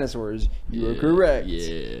 not dinosaurs. You were correct.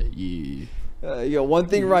 Yeah, yeah. Yo, one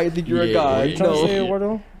thing right, you think you're a Yeah, god. What are you trying to say, No.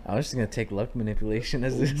 Eduardo? I was just gonna take luck manipulation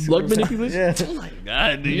as this. Luck manipulation? Yeah. Oh my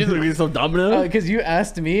god, dude, you're gonna be so dominant. Because you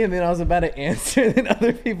asked me and then I was about to answer, and then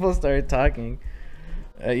other people started talking.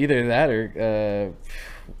 Either that or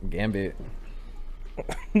Gambit.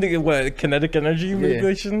 What, kinetic energy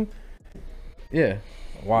manipulation? Yeah,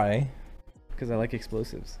 Why? because I like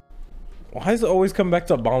explosives. Why does it always come back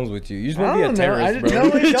to bombs with you? You just want to be a I terrorist, bro.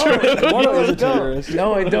 no, I don't. One of those No, a terrorist.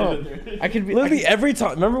 No, I don't. I could be. Literally every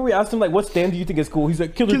time. Remember we asked him like, what stand do you think is cool? He's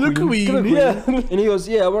like, Killer Queen. Queen. Yeah. And he goes,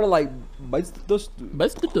 yeah, I want to like bite the dust.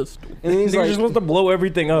 Best of this. And then he's He like, just wants to blow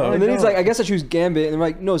everything up. and then he's don't. like, I guess I choose Gambit. And they're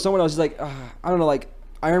like, no, someone else is like, I don't know, like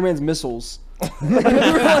Iron Man's missiles.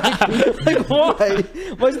 like, why?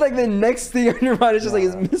 What's like the next thing on your mind is just like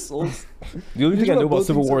his missiles? The only You thing I just know wanna about blow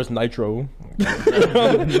Civil things War up. is Nitro.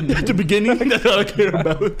 At the beginning, that's all I care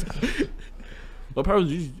about. What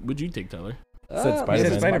powers would you take, Tyler? Said Spider-Man. He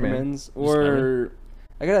said Spider-Man. Spider-Man's, or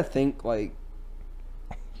I gotta think like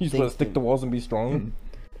You just want to stick to walls and be strong.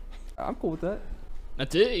 I'm cool with that.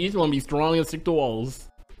 That's it. You just want to be strong and stick to walls.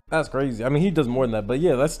 That's crazy. I mean, he does more than that, but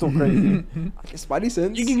yeah, that's still crazy. I guess Spidey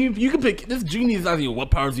sense. You can pick. This genie is asking you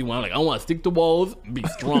what powers you want. Like I want to stick to walls, be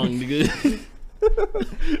strong, nigga.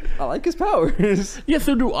 I like his powers. Yeah,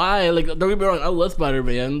 so do I. Like don't get me wrong, I love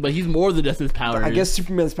Spider-Man, but he's more than just his powers. I guess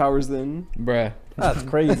Superman's powers then. Bruh. That's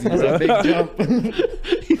crazy, That's a bro. big jump.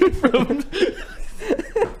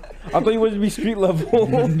 I thought you wanted to be street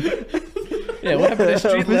level. Yeah, what happened to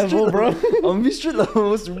street level, bro? I'm gonna be street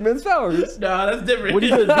level with Superman's powers. Nah, that's different. What are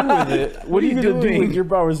you gonna do with it? What are you gonna do doing? with your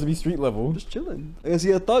powers to be street level? Just chilling. I can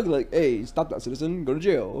see a thug like, hey, stop that citizen, go to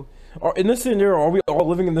jail. Or in this scenario, are we all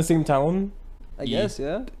living in the same town? I guess,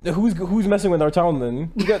 yeah. Who's messing with our town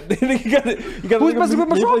then? You got Who's messing with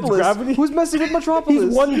Metropolis? Who's messing with Metropolis?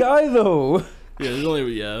 He's one guy though. Yeah, there's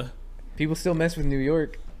only People still mess with New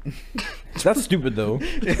York. That's stupid though.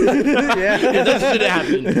 Yeah. Yeah, that shouldn't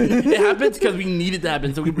happen. It happens because we need it to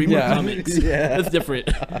happen, so we bring more Yeah. comics. Yeah. That's different.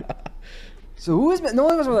 So who is no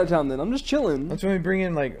one messing with our town then? I'm just chilling. That's when we bring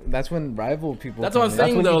in that's when rival people. That's what I'm come in.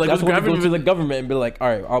 saying. Though, like, that's with when you go gravity- to the government and be like, all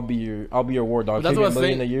right, I'll be your war dog. That's Pay me what $1 I'm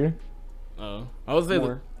million saying. a year. I would say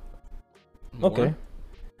More. Okay.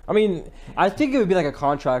 I mean, I think it would be like a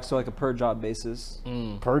contract, so like a per job basis.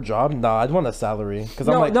 per job, nah, I'd want a salary because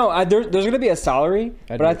No, I'm like no, there's gonna be a salary,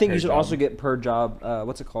 I'd but I do think per you should job. also get per job.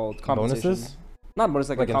 What's it called? Compensation. bonuses. Not bonus,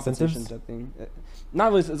 like Like a compensation incentives? type thing.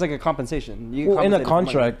 Not really, it's like a compensation. You get Well, in a compensated for money.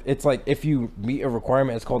 contract, it's like if you meet a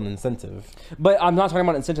requirement, it's called an incentive. But I'm not talking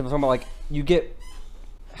about incentive. I'm talking about like you get.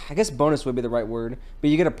 I guess bonus would be the right word, but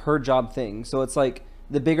you get a per job thing. So it's like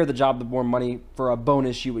the bigger the job, the more money for a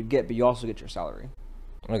bonus you would get, but you also get your salary.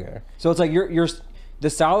 Okay. So it's like the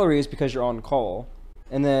salary is because you're on call,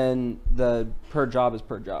 and then the per job is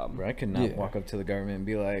per job. Bro, I could not Yeah. walk up to the government and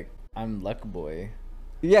be like, "I'm Luck Boy."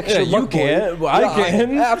 Yeah, 'cause Yeah, you're you luck boy. can. Well, Yeah, I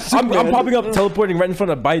can. absolutely, I'm man. popping up, teleporting right in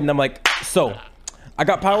front of Biden. I'm like, so, I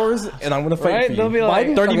got powers, and I'm gonna fight Right? for They'll you. be like,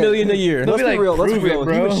 Biden- 30 okay. million a year. They'll Let's be be like, real. Let's be "Prove it, real. He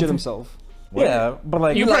bro." would shit himself. Yeah, but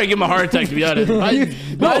like, You probably give him a heart attack to be honest.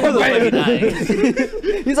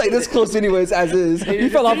 He's like this close anyways, as is. He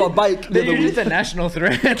fell off a bike the other You're just week. a national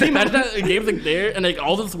threat. Can you imagine that? Gabe's like there, and like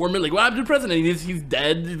all the swarming, like, what happened to the president? He's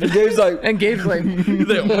dead. Dave's like, And Gabe's like, He's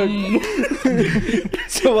like,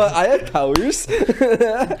 so I have powers.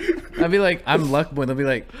 I'd be like, "I'm Luck Boy." They'll be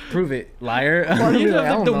like, "Prove it, liar." I'd he's be like,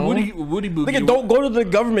 "I like don't the know." Woody Boogie. nigga, don't go to the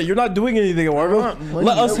government. You're not doing anything, Eduardo.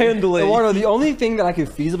 Let us handle it. Eduardo, the only thing that I could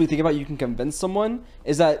feasibly think about you can convince someone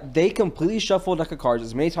is that they completely shuffle a deck of cards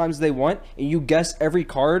as many times as they want, and you guess every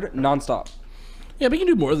card nonstop. Yeah, but you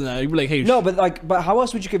can do more than that. You'd be like, hey, No, but how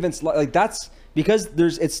else would you convince? Like that's because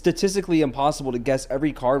it's statistically impossible to guess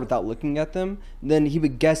every card without looking at them. Then he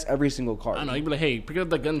would guess every single card. I don't know. You'd be like, hey, pick up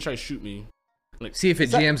that gun and try to shoot me. See if it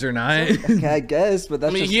jams or not. Okay, I guess, but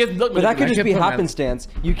that's I mean, just, he has luck but that could manipulation. just be I could put my- happenstance.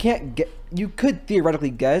 You can't get. You could theoretically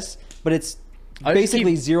guess, but it's I just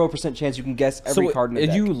basically keep- 0% chance you can guess every So, card in a is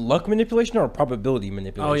deck. you luck manipulation or probability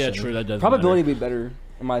manipulation? Oh yeah, true. That does Probability matter. would be better,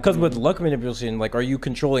 in my Because opinion. with luck manipulation, like, are you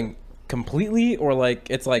controlling completely, or like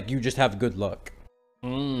it's like you just have good luck?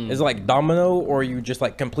 Is it like domino, or you just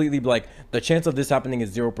like completely like the chance of this happening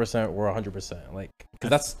is 0% or 100%? Like,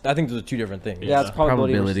 because I think those are two different things. Yeah, it's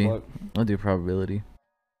probability. Probability. versus luck. I'll do probability.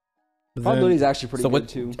 Probability is actually pretty So good what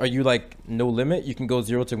too. are you like? No limit. You can go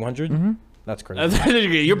 0 to 100. That's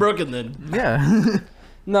crazy. You're broken then. Yeah.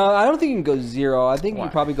 No, I don't think you can go 0. I think Why? you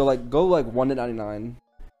probably go like 1 to 99.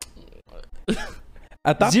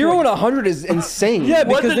 At that 0 point, and 100 is insane. Yeah,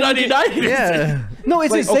 What because the then you 99? Yeah. No,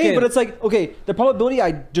 it's Like, insane, okay. but it's like, okay, the probability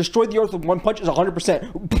I destroyed the Earth with one punch is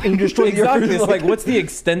 100%. And you destroyed the Exactly. Earth. It's like, what's the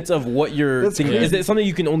extent of what you're That's thinking? crazy. Is it something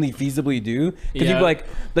you can only feasibly do? Because you'd Yeah. be like,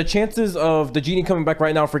 the chances of the genie coming back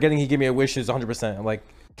right now, forgetting he gave me a wish is 100%. I'm like,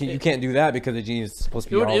 you can't do that because the genie is supposed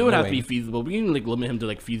to be It would have to be all-knowing. feasible. We can like limit him to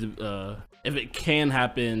like feasible. If it can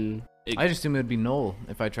happen, I just assume it would be null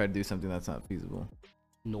if I tried to do something that's not feasible.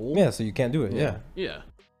 no. Yeah, so you can't do it. Yeah. Yeah.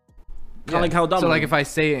 Kind of like how Domino. So like if I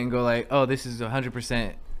say it and go like, oh, this is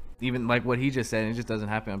 100%, even like what he just said, and it just doesn't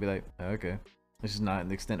happen, I'll be like, oh, okay, this is not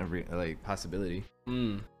the extent of like possibility.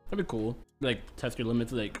 that'd be cool. Like test your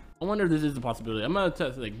limits. Like I wonder if this is a possibility. I'm gonna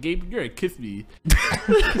test. Like Gabe, you're a kiss me.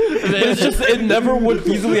 It's just, it never would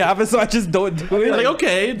feasibly happen, so I just don't do it. Like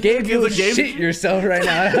okay, Gabe, you like, Gabe, shit yourself right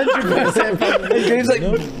now. 100% probability. Gabe's like,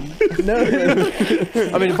 no.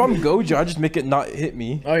 I mean, if I'm Gojo, I just make it not hit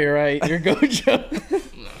me. Oh, you're right. You're Gojo.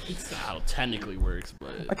 It's not how it technically works, I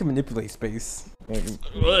but can manipulate space. I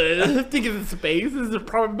think it's space. This is a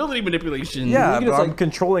probability manipulation. Yeah, Look at but it's I'm like-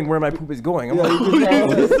 controlling where my poop is going. I'm yeah, like,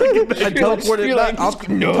 you can tell. I teleport it. you're like, I'll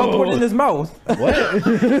no. teleport it in his mouth.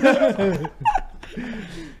 What?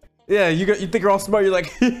 Yeah, you think you're all smart. You're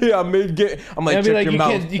like, yeah, I made get. I'm like, I'll be check like, your you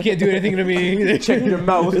mouth. can't do anything to me. Check your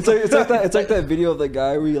mouth. It's like that video of the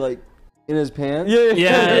guy where he like in his pants. Yeah,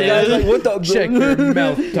 Yeah, The guy's like, what the? Check your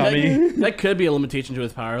mouth, Tommy. That could be a limitation to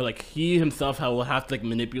his power. Like he himself will have to like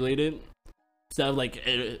manipulate it. Instead of like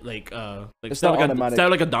It's instead not of like automatic. instead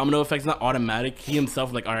of like a domino effect, it's not automatic. He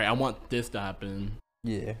himself like, all right, I want this to happen.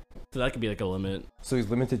 Yeah. So that could be like a limit. So he's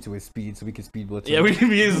limited to his speed, so we can speed blitz. Yeah, him. we can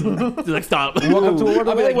be like stop. Walk up to a word,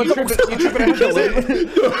 I'll be like, you what the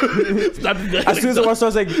Stop. As soon as the word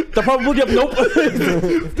starts, like, the probability of nope.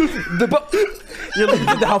 You're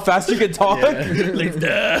limited to how fast you can talk. Like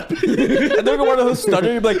that. And then one of those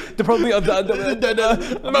stutter, you're like, the probability of I'm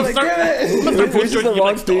gonna start It's just the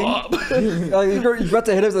wrong thing. stop. Like, you're about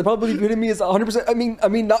to hit him. The probability of hitting me is 100%. I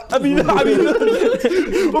mean, not.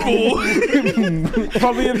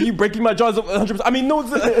 probably if you breaking my jaw is 100%. I mean, no, it's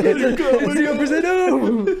 0%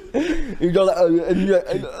 no. You go like, and you're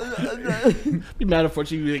like, Be mad if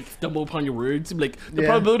you like stumble upon your words. Be like the Yeah.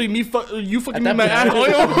 probability of me you fucking me At my that ass.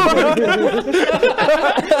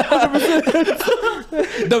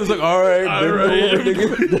 That was like, all right.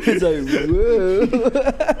 it's like, whoa.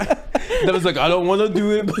 That was like, I don't want to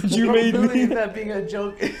do it, but you made me. that being a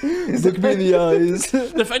joke. Look me in the eyes.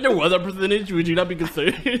 The fact there was a percentage, would you not be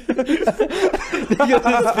concerned? Because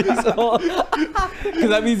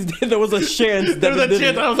that means there was a chance. There was a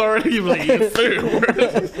chance I was already like, yes, sir.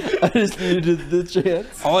 I just needed the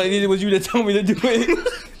chance. All I needed was you to tell me to do it.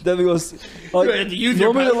 Devin goes, You had to use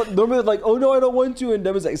your power. normally they're like, oh no, I don't want to. And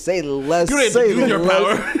Devin's like, say less. You had to say use your less.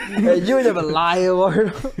 power. Hey, you ain't never lie,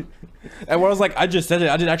 Eduardo. And when I was like, I just said it.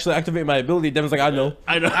 I didn't actually activate my ability. Devin's like, I know.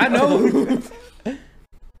 I know.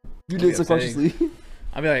 You did Yeah, subconsciously.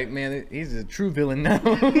 I'll be like, man, he's a true villain now.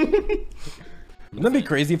 Wouldn't that be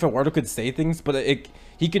crazy if Eduardo could say things, but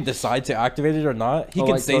he can decide to activate it or not? He Oh,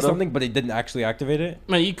 can like say Toto? something, but he didn't actually activate it.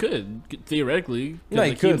 Man, you could theoretically. No,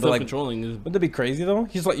 he could, but, like, controlling is. Wouldn't that be crazy though?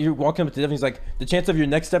 He's like, you're walking up to Devin, he's like, the chance of your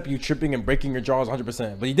next step, you tripping and breaking your jaw is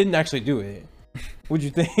 100%, but he didn't actually do it. What'd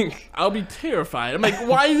you think? I'll be terrified. I'm like,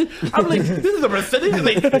 why? I'm like, this is a percentage.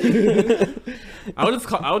 Like, I'll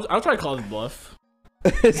try to call his bluff.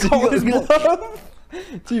 Call his bluff.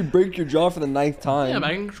 Till you break your jaw for the 9th time. Yeah,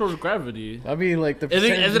 man, I can control gravity. I'll be like the Is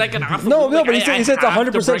percentage, it like an option? No, like, but he said it's a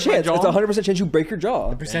 100% chance. It's a 100%. 100% chance you break your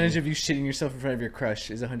jaw. percentage of you shitting yourself in front of your crush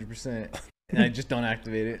is 100%. And I just don't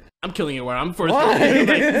activate it. I'm killing it where I'm forced. Why?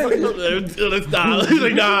 Let's stop.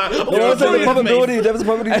 Like, nah. Well, it's like the probability. Devin's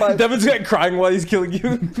probability. And Devin's like crying while he's killing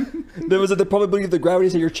you. There was the probability of the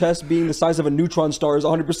gravity in your chest being the size of a neutron star is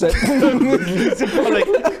 100%.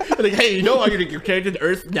 like, hey, you know how your character's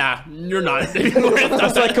Earth? Nah, you're not anymore.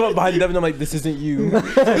 So I come up behind Devin, I'm like, this isn't you.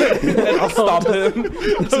 And I'll stop him.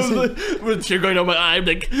 With tear going down my eye, I'm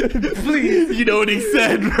like, please, you know what he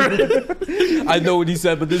said, bro. I know what he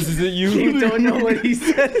said, but this isn't You you. don't know what he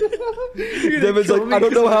said. Devin's like, I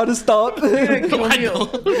don't know how to stop. You're gonna kill I me. know.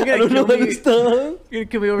 You're I gonna don't know kill how to me. stop. You're gonna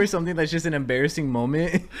kill me over something that's just an embarrassing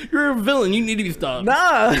moment. You're a villain. You need to be stopped. Nah.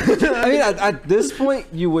 I mean, at this point,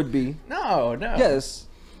 you would be. No. Yes.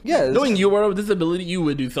 Yes. Knowing you were with this ability, you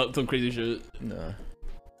would do some crazy shit. No.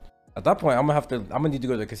 At that point, I'm gonna need to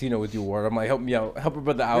go to the casino with you, Ward. I'm like, help me out, help a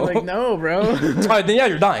brother out. You're like, no, bro. Alright, then yeah,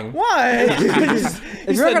 you're dying. Why? If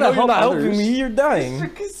You you're said, not no, gonna help not others, helping me, you're It's a dying.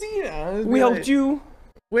 casino. We helped you.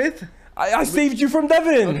 With? I saved you from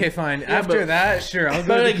Devin. Okay, fine. Yeah, After but- that, sure. I'll go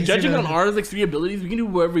But to like the judging casino. on our like three abilities, we can do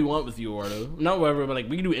whatever we want with you, Eduardo. Not whatever, but like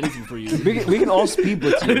we can do anything for you. We can all speed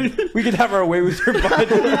blitz you. We can have our way with your body.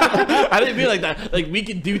 I didn't mean like that. Like we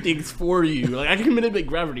can do things for you. Like I can manipulate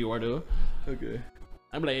gravity, Eduardo. Okay.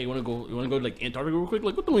 I'm like, hey, you wanna go to like Antarctica real quick?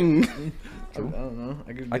 Like what the wing? I don't know.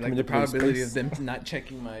 I could be I can like the manipulate probability space. of them not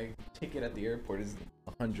checking my ticket at the airport is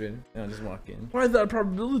 100, and I'll just walk in. Why is that a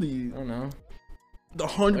probability? I don't know. The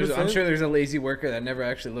 100%. I'm sure there's a lazy worker that never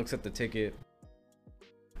actually looks at the ticket.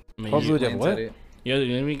 I mean, Probably He did glance what? at it. yeah,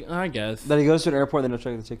 I mean, I guess. Then he goes to an airport and then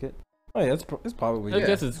he'll check the ticket. Oh yeah, it's probably. I Yeah,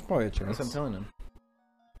 guess it's probably a That's what I'm chance. telling him.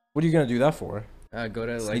 What are you gonna do that for? Go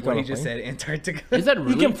to like Sneak what on he a just plane? said, Antarctica. Is that You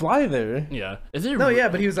really? can fly there. Yeah. Is it? No, yeah,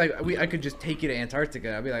 but he was like, I could just take you to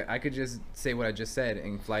Antarctica. I'd be like, I could just say what I just said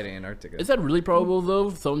and fly to Antarctica. Is that really probable though?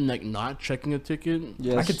 Someone like not checking a ticket?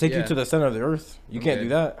 Yes. I could take you Yeah. to the center of the earth. You I'm can't good. do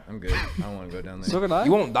that. I'm good. I don't want to go down there. So can I.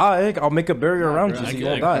 You won't die. I'll make a barrier around you bro, so I you can-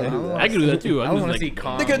 won't I die. can- I can do that too. I I'm don't just want to like, see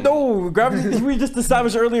calm. Nigga, no, gravity. We just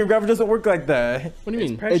established earlier. Gravity doesn't work like that. What do you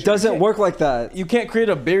mean? It doesn't work like that. You can't create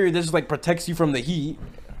a barrier that just like protects you from the heat.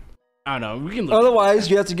 I don't know. We can look. Otherwise,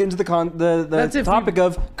 you have to get into the That's if topic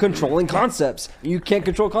of controlling concepts. You can't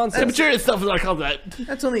control concepts. Temperature itself is not called that.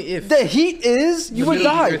 That's only if. The heat is, you would The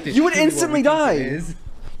middle of the die. earth is You would truly what instantly we think it die. is.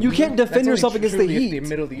 You can't That's defend only yourself against the truly if heat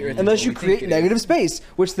middle of the earth is unless what you we think create it is. negative space,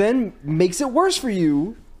 which then makes it worse for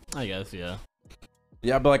you. I guess, yeah.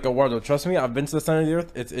 Yeah, but like Eduardo, trust me, I've been to the center of the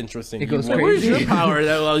earth. It's interesting. It You goes won't- Where's crazy. your power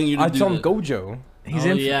that allowing you to I do tell him that? Gojo. He's Oh,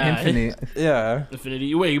 in yeah. infinite. Yeah,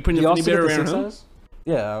 Infinity. Wait, you putting Do you Infinity also Bear get the around him? 6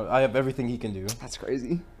 yeah. I have everything he can do. That's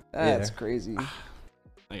crazy. That's Yeah. crazy.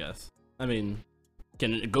 I guess. I mean,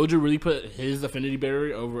 can Gojo really put his affinity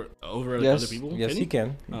barrier over like, Yes. other people? Yes, he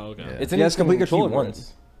can. Oh, okay. Yeah. It's He has complete anything control he over it.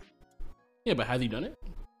 wants. Yeah, but has he done it?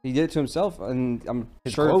 He did it to himself, and I'm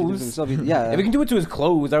His sure if he did it clothes. to himself, yeah. If he can do it to his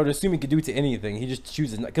clothes, I would assume he could do it to anything. He just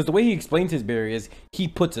chooses because the way he explains his barrier is he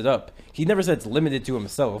puts it up. He never said it's limited to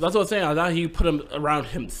himself. That's what I'm saying. I thought he put him around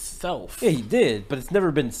himself. Yeah, he did, but it's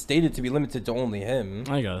never been stated to be limited to only him.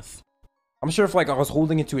 I guess. I'm sure if like I was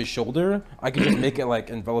holding it to his shoulder, I could just make it like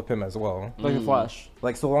envelop him as well. Like a flash.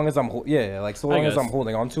 Like so long as I'm like so I long as guess. I'm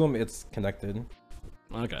holding onto him, it's connected.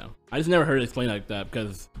 Okay. I just never heard it explained like that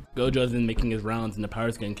because Gojo's been making his rounds in the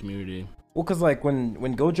Power Scan community. Well, cause like when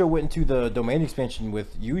Gojo went into the domain expansion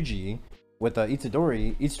with Yuji, with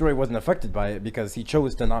Itadori wasn't affected by it because he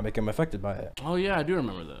chose to not make him affected by it. Oh yeah, I do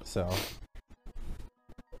remember that. So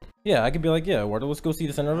yeah, I could be like, yeah, Wardo, let's go see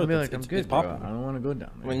the center of I'll it. be like, It's- I'm it's good, bro. popping. I don't want to go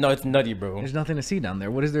down I there. mean, no, it's nutty, bro. There's nothing to see down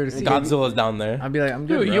there. What is there to see? Godzilla's down there. I'd be like, I'm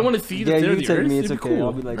good, Dude, bro. you want to see the Yeah, center you of can the take Earth? me, it's It'd be okay. cool.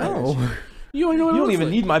 I'll be like, No. You don't know what You it don't looks even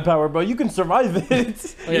like. need my power, bro. You can survive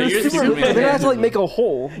it. Oh, yeah, you're super Superman. man. They're gonna have to like make a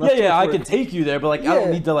hole. Yeah, I can take you there, but like I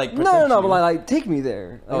don't need to like. No, protect no, you. but like take me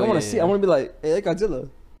there. Like, Oh, I want to yeah, see. yeah. I want to be like, hey, Godzilla.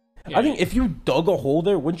 I think if you dug a hole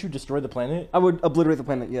there, wouldn't you destroy the planet? I would obliterate the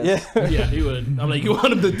planet. Yes. Yeah. Yeah, he would. I'm like, you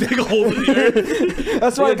want him to dig a hole in the earth?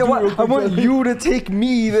 That's why Yeah, I want you to take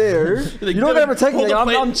me there. Like, You don't gotta protect me. hold the I'm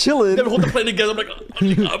plane- chilling. Then hold the plane together. I'm like,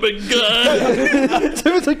 oh my god.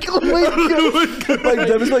 Devin's like, oh my god. Like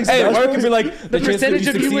Devin's like, Hey, Smash Mario Bros. could be like the percentage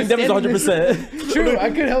of you succeed. was That was standing 100%. True,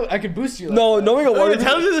 I could help. I could boost you. Like No, that. knowing a water.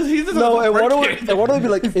 Tell him this, he's just No, a and bird water character. would be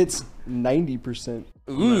like, it's 90%.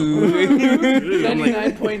 Ooh. I'm like,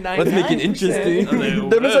 99.9. Let's make it interesting. I'm like,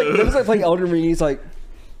 Devin's like playing Elden Ring. He's like,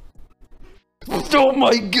 oh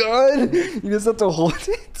my god. You just have to hold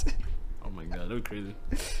it. oh my god, that was crazy.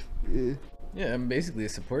 Yeah. Yeah, I'm basically a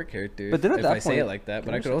support character. But then at if that I say it point, like that, but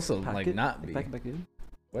Can I I could just also pack like it? not be. Pack it back in.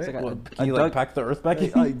 What? It's like What, I Can you like dug- pack the earth back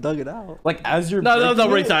in? I dug it out. Like as you're No, that was not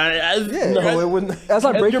right breaking side. Yeah. it? No, it wouldn't. As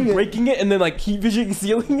I'm breaking you're it- breaking it and then like keep visually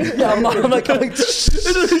sealing it. Yeah, I'm like,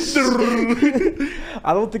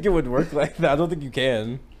 I don't think it would work like that. I don't think you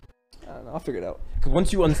can. I don't know, I'll figure it out. 'Cause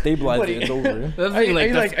once you unstabilize Buddy. it, it's over. That's the Are thing, you,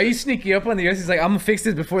 like, that's- are you sneaky up on the earth? He's like, I'm gonna fix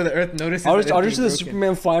this before the earth notices. I'll that just it's do the being broken."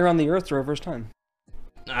 Superman flying around the earth for the first time.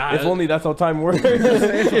 If only that's how time works.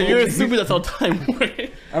 yeah, you're assuming that's how time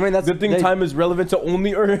works. I mean, that's Good thing time is relevant to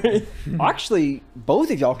only Earth. Actually,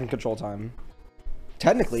 both of y'all can control time.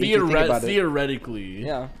 Technically, if you think about it. Theoretically.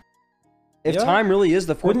 Yeah. If Yeah. time really is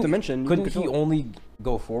the fourth Couldn't- dimension, you Couldn't can he control it. only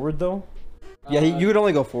go forward though? Yeah, you could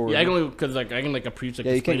only go forward. Yeah, I can only because like I can like approach like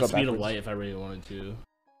Yeah, the you can't speed, go speed of backwards. light if I really wanted to.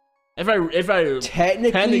 If I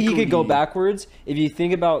Technically, he could go Technically. backwards if you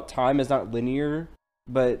think about time as not linear,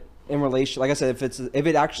 but in relation, like I said, if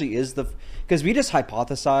it actually is because we just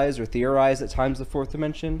hypothesize or theorize that time's the fourth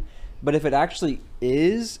dimension, but if it actually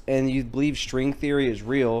is, and you believe string theory is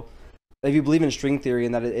real, if you believe in string theory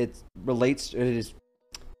and that it relates, it is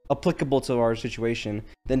applicable to our situation,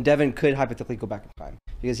 then Devin could hypothetically go back in time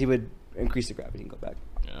because he would increase the gravity and go back.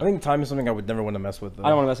 I think time is something I would never want to mess with. Though. I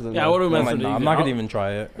don't want to mess with it. Yeah, I wouldn't mess I'm, with it. I'm not gonna even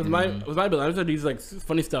try it. With my build, I said these like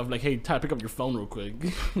funny stuff like, hey, Ty, pick up your phone real quick.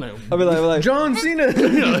 Like, I'll be like John Cena.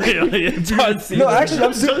 John Cena. no, actually,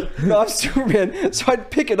 I'm Superman. So I'd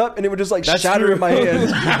pick it up and it would just like shatter in my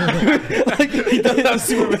hand. Like He doesn't have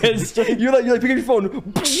Superman strength. you're like pick up your phone,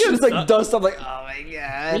 it's like dust. I'm like, oh my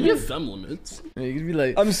god. You have some limits. You could be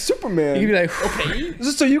like, I'm Superman. you could be like, Okay.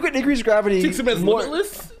 So you can increase gravity. Think Superman's more.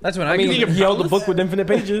 limitless? that's when I mean, come. he held a book with infinite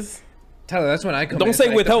pages. Tyler, that's when I come. Don't in. say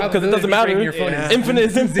Like, with the help because it doesn't probability of matter. breaking your phone is Infinite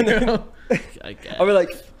is infinite. zero. I guess. I'll be like,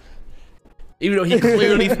 Even though he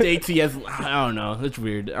clearly states he has, I don't know. It's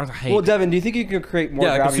weird. I hate. well, Devin, do you think you could create more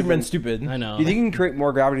Yeah, because gravity? Superman's stupid. I know. Do you think you can create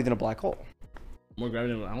more gravity than a black hole? More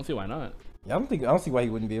gravity? I don't see why not. Yeah, I don't see why he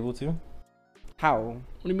wouldn't be able to. How? What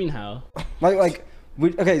do you mean how?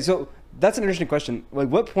 Okay, so that's an interesting question. Like,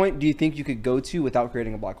 what point do you think you could go to without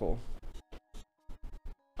creating a black hole?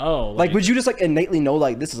 Oh, Like, would you just like innately know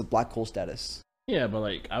like this is a black hole status? yeah, but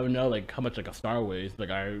like I would know like how much like a star weighs. Like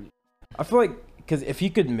I feel like because if he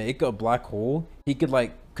could make a black hole, he could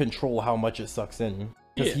like control how much it sucks in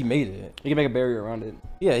because Yeah. he made it. You can make a barrier around it.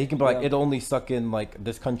 Yeah, he can be like Yeah. it'll only suck in like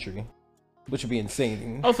this country, which would be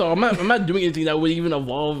insane. also, I'm not doing anything that would even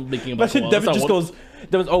evolve making a black Imagine hole. Devin That's just not goes,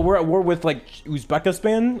 Devin's, oh, we're at war with like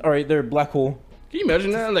Uzbekistan. All right, they're black hole. Can you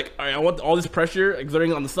imagine that? Like, all right, I want all this pressure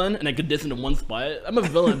exerting on the sun, and I could this into one spot. I'm a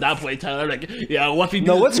villain at that point, Tyler. Like, yeah, watch me. Do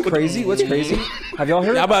No, this. what's crazy? What's crazy? Have y'all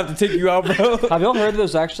heard? Yeah, I'm about to take you out, bro. Have y'all heard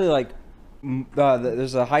there's actually like,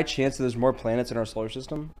 there's a high chance that there's more planets in our solar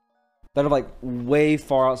system that are like way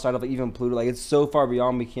far outside of like, even Pluto. Like it's so far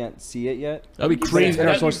beyond we can't see it yet. That'd be But it's crazy. in our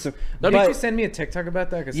That'd solar be- system. that'd be Could you But send me a TikTok about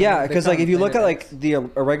that? Cause yeah, they because like found if you look at Planet like X. the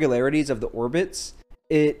irregularities of the orbits,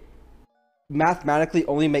 it mathematically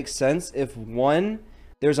only makes sense if one,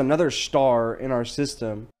 there's another star in our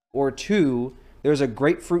system, or two, there's a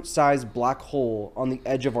grapefruit-sized black hole on the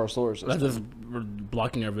edge of our solar system. That's just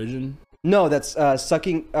blocking our vision. No, that's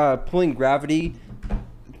pulling gravity,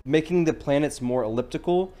 making the planets more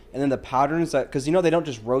elliptical, and then the patterns that, because you know they don't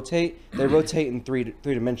just rotate, they rotate in three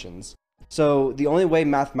dimensions. So the only way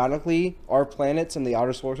mathematically our planets in the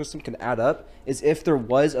outer solar system can add up is if there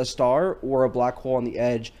was a star or a black hole on the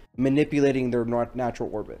edge manipulating their natural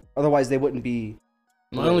orbit. Otherwise, they wouldn't be.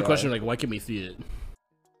 My only question is like, why can't we see it?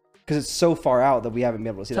 Because it's so far out that we haven't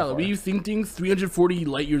been able to see that Tyler, far. we've seen things 340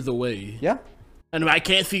 light years away, Yeah, and I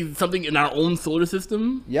can't see something in our own solar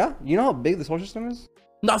system. yeah. You know how big the solar system is?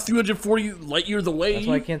 Not 340 light years away. That's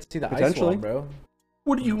why I can't see the ice Potentially. wall, bro.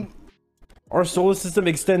 What do you? Our solar system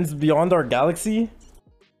extends beyond our galaxy.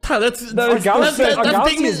 Tyler, that's Our galaxy, our that's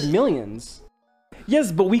galaxy big is millions.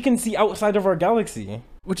 Yes, but we can see outside of our galaxy.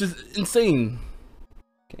 which is insane.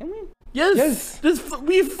 Can we? Yes.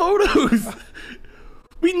 We have photos.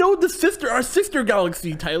 We know our sister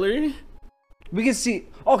galaxy, Tyler. We can see.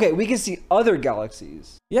 Okay, we can see other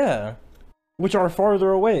galaxies. Yeah, which are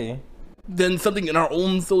farther away. Than something in our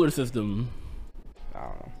own solar system. I don't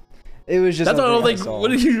know. It was just. That's a what I was thing like. saw.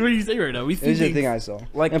 What did you say right now? We It see was just a things. thing I saw.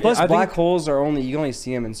 Like, And plus, I black think- holes are only you can only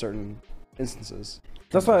see them in certain instances.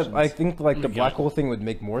 That's why I think like the Yeah. black hole thing would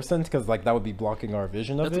make more sense because like that would be blocking our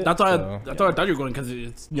vision of it. That's why so- I thought you were going because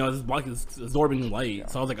it's this block is absorbing light.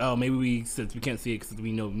 So I was like, oh, maybe since we can't see it because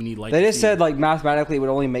we know we need light. They to just see said it. like mathematically it would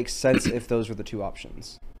only make sense if those were the two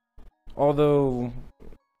options. Although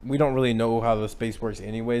we don't really know how the space works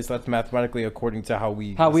anyways. That's mathematically according to how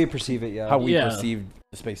we Perceive it, yeah. how we Yeah. perceive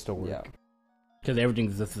the space to work. Yeah. because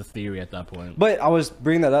everything's just a theory at that point. But I was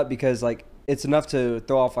bringing that up because like it's enough to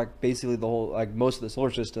throw off like basically the whole like most of the solar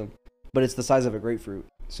system, but it's the size of a grapefruit.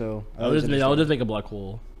 So that I'll was just interesting. make a black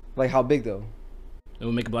hole. Like how big though? It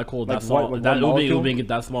will make a black hole Like that small. one That will molecule? make it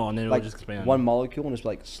that small, and then it Like will just expand. one molecule and just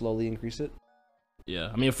like slowly increase it. Yeah,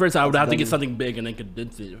 I mean, first I would That's have to get dumb. something big and then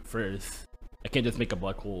condense it first. I can't just make a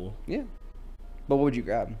black hole. Yeah. But what would you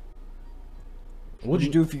grab? What'd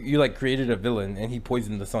you do if you like created a villain and he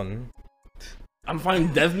poisoned the sun? I'm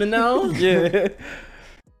finding Desmond now. Yeah,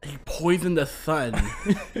 He poisoned the sun.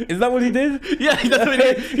 is that what he did? Yeah, that's what he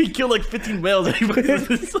did. He killed like 15 whales. And he poisoned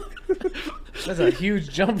the sun. That's a huge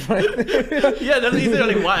jump right there. Yeah, that's what he said.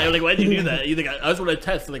 Like, why? Like, why'd you do that? You think I just want to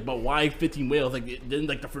test? Like, but why 15 whales? Like, didn't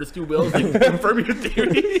like the first 2 whales like confirm your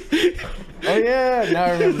theory? Oh yeah, now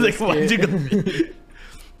I remember Like, this why'd you kid. go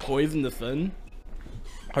poison the sun?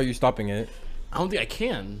 How are you stopping it? I don't think I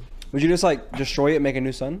can. Would you just like destroy it and make a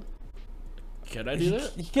new sun? Can I do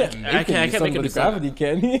that? He can't I make can't it make it with the sun. gravity,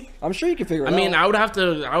 can he? I'm sure you can figure it I mean, out. I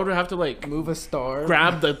would have to like Move a star.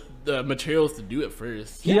 grab the the materials to do it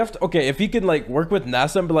first. You have to, okay, if he can like work with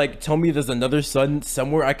NASA and be like, tell me there's another sun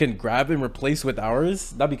somewhere I can grab and replace with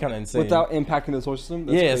ours, that'd be kind of insane. Without impacting the solar system.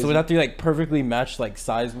 That's yeah, crazy. so it'd have to be like perfectly matched like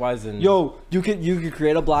size wise and. Yo, you could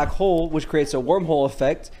create a black hole, which creates a wormhole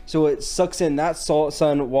effect, so it sucks in that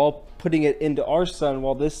sun while putting it into our sun,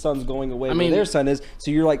 while this sun's going away where their sun is.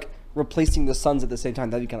 So you're like replacing the suns at the same time.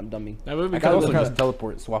 That'd be kind of dummy. That would be I could also kinda- just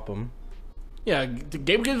teleport, swap them. Yeah, the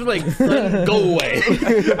game kids are like, "Son, go away.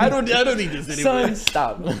 I don't need this anymore. Son,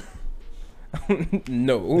 stop.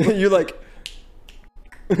 No. You're like,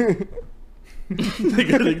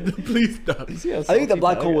 Please stop. I think the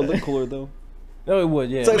black hole would look cooler though. No, it would,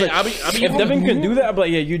 yeah. It's like- I mean, if Devin can do that, I'd be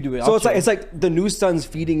like, yeah, you do it. So I'll it's like chill. the new sun's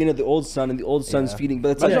feeding into the old sun, and the old sun's Yeah. feeding. But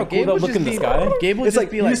it's Imagine like how cool that would look in the sky. Gabe would It's just like-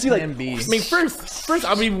 be you like see, like, Plan B. I mean, first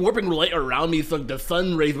I'll be warping light around me, so the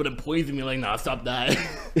sun rays wouldn't poison me. Like, nah, stop that.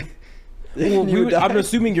 Well, You die. I'm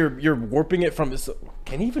assuming you're warping it from. So,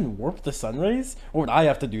 can you even warp the sun rays, or would I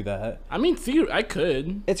have to do that? I mean, see, I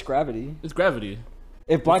could. it's gravity. It's gravity.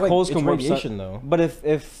 If black like- holes it's can warp radiation, sun, though. But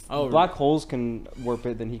if Oh, black holes can warp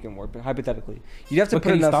it, then he can warp it. Hypothetically, you'd have to But put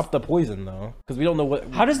can he enough. stop the poison though? Because we don't know what.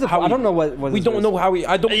 How does the? I don't know what. We don't know how he.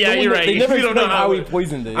 I don't. Yeah, no one you're knows- right. They never We don't know explain how how he it-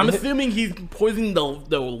 poisoned it. I'm assuming he's poisoning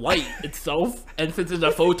the light itself, and since it's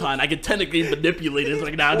a photon, I could technically manipulate it. It's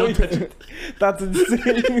like, nah, don't touch it. That's insane.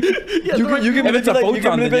 Yeah, You can If it's a manipulate- you can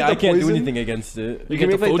photon, then manipulate yeah, I the can't do poison? anything against it. You get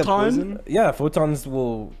the manipulate photon? poison? Yeah, photons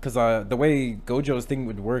will, because the way Gojo's thing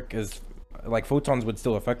would work is, like, photons would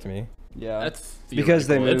still affect me. Yeah, That's Because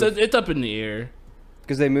they theoretical. move. It's up in the air.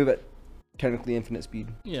 because they move at technically infinite speed.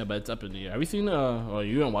 Yeah, but it's up in the air. Have you seen? Oh,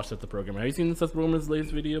 you haven't watched the program. Have you seen Seth Roman's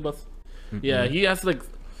latest video about? Yeah, he asked like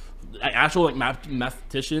actual like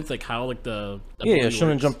mathematicians like how like the Yeah, ability Shonen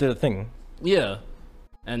works. Jump did a thing. Yeah,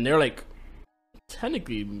 and they're like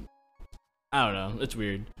technically, I don't know. It's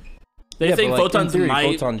weird. They Yeah, think but, like, in photons theory,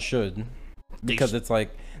 might. photons should, because sh- it's like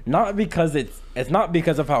not because it's not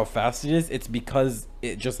because of how fast it is. It's because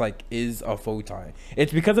it just like is a photon.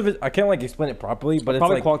 It's because of it. I can't like explain it properly, but it's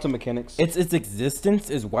Probably like quantum mechanics. its existence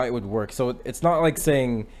is why it would work. So it's not like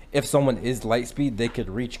saying if someone is light speed, they could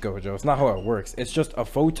reach Gojo. It's not how it works. It's just a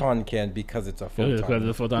photon can because it's a Yeah, photon. because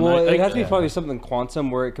the photon. well, it has to be yeah. probably something quantum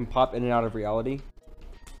where it can pop in and out of reality.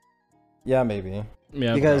 Yeah, maybe.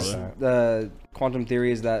 yeah, Because probably. the quantum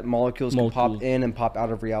theory is that molecules can Molecules. pop in and pop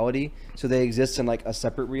out of reality, so they exist in like a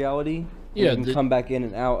separate reality. and Yeah, they can the- come back in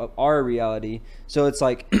and out of our reality. So it's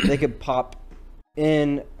like they could pop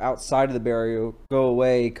in outside of the barrier, go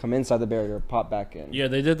away, come inside the barrier, pop back in. Yeah,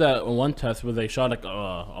 they did that on one test where they shot like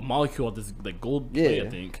a molecule at this like gold plate, I Yeah.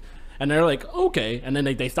 think, and they're like, okay, and then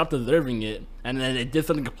they stopped observing it, and then it did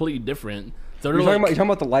something completely different. So they're You're talking, like, about, you're talking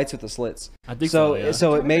about the lights with the slits. I think so. so, yeah.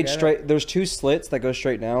 So it made get it. straight. There's two slits that go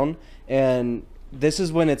straight down, and this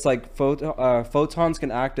is when it's like photons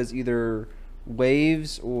can act as either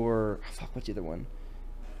waves or fuck. What's the other one?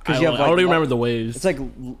 I don't even remember the waves. It's like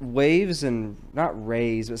waves and not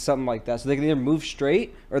rays, but something like that. So they can either move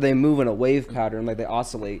straight or they move in a wave pattern, like they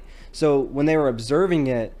oscillate. So when they were observing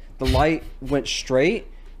it, the light went straight,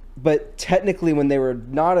 but technically when they were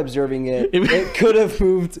not observing it, it could have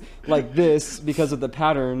moved like this because of the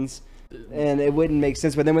patterns, and it wouldn't make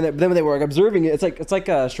sense. But then when they were like observing it, it's like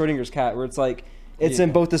Schrodinger's cat, where it's like it's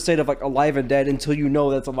in both the state of like alive and dead until you know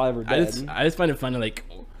that's alive or dead. I just find it funny, like,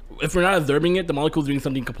 if we're not observing it, the molecule's doing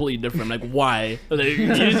something completely different. Like, why? Like,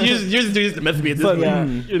 you're just doing this to mess with me at this But,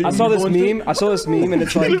 point. yeah, I saw this meme, and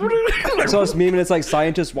it's like I saw this meme, and it's like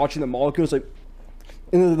scientists watching the molecules, like,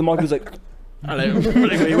 and then the molecules like. Like,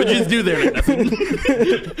 wait, what'd you just do there? Like, nothing.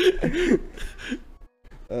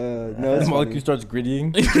 No, The it's molecule funny. starts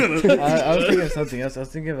grittying. I was thinking of something else. I was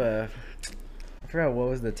thinking of I forgot what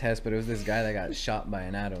was the test, but it was this guy that got shot by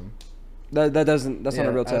an atom. That's not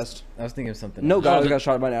a real I was- test. I was thinking of something. No else. guy the- got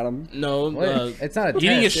shot by an atom. No, What? It's not a he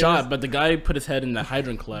didn't get test, it shot, was- but the guy put his head in the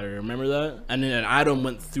hydrant collider. Remember that? And then an atom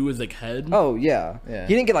went through his like head. Oh yeah. Yeah.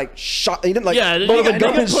 He didn't get like shot. He didn't like Yeah, load up I a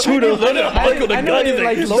gun know, and shoot him. I know it,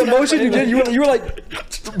 like, The motion you did, you were like.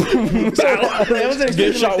 That wasn't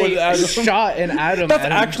Get shot with an atom. Shot an atom. That's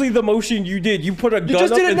at him. actually the motion you did. You put a You gun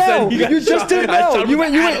just up did it and now. said he got You just shot. did it I now. shot You him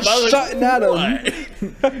went with an atom. I was shot an atom,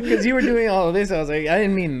 What? because you were doing all of this. I was like, I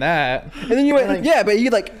didn't mean that. and then you went, yeah, but you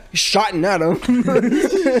like shot an atom.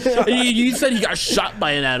 You said he got shot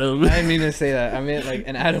by an atom. I didn't mean to say that. I meant like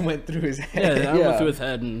an atom went through his Yeah, head. the atom Yeah. went through his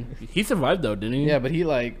head, and he survived though, didn't he? Yeah, but he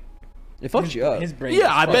like It fucked you up. his brain.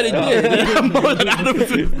 Yeah, I was bet it fucked up. did. More than Adam was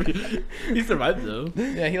his brain. He survived though.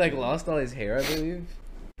 Yeah, he like lost all his hair, I believe.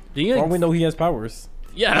 Did he, For all like, we know, he has powers.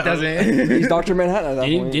 yeah, He doesn't. He's Dr. Manhattan at that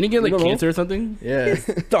point. Didn't he get like You don't know. cancer or something? Yeah.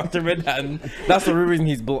 Dr. Manhattan. That's the real reason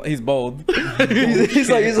he's bald. He's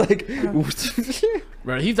like.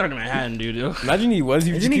 Bro, he's Dr. Manhattan, dude. Imagine he was.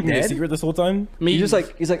 He was just Isn't he keeping it a dead? secret this whole time. I mean, He's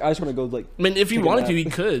like, I just want to go like. I mean, if he take a wanted nap. to, he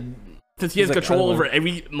could. Since he has He's like, control I don't over want-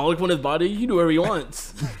 every molecule in his body, he can do whatever he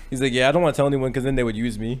wants. He's like, yeah, I don't want to tell anyone because then they would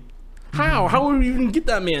use me. How? How would we even get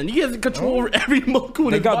that man? He has control over every molecule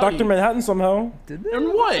in They his got body. Dr. Manhattan somehow Did they? And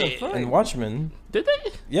what? and Watchmen. Did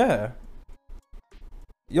they? Yeah.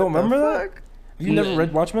 Yo, remember that? You never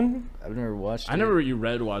read Watchmen? I've never watched it. I never you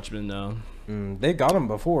read Watchmen though. They got him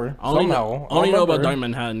before. I only Somehow. I only know about remember. Dr.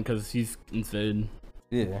 Manhattan because he's insane.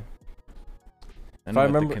 Yeah. I If know I about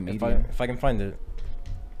the remember, comedian. if I can find it.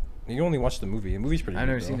 You can only watch the movie. The movie's pretty I've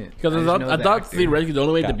good, never though. seen it. Because I just know I the thought actor. theoretically the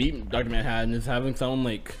only way to Cap. beat Dr. Manhattan is having someone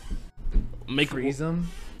like make Freeze him?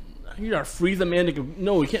 You gotta freeze a man.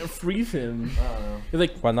 No, we can't freeze him. I don't know. He's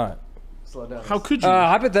like, Why not? Slow down. how could you?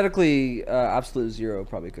 Hypothetically, Absolute Zero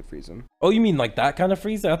probably could freeze him. Oh, you mean like that kind of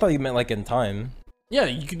freeze? I thought you meant like in time. Yeah,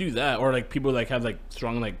 you could do that, or like people like have like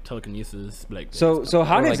strong like telekinesis. Like, So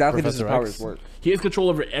how Or, like, exactly does his Professor powers X. work? he has control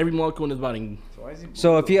over every molecule in his body. So why is he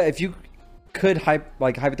So if you could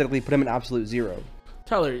hypothetically put him in Absolute Zero.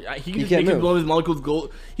 Tyler, he can just can't make move. one of his molecules go.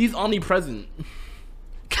 He's omnipresent.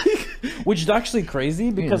 Which is actually crazy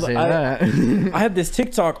You didn't because say I that. I had this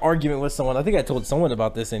TikTok argument with someone. I think I told someone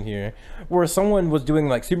about this in here, where someone was doing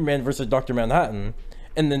like Superman versus Dr. Manhattan,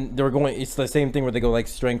 and then they were going. It's the same thing where they go like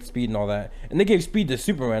strength, speed, and all that, and they gave speed to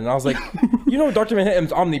Superman. And I was like, you know, Dr.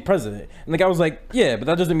 Manhattan's omnipresent, and the guy was like, yeah, but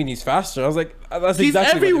that doesn't mean he's faster. I was like, that's He's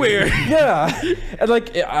exactly what it everywhere. means. Yeah, and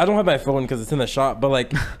like I don't have my phone because it's in the shop, but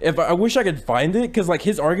like if I wish I could find it because like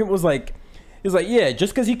his argument was like. He's like, yeah,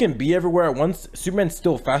 just because he can be everywhere at once, Superman's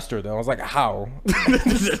still faster though. I was like, how?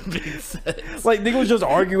 That makes sense. Like, they was just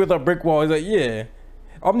arguing with a brick wall. He's like, yeah.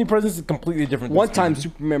 Omnipresence is completely different. than One time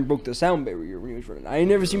speed. Superman broke the sound barrier when he was running. I ain't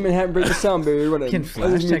never seen Manhattan break the sound barrier. Whatever. Can That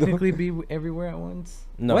Flash doesn't mean though. technically be everywhere at once?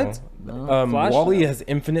 No. What? Flash? Wally has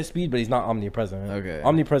infinite speed, but he's not omnipresent. Okay.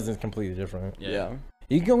 Omnipresent is completely different. Yeah.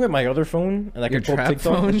 You can go get my other phone, and I Your can pull up trap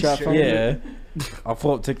TikTok. phone? Trap phone? Yeah. I'll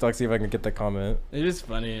pull up TikTok, see if I can get the comment. It is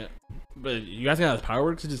funny, but you guys think how his power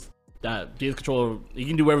works? It's just that he has control. He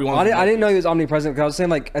can do whatever he wants. I didn't know he was omnipresent because I was saying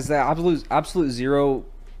like as the absolute zero,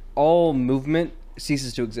 all movement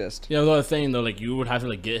ceases to exist. Yeah, what I was saying though, like you would have to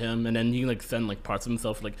like get him, and then he can like send like parts of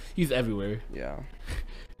himself. Like he's everywhere. Yeah.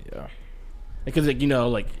 Yeah. Because like you know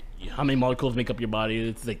like how many molecules make up your body?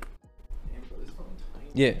 It's like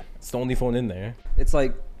Yeah. It's the only phone in there. It's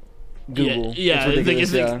like Google. Yeah, it's like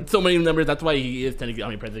ridiculous, it's like so many numbers. That's why he is technically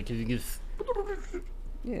omnipresent because he gets.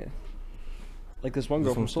 yeah. Like this one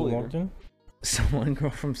girl from Soul logged Eater. in? Someone girl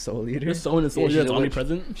from Soul Eater? There's someone in Soul she's Eater that's a witch.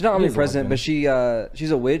 omnipresent. She's not She is omnipresent, awesome. but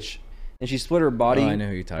she's a witch, and she split her body. Oh, I know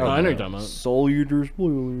who you're talking Oh, about. I know what you're talking about. Soul Eater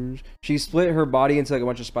spoilers. She split her body into like a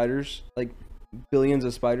bunch of spiders, like billions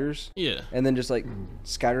of spiders, Yeah. and then just like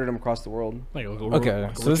scattered them across the world. Like, Okay,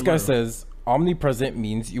 so this guy says omnipresent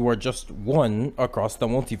means you are just one across the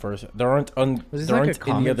multiverse. There aren't Was this there like a aren't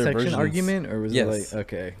any comment other section versions. argument? Or was Yes. it like,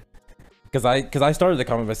 okay. Because I started the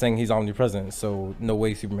comment by saying he's omnipresent, so no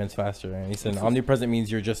way Superman's faster. And he said omnipresent means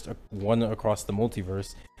you're just one across the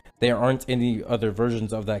multiverse. There aren't any other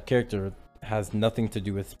versions of that character. Has nothing to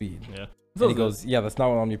do with speed. Yeah. And he goes, yeah, that's not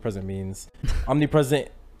what omnipresent means. Omnipresent,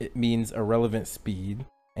 it means irrelevant speed.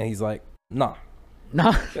 And he's like, nah.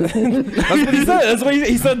 Nah. That's what he said. That's what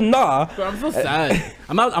he said, nah. Bro, I'm so sad.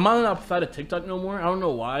 I'm not outside of TikTok no more. I don't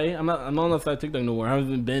know why. I'm not outside of TikTok no more. I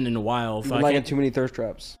haven't been in a while. You've So been I liking can't. too many thirst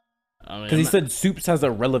traps. I mean, Because he said Supes has a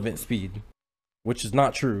relevant speed, which is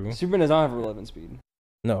not true. Superman does not have relevant speed.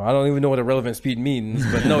 No, I don't even know what a relevant speed means,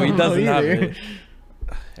 but no, he doesn't have it.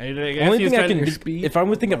 Only thing I can if I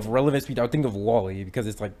would think of relevant speed, I would think of Wally because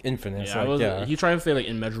it's like infinite. Yeah, So, like, he's trying to say like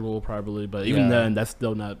immeasurable probably, but even Yeah. then, that's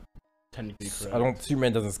still not technically correct. I don't.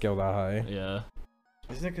 Superman doesn't scale that high. Yeah.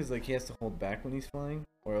 Isn't it because like he has to hold back when he's flying,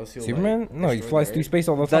 or else he'll Superman? Like, No, he destroy flies the through Earth? space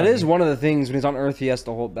all the time. That is one of the things when he's on Earth he has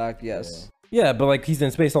to hold back. Yes. Yeah, but like he's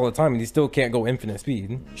in space all the time and he still can't go infinite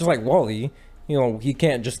speed. Just like Wally, you know, he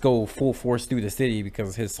can't just go full force through the city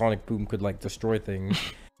because his sonic boom could like destroy things.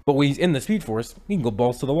 But when he's in the Speed Force, he can go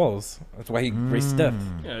balls to the walls. That's why he raced death.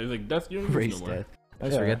 Yeah, he's like that's you don't Race no more. death. I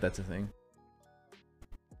always Yeah. forget that's a thing.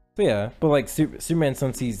 So yeah, but like Superman,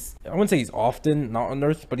 since he's, I wouldn't say he's often not on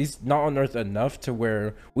Earth, but he's not on Earth enough to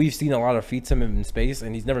where we've seen a lot of feats of him in space,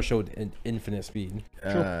 and he's never showed an infinite speed.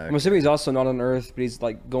 I'm assuming he's also not on Earth, but he's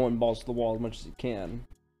like going balls to the wall as much as he can.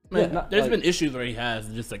 Man, Yeah, not, there's like- been issues where he has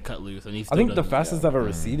just like cut loose, and he's. I think the fastest I've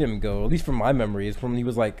ever seen him go, at least from my memory, is when he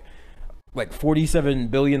was like 47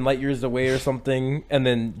 billion light years away or something, and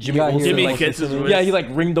then Jimmy Yeah, he Olsen, Jimmy like, gets his yeah, he like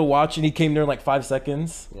ringed the watch and he came there in like 5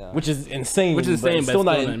 seconds, Yeah. which is insane. Which is but insane, it's but still it's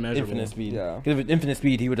not still not in immeasurable. infinite speed. Yeah. Because with infinite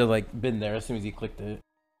speed, he would have like been there as soon as he clicked it.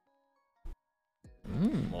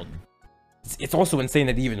 Well, it's also insane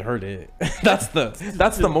that he even heard it. That's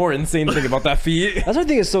the more insane thing about that feat. That's what I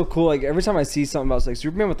think is so cool. Like every time I see something about like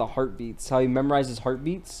Superman with the heartbeats, how he memorizes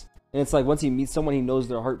heartbeats, and it's like once he meets someone, he knows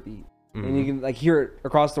their heartbeat, and you can like hear it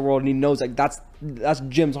across the world, and he knows like that's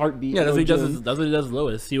Jim's heartbeat. Yeah, that's what he does. That's what he does with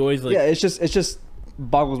Lois. He always like. Yeah, it's just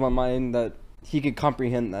boggles my mind that he could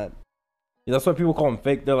comprehend that. Yeah, that's why people call him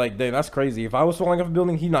fake. They're like, dang, that's crazy. If I was falling off a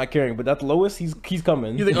building, he's not caring. But that's Lois, he's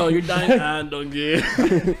coming. You think, oh, you're dying? I don't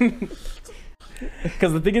care.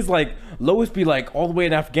 Because the thing is, like, Lois be like all the way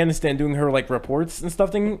in Afghanistan doing her like reports and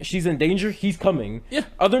stuff. Thing, she's in danger. He's coming. Yeah.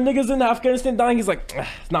 Other niggas in Afghanistan dying. He's like,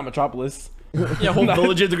 it's not Metropolis. Yeah, whole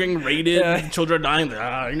villages are getting raided. Yeah. Children are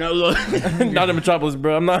dying. You know, not in Metropolis,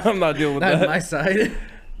 bro. I'm not dealing with Not that. my side.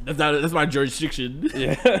 That's my jurisdiction.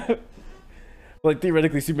 Yeah. Like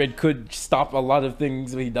theoretically, Superman could stop a lot of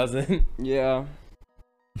things, but he doesn't. Yeah.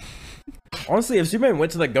 Honestly, if Superman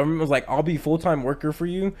went to the government and was like, "I'll be full-time worker for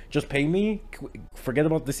you, just pay me, forget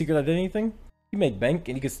about the secret identity thing," he'd make bank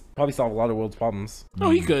and he could probably solve a lot of world's problems. Oh,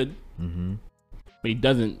 he could. But he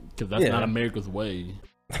doesn't, because that's not America's way.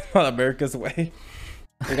 Not America's way.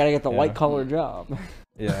 We gotta get the white collar job.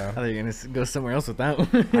 Yeah. I thought you were gonna go somewhere else with that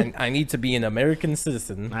one. I need to be an American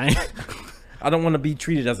citizen. I don't want to be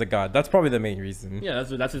treated as a god. That's probably the main reason. Yeah,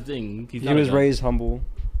 that's the thing. He was raised humble.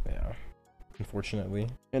 Yeah. Unfortunately.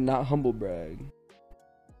 And not humble brag.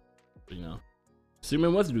 You know,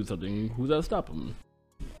 Superman wants to do something. Who's got to stop him?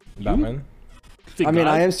 Batman. I mean,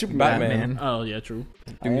 I am Superman. Batman. Oh yeah, true.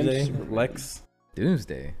 Doomsday. Lex.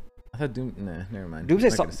 Doomsday. I thought Nah, never mind. Doomsday.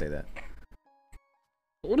 I'm not gonna say that.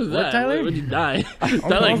 What is that? Tyler? When you die?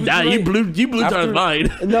 That like die. You blew Tyler's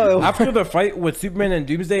mind. No. After the fight with Superman and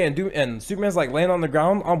Doomsday and Superman's like laying on the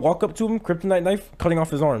ground, I'll walk up to him, kryptonite knife, cutting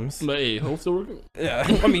off his arms. But hey, hope still working. Yeah.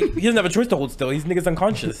 I mean, he doesn't have a choice to hold still. He's nigga's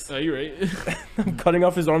unconscious. Oh, you're right. I'm cutting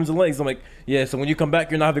off his arms and legs. I'm like, yeah, so when you come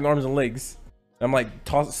back, you're not having arms and legs. I'm like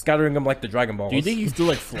scattering them like the Dragon Balls. Do you think he still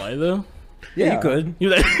like fly though? Yeah, you could. You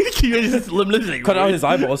like you just limited. Cut out his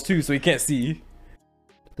eyeballs too, so he can't see.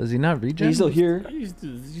 Does he not regen? He's still here. He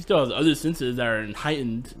still has other senses that are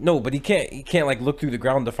heightened. No, but he can't like look through the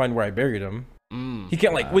ground to find where I buried him. He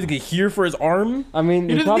can't like what, get here for his arm I mean,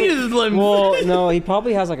 He just needs his limbs. well, no, he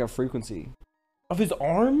probably has like a frequency. of his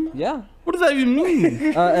arm. Yeah. What does that even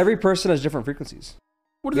mean? Every person has different frequencies.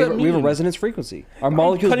 What does We have, that mean? we have a resonance frequency. Our I'm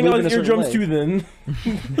molecules cutting move out in a his certain eardrums way. too.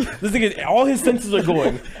 Then this thing is all his senses are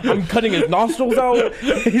going. I'm cutting his nostrils out,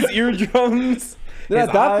 his eardrums. Then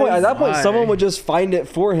at that point, Why? someone would just find it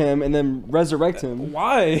for him and then resurrect him.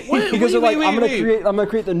 Why? Because they're like, I'm gonna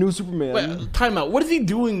create the new Superman. Wait, time out. What is he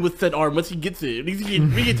doing with that arm once he gets it? Is he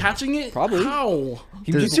reattaching it? Probably. How?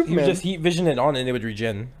 He would Superman. just heat vision it on and it would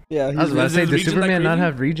regen. Yeah, I was about to say, Does does regen like Superman not crazy?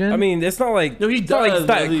 have regen? I mean, it's not like No, he it's not like does, it's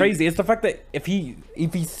that does he? crazy. It's the fact that if he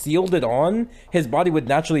sealed it on, his body would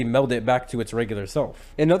naturally meld it back to its regular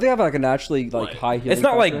self. and don't they have like a naturally like What? high healing It's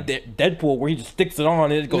not like factor? Deadpool where he just sticks it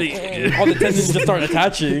on and it goes all the tendons just start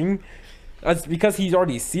attaching. That's because he's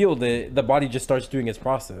already sealed it. The body just starts doing its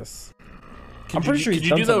process. I'm pretty sure he's Could you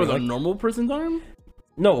done do that with something a normal person's arm?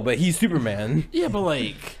 No, but he's Superman. Yeah, but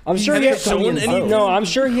like, I'm sure have he you has shown anything? No, I'm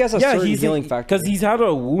sure he has a certain he's healing factor. because he's had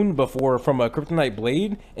a wound before from a kryptonite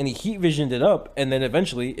blade, and he heat visioned it up, and then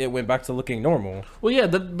eventually it went back to looking normal. Well, yeah,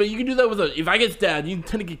 but you can do that with a. If I get stabbed, you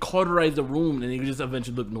tend to get cauterized the wound, and you can just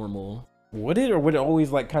eventually look normal. Would it, or would it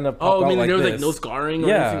always like kind of pop Oh, I out mean, like there was this? like no scarring or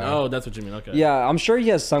Yeah. anything. Oh, that's what you mean. Okay. Yeah, I'm sure he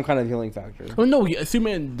has some kind of healing factor. Oh no,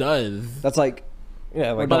 Superman does. That's like,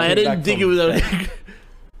 Yeah, like But don't I take didn't back think it from- was. Like,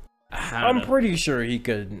 I don't I'm know. pretty sure he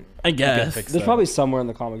could. I guess. fix there's that. probably somewhere in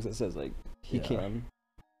the comics that says like he Yeah. can.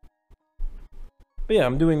 But yeah,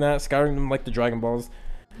 I'm doing that, scouring them like the Dragon Balls.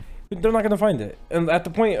 But they're not gonna find it. And at the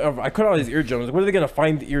point of I cut out his eardrums, where are they gonna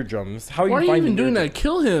find the eardrums? How are Why are you you finding even doing eardrums? that?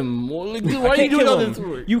 Kill him. Well, like, dude, I why are you can't doing kill all him. this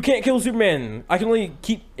work? You can't kill Superman. I can only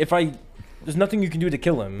keep if I. There's nothing you can do to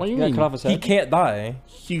kill him. What do you You gotta mean? cut off his He head. can't die.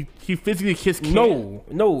 He physically kissed. No.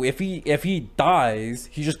 If he dies,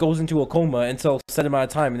 he just goes into a coma until a set amount of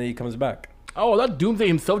time, and then he comes back. Oh, that Doomsday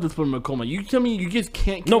himself just put him in a coma. You tell me you just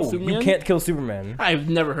can't kill No, Superman? you can't kill Superman. I've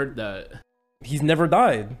never heard that. He's never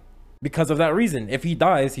died because of that reason. If he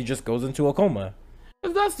dies, he just goes into a coma.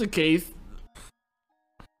 If that's the case,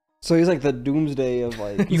 So he's like the doomsday of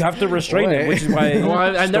like. You have to restrain him, which is why. well,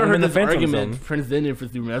 I store never him heard in the this Phantom argument Zone. presented for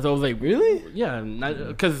Superman. So I was like, Really? yeah,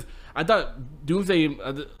 because I thought Doomsday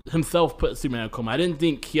himself put Superman in a coma. I didn't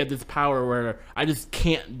think he had this power where I just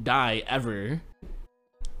can't die ever.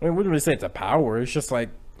 I mean, I wouldn't really say it's a power. It's just like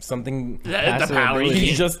something. The Passive power. ability.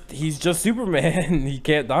 He's just Superman. He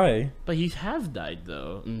can't die. But he has died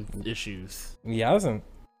though in issues. He hasn't.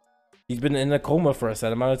 He's been in a coma for a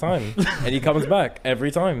set amount of time, and he comes back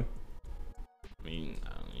every time. I mean,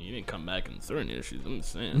 he didn't come back in certain issues. I'm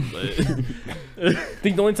just saying, but I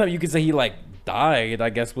think the only time you could say he like died, I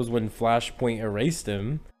guess, was when Flashpoint erased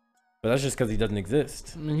him. But that's just because he doesn't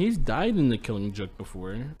exist. I mean, he's died in the Killing Joke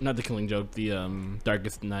before. Not the Killing Joke, the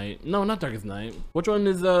Darkest Night. No, not Darkest Night. Which one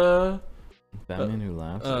is Batman Who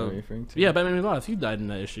Laughs? Are you referring to? Yeah, Batman Who Laughs. He died in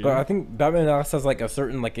that issue. But I think Batman Alex has like a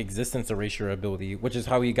certain like existence erasure ability, which is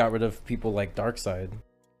how he got rid of people like Darkseid.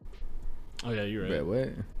 Oh yeah, you're right. Wait,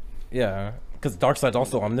 what? Yeah, because Darkseid's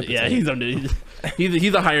also omnipotent. Yeah, he's omnipotent.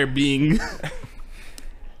 he's a higher being.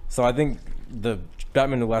 So I think the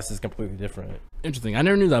Batman Who Laughs is completely different. Interesting. I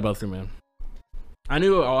never knew that about Superman. I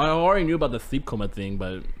already knew about the sleep coma thing,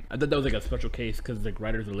 but I thought that was like a special case because like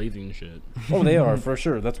writers are lazy and shit. Oh, they are for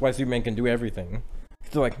sure. That's why Superman can do everything.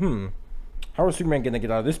 They're like, how is Superman gonna get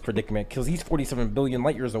out of this predicament? Because he's 47 billion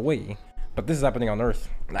light years away. But this is happening on Earth.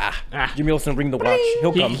 Jimmy Olsen, bring the watch.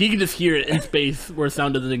 He'll come. He can just hear it in space where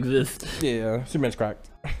sound doesn't exist. Yeah, Superman's cracked.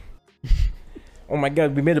 Oh my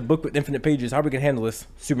god, we made a book with infinite pages. How are we gonna handle this?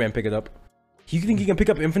 Superman, pick it up. You think he can pick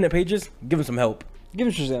up infinite pages? Give him some help. Give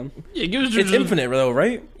him Shazam. Yeah, give us It's infinite though,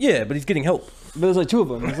 right? Yeah, but he's getting help. But there's like 2 of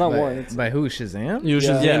them. It's not one. It's... By who? Shazam? It was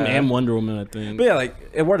Shazam Yeah. and Wonder Woman, I think. But yeah, like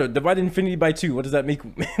Eduardo, divide infinity by 2. What does that make?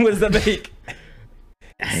 What does that make?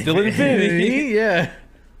 Still infinity. Yeah.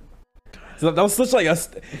 So that was such like a.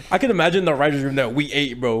 I can imagine the writers' room that we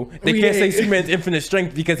ate, bro. They can't say Superman's infinite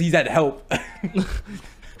strength because he's had help.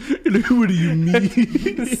 What do you mean?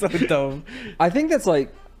 It's so dumb. I think that's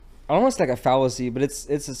like, I don't want to say like a fallacy, but it's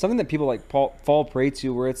something that people like fall prey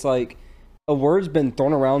to, where it's like a word's been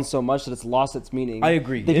thrown around so much that it's lost its meaning. I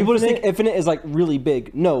agree. That people just think infinite is like really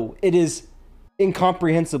big. No, it is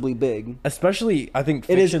incomprehensibly big. Especially, I think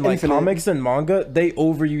It is fiction like infinite. comics and manga, they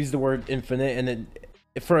overuse the word infinite, and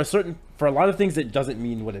for a lot of things, it doesn't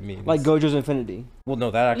mean what it means. Like Gojo's infinity. well,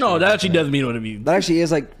 no, that actually. No, is that actually infinite. does mean what it means. That actually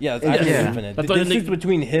is like, Yeah, it's actually Yeah. infinite. That's The why they distance make-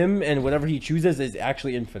 between him and whatever he chooses is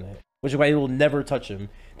actually infinite, which is why it will never touch him.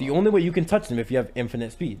 The only way you can touch him if you have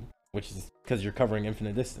infinite speed, which is because you're covering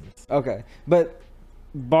infinite distance. okay, but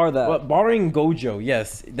bar that. But barring Gojo,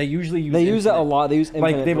 yes, they usually use. They use that a infinite. lot. They use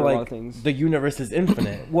infinite Like they for were a lot of like things. the universe is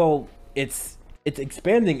infinite. Well, it's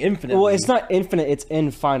expanding infinitely. Well, it's not infinite. It's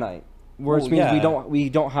infinite, which Well, means yeah. we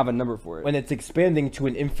don't have a number for it. when it's expanding to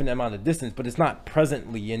an infinite amount of distance, but it's not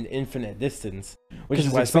presently an infinite distance, which 'Cause is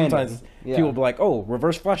it's why expanding. sometimes Yeah. people will be like, "Oh,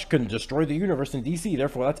 Reverse Flash couldn't destroy the universe in DC,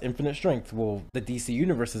 therefore that's infinite strength." Well, the DC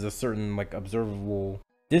universe is a certain like observable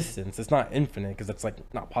distance. It's not infinite because that's like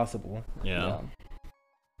not possible. Yeah.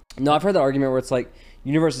 No, I've heard the argument where it's like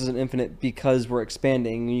universe isn't infinite because we're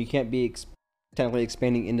expanding. You can't be technically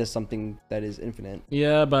expanding into something that is infinite.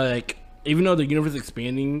 Yeah, but like, even though the universe is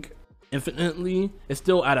expanding infinitely, it's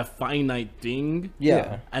still at a finite thing.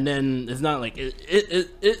 Yeah. And then it's not like it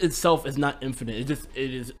itself is not infinite. It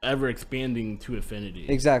is ever expanding to infinity.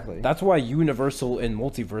 Exactly. That's why universal and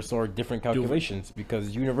multiversal are different calculations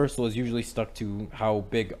because universal is usually stuck to how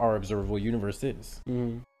big our observable universe is.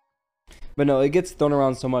 Mhm. But no, it gets thrown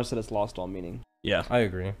around so much that it's lost all meaning. Yeah, I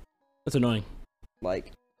agree. that's annoying,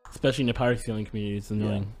 Like, especially in the pirate stealing community. It's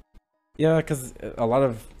annoying. Yeah, because a lot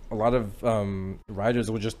of writers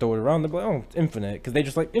will just throw it around. They're like, "Oh, it's infinite," because they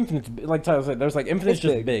just like infinite. Like Tyler said, there's like infinite's It's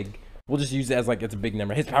just big. big. We'll just use it as like it's a big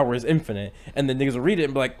number. His power is infinite, and then niggas will read it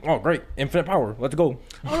and be like, "Oh, great, infinite power. Let's go."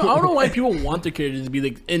 I don't know why people want their characters to be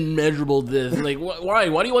like immeasurable. This like why?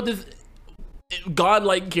 Why do you want this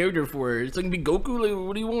godlike character for? It's like be Goku. Like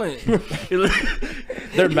what do you want?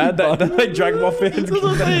 They're mad that like Dragon Ball fans. That's what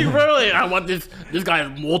I'm saying, bro. Like, I want this guy is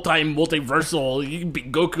multiversal. You can be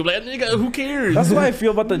Goku. Like nigga, who cares? That's what I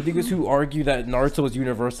feel about the niggas who argue that Naruto is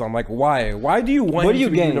universal. I'm like, why? Why do you want? what do him you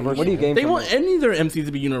to be gain? universal? What do you gain? They from want it? any of their MCs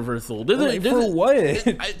to be universal. Like, for what?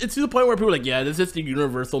 It's to the point where people are like, yeah, this is the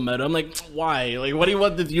universal meta. I'm like, why? Like, what do you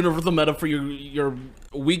want this universal meta for your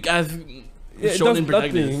weak ass It shonen does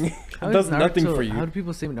protagonist? nothing. How It does is nothing Naruto- for you. How do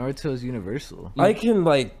people say Naruto is universal? I can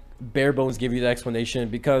like bare bones give you the explanation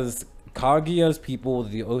because Kaguya's people,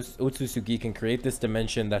 the Otsutsuki, can create this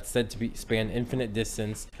dimension that's said to span infinite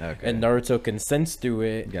distance, Okay. and Naruto can sense through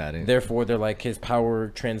it. Got it. Therefore, they're like his power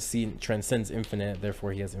transcends infinite.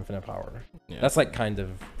 Therefore, he has infinite power. Yeah. That's like kind of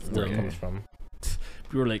where it Okay. comes from.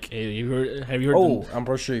 People are like, hey, have you heard? Oh, I'm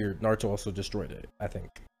pretty sure Naruto also destroyed it. I think.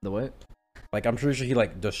 The what? Like I'm pretty sure he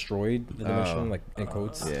like destroyed the dimension, Oh. like in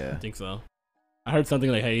quotes. Yeah. I think so. I heard something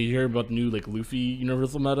like, hey, you heard about the new like Luffy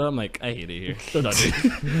universal meta? I'm like, I hate it here. Don't touch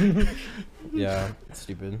it. Yeah, it's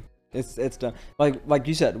stupid. It's done. Like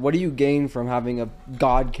you said, what do you gain from having a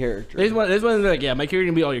god character? They just want like, yeah, my character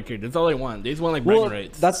can be all your characters. That's all I want. They just want like Well, bragging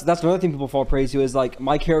rights. that's another thing people fall prey to is like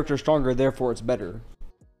my character's stronger, therefore it's better.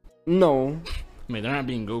 No, I mean, they're not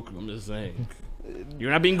being Goku. I'm just saying. You're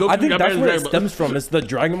not being Goku. I think you're not that's being where it Dragon Ball. stems from. It's the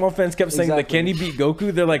Dragon Ball fans kept saying that Exactly. can he beat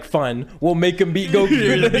Goku? They're like, fine, we'll make him beat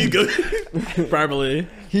Goku. Probably.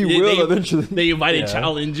 He will eventually. They invited Yeah.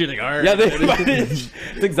 challenge. You're like, all right. Yeah, they that's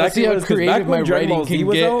exactly see what how it is. 'Cause creative back when my Dragon Ball writing Z can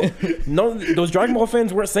was get. out, no, those Dragon Ball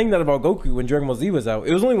fans weren't saying that about Goku when Dragon Ball Z was out.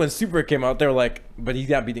 It was only when Super came out, they were like, but he's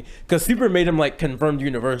got beating. Because Super made him like confirmed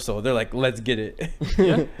universal. They're like, let's get it.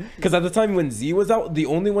 Because at the time when Z was out, the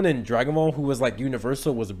only one in Dragon Ball who was like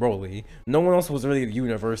universal was Broly. No one else was really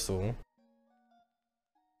universal.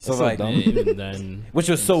 So That's so like, dumb. Even then, which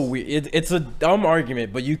was so weird. It's a dumb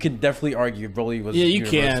argument, but you can definitely argue Broly was yeah, you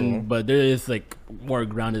universal. can, but there is like more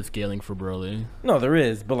grounded scaling for Broly. No, there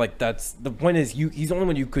is, but like that's the point is he's the only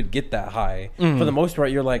one you could get that high. For the most part,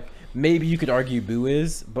 you're like maybe you could argue Boo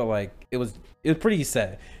is, but like it was pretty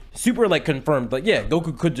set. Super like confirmed, like yeah,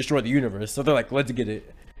 Goku could destroy the universe. So they're like, let's get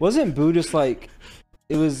it. Wasn't Boo just like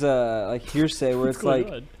it was like hearsay where it's going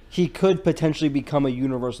like on? he could potentially become a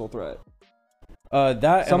universal threat.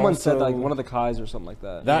 That Someone and said also, like one of the Kais or something like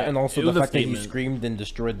that. that Yeah, and also it the was a fact that he statement. screamed and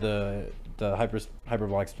destroyed the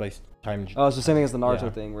hyperbolic space time. Oh, it's the same thing as the Naruto Yeah.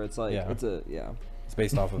 thing where it's like Yeah. yeah. It's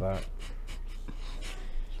based off of that.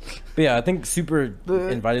 But yeah, I think Super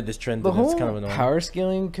invited this trend. The And it's whole kind of annoying. power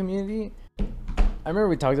scaling community, I remember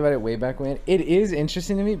we talked about it way back when. It is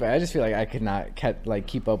interesting to me, but I just feel like I could not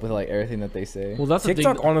keep up with like everything that they say. Well, that's the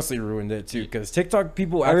TikTok thing. honestly ruined it too, because TikTok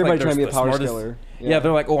people act Everybody like they're trying to be a the power smartest. scaler. Yeah,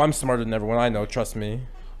 they're like, oh, I'm smarter than everyone I know. Trust me.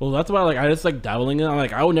 Well, that's why like I just like dabbling in it. I'm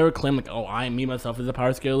like I would never claim like me myself as a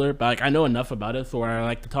power scaler, but like I know enough about it, so I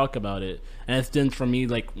like to talk about it. And it stems from me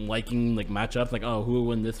like liking like matchups, like oh who will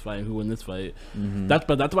win this fight, who will win this fight.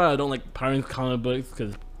 That's why I don't like powering comic books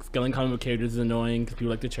because scaling comic book characters is annoying because people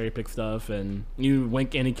like to cherry pick stuff and you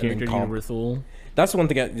rank any character comp. universal. That's one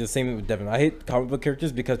thing. The same with Devin. I hate comic book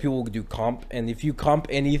characters because people will do comp, and if you comp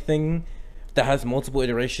anything that has multiple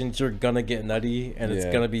iterations, you're gonna get nutty, and it's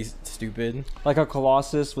Yeah. gonna be stupid. Like how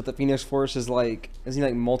Colossus with the Phoenix Force is he like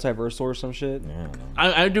multiversal or some shit? I don't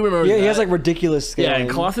know. I do remember. Yeah, he that. has like ridiculous scaling.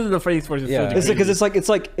 yeah. Colossus and the Phoenix Force is Yeah. so It's because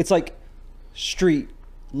crazy. it's like street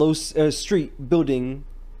street building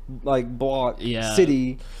like block Yeah.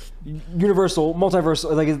 city universal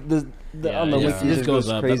multiversal like Yeah, on the it wiki just it goes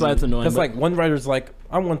up. That's why it's annoying. Because but- like one writer's like,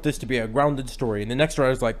 I want this to be a grounded story, and the next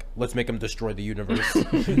writer's like, let's make him destroy the universe.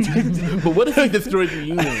 but what if he destroyed the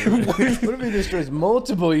universe? What if he destroys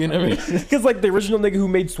multiple universes? Because like the original nigga who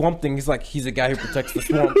made Swamp Thing, he's like, he's a guy who protects the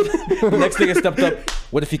swamp. The next nigga stepped up.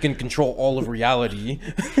 What if he can control all of reality?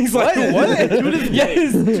 He's like, what?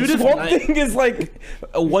 Yes, Swamp Thing is like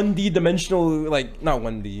a 1D dimensional, like not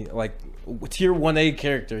 1D, like tier 1A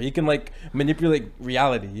character. He can like manipulate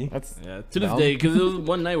reality. That's Yeah, to this dumb. day, because it was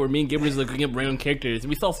one night where me and Gabriel was looking up random characters, and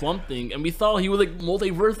we saw Swamp Thing, and we saw he was like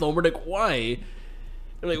multiversal, and we're like, why?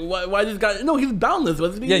 We're like, why this guy? No, he's boundless,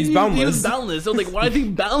 wasn't he? Yeah, he's He boundless. was boundless. So like, why is he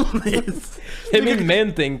boundless? Him and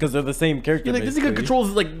Man Thing, because they're the same character. You're like, this nigga basically. controls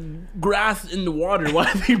like grass in the water.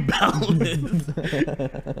 Why is he boundless?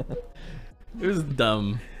 It was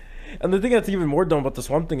dumb. And the thing that's even more dumb about the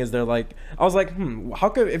Swamp Thing is they're like, I was like, how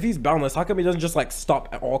come if he's boundless, how come he doesn't just like stop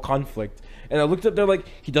at all conflict? And I looked up, they're like,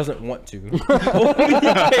 he doesn't want to.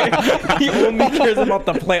 He only cares about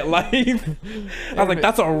the plant life. I was like,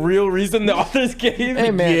 that's a real reason the authors gave.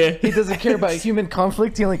 Hey man, Yeah. he doesn't care about human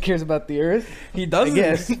conflict. He only cares about the Earth. He I doesn't.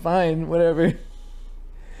 guess fine, whatever.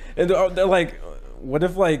 And they're like, what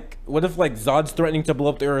if Zod's threatening to blow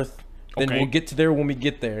up the Earth? Then Okay. we'll get to there when we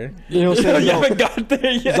get there. you know You no. haven't got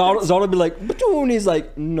there yet. Zod will be like and he's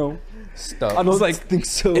like no Stop. I don't like, think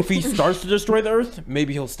so If he starts to destroy the Earth,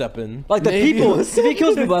 maybe he'll step in. like the Maybe people he'll if he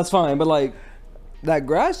kills people that's fine but like that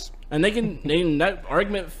grass And that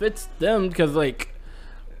argument fits them because like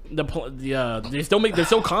they they're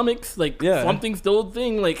still comics like Yeah. Swamp Thing's still a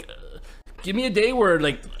thing like. Give me a day where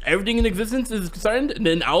like everything in existence is concerned, and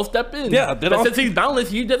then I'll step in. Yeah, then but I'll- since he's boundless,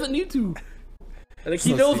 he doesn't need to. Like he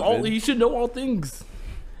So knows all. stupid. He should know all things.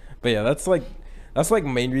 But yeah, that's like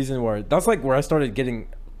main reason where I started getting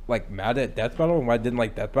like mad at Death Battle and why I didn't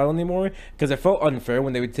like Death Battle anymore, because it felt unfair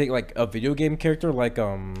when they would take like a video game character like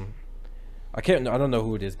I don't know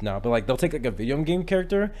who it is now, but like they'll take like a video game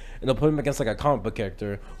character and they'll put him against like a comic book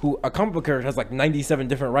character who a comic book character has like 97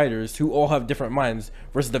 different writers who all have different minds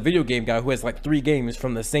versus the video game guy who has like 3 games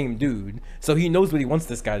from the same dude, so he knows what he wants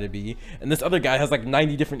this guy to be, and this other guy has like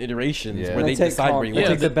 90 different iterations Yeah. where they decide where he they wants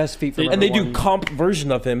take the best feat from and they do everyone. comp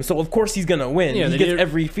version of him, so of course he's gonna win. Yeah, He they gets did-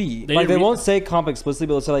 every feat. they like they re- won't say comp explicitly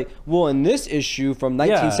but they'll say like well in this issue from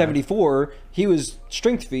 1974 he was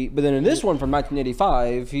strength feat but then in this one from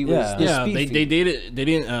 1985 he was Yeah. this Yeah, speed they feat.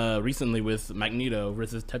 didn't recently with Magneto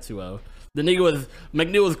versus Tetsuo.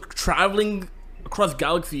 Magneto was traveling across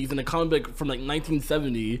galaxies in a comic book from like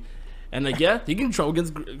 1970, And like, yeah, he can travel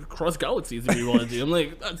against cross galaxies if he wanted to. I'm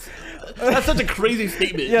like, that's such a crazy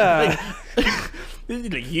statement. Yeah.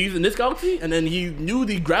 Like he's in this galaxy, and then he knew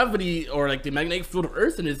the gravity or like the magnetic field of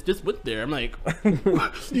Earth, and it's just went there. I'm like,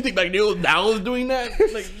 you think Magneto now is doing that?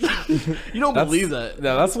 Like, you don't believe that?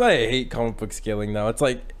 No, that's why I hate comic book scaling now. It's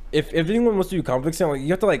like if anyone wants to do comic book scaling, like,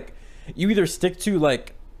 you have to like you either stick to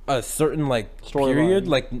like a certain like Story period,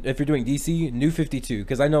 line. like if you're doing DC, New 52,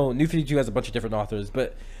 because I know New 52 has a bunch of different authors,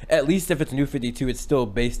 but at least if it's New 52, it's still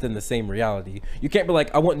based in the same reality. You can't be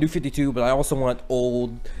like, I want New 52, but I also want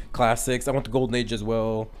old classics. I want the Golden Age as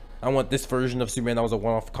well. I want this version of Superman that was a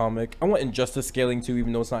one-off comic. I want Injustice scaling too,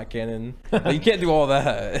 even though it's not canon. Like, you can't do all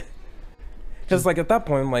that. Because like at that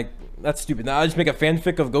point, I'm like, that's stupid. Now I just make a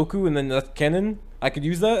fanfic of Goku and then that's canon. I could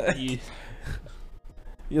use that. Yeah.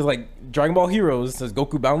 He's like Dragon Ball Heroes. Says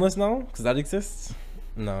Goku Boundless now because that exists.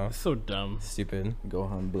 No, It's so dumb. stupid.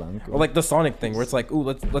 Gohan Blanco. Or like the Sonic thing where it's like, ooh,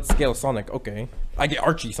 let's scale Sonic. Okay, I get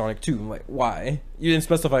Archie Sonic too. I'm like, why? You didn't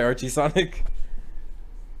specify Archie Sonic.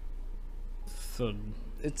 So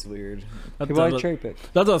it's weird. People like cherry pick.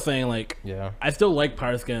 that's what I was saying. Like, Yeah. I still like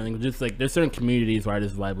power scaling. Just like there's certain communities where I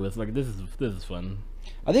just vibe with. Like, this is fun.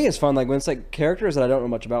 I think it's fun, like when it's like characters that I don't know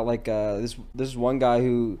much about. Like this one guy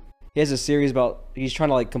who he has a series about. He's trying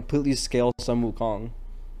to like completely scale Sun Wukong,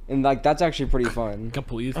 and like that's actually pretty fun.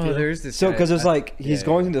 Complete. Oh, there's this. So guy- because it's like he's yeah,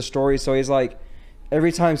 going yeah. through the story, so he's like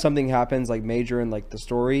every time something happens like major in like the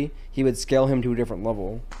story, he would scale him to a different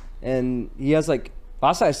level, and he has like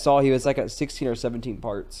last I saw he was like at 16 or 17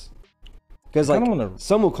 parts. Because like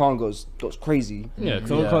Sun Wukong goes crazy. Yeah,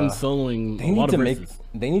 Konokon's soloing They a lot need of to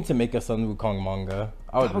make verses. a Sun Wukong manga.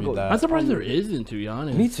 I would That would read go- that. I'm surprised there isn't, to be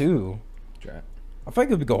honest. Me too. Dra- I feel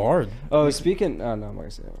like it would go hard. Oh, speaking. Oh no, I'm not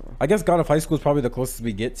gonna say that. I guess God of High School is probably the closest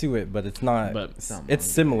we get to it, but it's not. But It's not It's manga.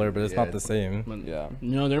 similar, but it's Yeah, not the it's- same. But, Yeah.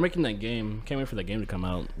 you know, they're making that game. Can't wait for that game to come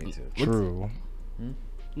out. Me too. True.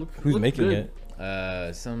 Looks Who's making good.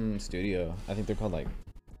 it? Some studio. I think they're called like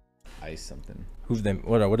Ice something. Who's they?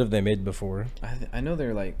 What have they made before? I know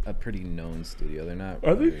they're like a pretty known studio. They're not.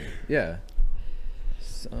 Are they? really- Yeah.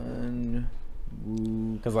 Sun.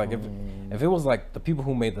 Because like if it was like the people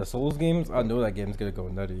who made the Souls games, I know that game's gonna go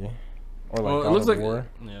nutty. Or like Oh, it God looks of like War.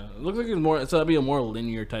 yeah, it looks like it's more. So that'll be a more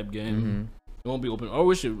linear type game. It won't be open. I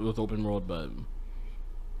wish it was open world, but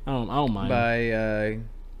I don't mind. By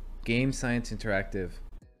Game Science Interactive.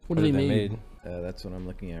 what do they made? That's what I'm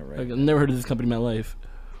looking at right Like, now. I've never heard of this company in my life.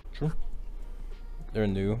 They're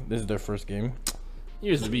new. This is their first game.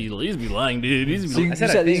 You used to be lying, dude. You used to So be you I said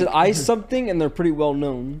I said you think. said Ice something, and they're pretty well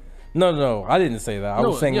known. No, I didn't say that. I No,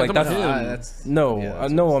 was saying yeah, like come that's on. That's no, yeah,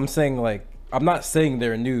 that's no. what I'm saying like I'm not saying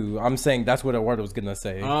they're new. I'm saying that's what Eduardo was gonna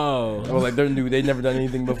say. Oh, Well, like they're new. They've never done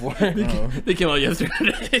anything before. they came out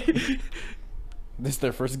yesterday. This is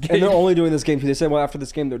their first And game. they're only doing this game because they said, well, after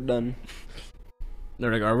this game, they're done.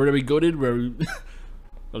 They're like, are we gonna be goated? Where we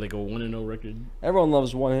like a 1-0 record? Everyone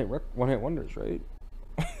loves one hit wonders, right?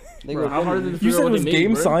 They Bro, go how hard win. is it? You said it what they was made,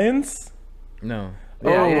 game bro. science. No.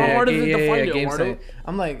 Oh, how hard is it to find it, Game Eduardo? Science.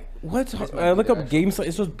 I'm like What? Where's my I look up computer, game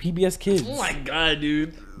science. This was PBS Kids. Oh my god,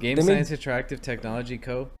 dude. Game They made- Science Interactive Technology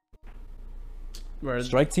Co. Bro,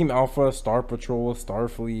 Strike Team Alpha, Star Patrol,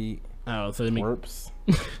 Starfleet, oh, so they make. Twerps.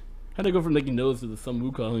 How'd they go from making those to the Sun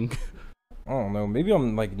Wukong? I don't know. Maybe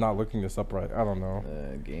I'm like not looking this up right. I don't know.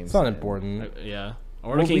 Game. It's not Science. important. Yeah.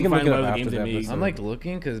 Or Well, they we can't can find look it one up of the games after they the made. episode. I'm like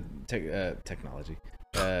looking because technology.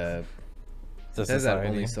 It's a It says that society.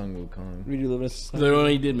 only Sun Wukong. We do live in a So society. they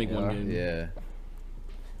only did make one Yeah. game. Yeah.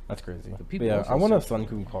 That's crazy. The But people yeah, also I want a search Sun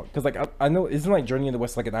Kun call because like I know isn't like Journey in the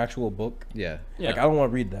West like an actual book? Yeah. Yeah. Like I don't want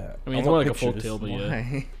to read that. I mean, it's more want like a folk pictures. tale, but yeah.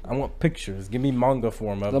 Why? I want pictures. Give me manga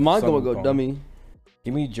form of The manga Sun will go Wukong. dummy.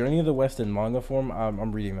 Give me Journey of the West in manga form.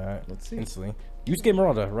 I'm reading that. Let's see. Instantly. Use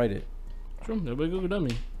Gamerada. Write it. Sure, everybody go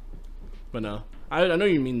dummy. But no, I know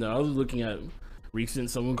what you mean though. I was looking at recent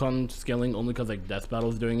Sun Wukong scaling only because like Death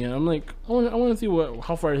Battle's doing it. I'm like, I want to see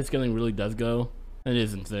how far his scaling really does go. And it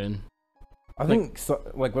is insane. I think so,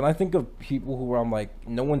 like when I think of people who I'm like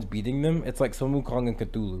no one's beating them, it's like Sun Wukong and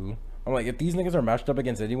Cthulhu. I'm like if these niggas are matched up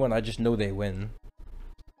against anyone, I just know they win.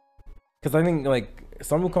 Cause I think like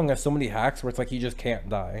Sun Wukong has so many hacks where it's like he just can't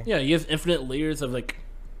die. Yeah, he has infinite layers of like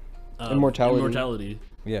Immortality.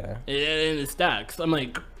 Yeah. and it stacks. I'm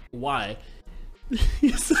like, why?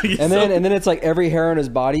 And then it's like every hair on his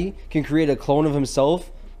body can create a clone of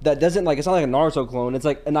himself that doesn't like it's not like a Naruto clone. It's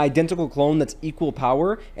like an identical clone that's equal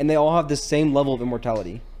power, and they all have the same level of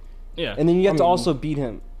immortality. yeah, And then you have to mean- also beat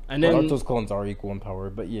him. and then Naruto's clones are equal in power,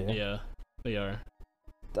 but yeah. yeah, they are.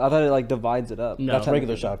 I thought it like divides it up. No. That's how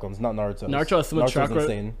regular it- shot clones, not Naruto. Naruto has so much Naruto's chakra.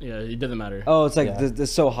 insane. Yeah, it doesn't matter. Oh, it's like Yeah.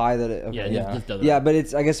 it's so high that it. Okay. yeah, yeah. it just doesn't. Yeah, but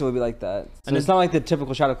it's. I guess it would be like that. So And it's then- not like the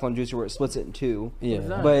typical Shadow Clone Jutsu where it splits it in two. Yeah. What is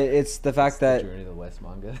that? But it's the fact that Journey to the West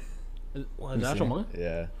manga. Well, the actual manga.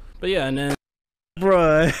 Yeah. But yeah, and then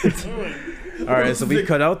Bruh. Alright, so we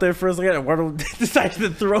cut out there for a second and Waddle decided to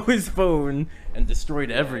throw his phone and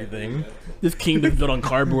destroyed everything. this kingdom's built on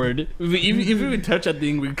cardboard. If we would touch that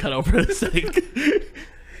thing, we'd cut out for a sec.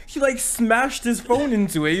 He like smashed his phone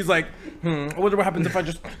into it. He's like, I wonder what happens if I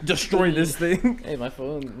just destroy this thing. Hey, my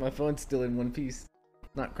phone's still in one piece,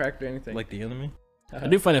 not cracked or anything. Like the enemy? I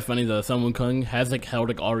do find it funny though. Sun Wukong has like held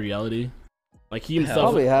like all reality. Like he himself.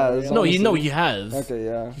 probably has. No, honestly. he has. Okay,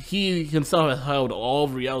 yeah. He himself has held all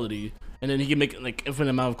of reality, and then he can make like infinite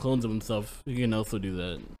amount of clones of himself. He can also do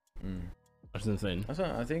that. That's insane. That's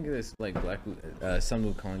what I think this like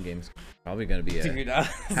Sun Wukong game's probably gonna be a Dude, I was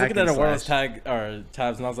hack looking and at a World's slash. tag or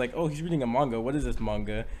tabs and I was like, oh, he's reading a manga. What is this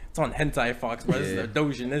manga? It's on Hentai Fox, bro. This is Yeah. a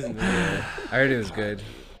Dojin, isn't it? I heard it was good.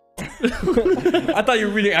 I thought you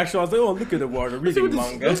were reading actual. I was like, oh, look at the water reading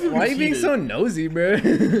manga. Why Why are you being so nosy, bro?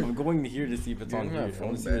 I'm going here to see if it's on Give me here. my I phone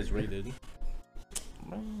want to see what back. it's rated. You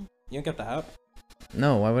don't get the app?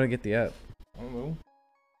 No, why would I get the app? I don't know.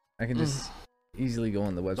 I can just easily go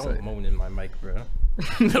on the Don't website. moan in my mic, bro.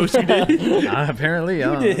 No, she did. Apparently, I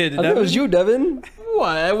don't know. You did. I thought it was you, Devin.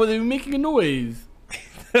 Why? I wasn't even making a noise.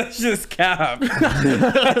 That's just cap.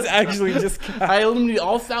 That's actually just cap. I eliminated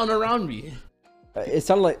all sound around me. It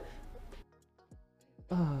sounded like.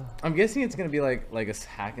 I'm guessing it's gonna be like a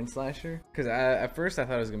hack and slasher. Cause at first I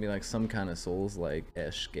thought it was gonna be like some kind of Souls like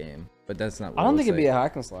ish game, but that's not. What I don't it think looks it'd be a like.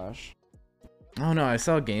 hack and slash. Oh no, I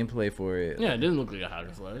saw gameplay for it. Yeah, it didn't look like a hack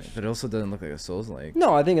and slash. But it also doesn't look like a Souls like.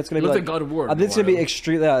 No, I think it's It gonna be looks like. like God of War. I think it's gonna be Wild.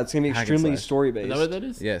 extreme. Yeah, it's gonna be Hack and extremely slash. story Is based. that what that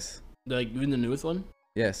is? Yes. Like even the newest one?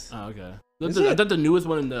 Yes. Oh, okay. Is I it? thought the newest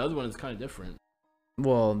one and the other one is kind of different.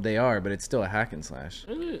 Well, they are, but it's still a hack and slash.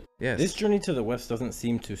 Is it? Yes. This Journey to the West doesn't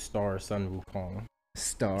seem to star Sun Wukong.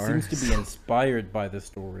 Star. Seems to be inspired by the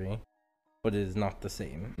story, but it is not the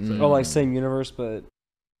same. Oh, like same universe, but.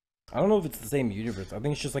 I don't know if it's the same universe. I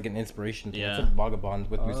think it's just like an inspiration. Yeah. It's like Vagabond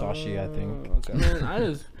with Musashi, I think. Okay. Man, I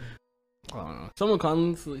don't know. Someone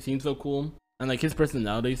Kong seems so cool, and like his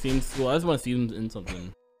personality seems cool. I just want to see him in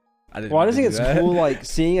something. Well, I just think it's cool, like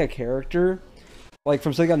seeing a character, like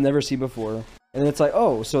from something I've never seen before, and it's like,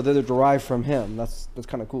 oh, so they're derived from him. That's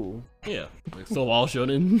kind of cool. Yeah, like so all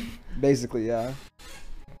shonen. Basically, yeah.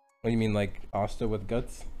 What do you mean, like Asta with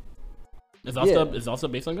guts? It's also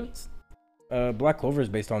based on guts. Black Clover is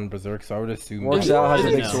based on Berserk, so I would assume. Works it? out, has a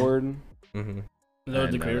Is it big now? sword. Mm-hmm. Is I that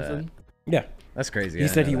what the know creator that. said? Yeah, That's crazy. he I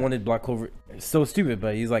said know he that. wanted Black Clover. It's so stupid,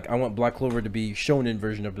 but he's like, I want Black Clover to be shonen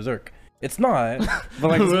version of Berserk. It's not, but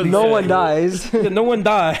like it's what he No said. one dies. Yeah, no one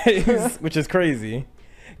dies, which is crazy.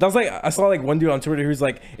 That was like, I saw like one dude on Twitter who's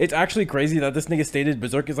like, it's actually crazy that this nigga stated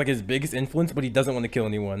Berserk is like his biggest influence, but he doesn't want to kill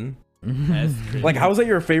anyone. That's crazy. Like, how is that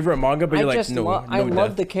your favorite manga, but you're like, no, I no love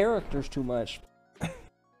death. the characters too much.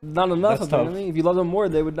 Not enough, That's tough. apparently. If you love them more,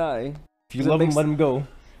 they would die. If you it love him, makes- let him go.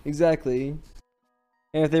 Exactly.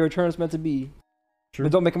 And if they return, it's meant to be. True.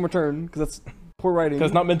 But don't make them return, because that's poor writing. Because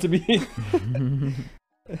it's not meant to be.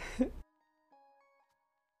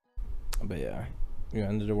 But yeah, you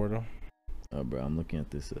ended the word. Oh, bro, I'm looking at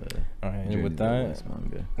this. Alright, and Journey with to the that, West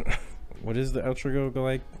manga. what is the outro go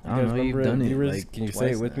like? I don't know, you've done it, viewers? like, Can you say it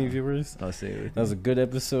twice with me, now. viewers? I'll say it. That was a good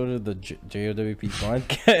episode of the JOWP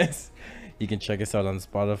podcast. You can check us out on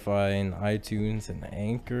Spotify and iTunes and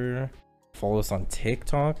Anchor. Follow us on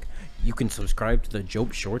TikTok. You can subscribe to the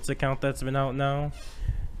JOWP Shorts account that's been out now.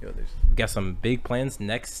 Yo, there's We got some big plans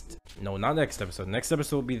not next episode. Next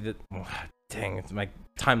episode will be the dang, it's my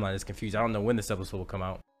timeline is confused. I don't know when this episode will come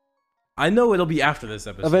out. I know it'll be after this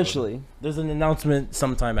episode. Eventually. There's an announcement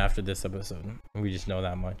sometime after this episode. We just know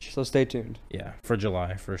that much. So stay tuned. Yeah, for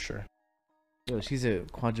July for sure. Yo, she's a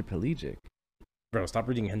quadriplegic. Bro, stop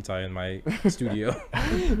reading hentai in my studio.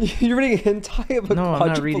 You're reading hentai about No, I'm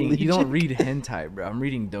not reading. You don't quadriplegic? read hentai, bro. I'm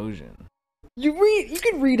reading Dojin. You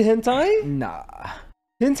can read hentai? Nah.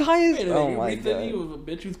 Hentai is. Wait, Oh you my read that you god. with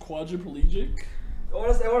a bitch who's quadriplegic? I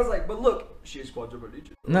was like, but look, she's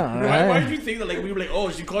quadriplegic. No, Why did you think that? Like we were like, oh,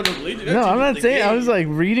 she quadriplegic. no, I'm not saying. I was like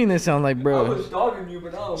reading this. I'm like, bro, dogging you,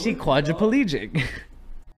 but now. she quadriplegic.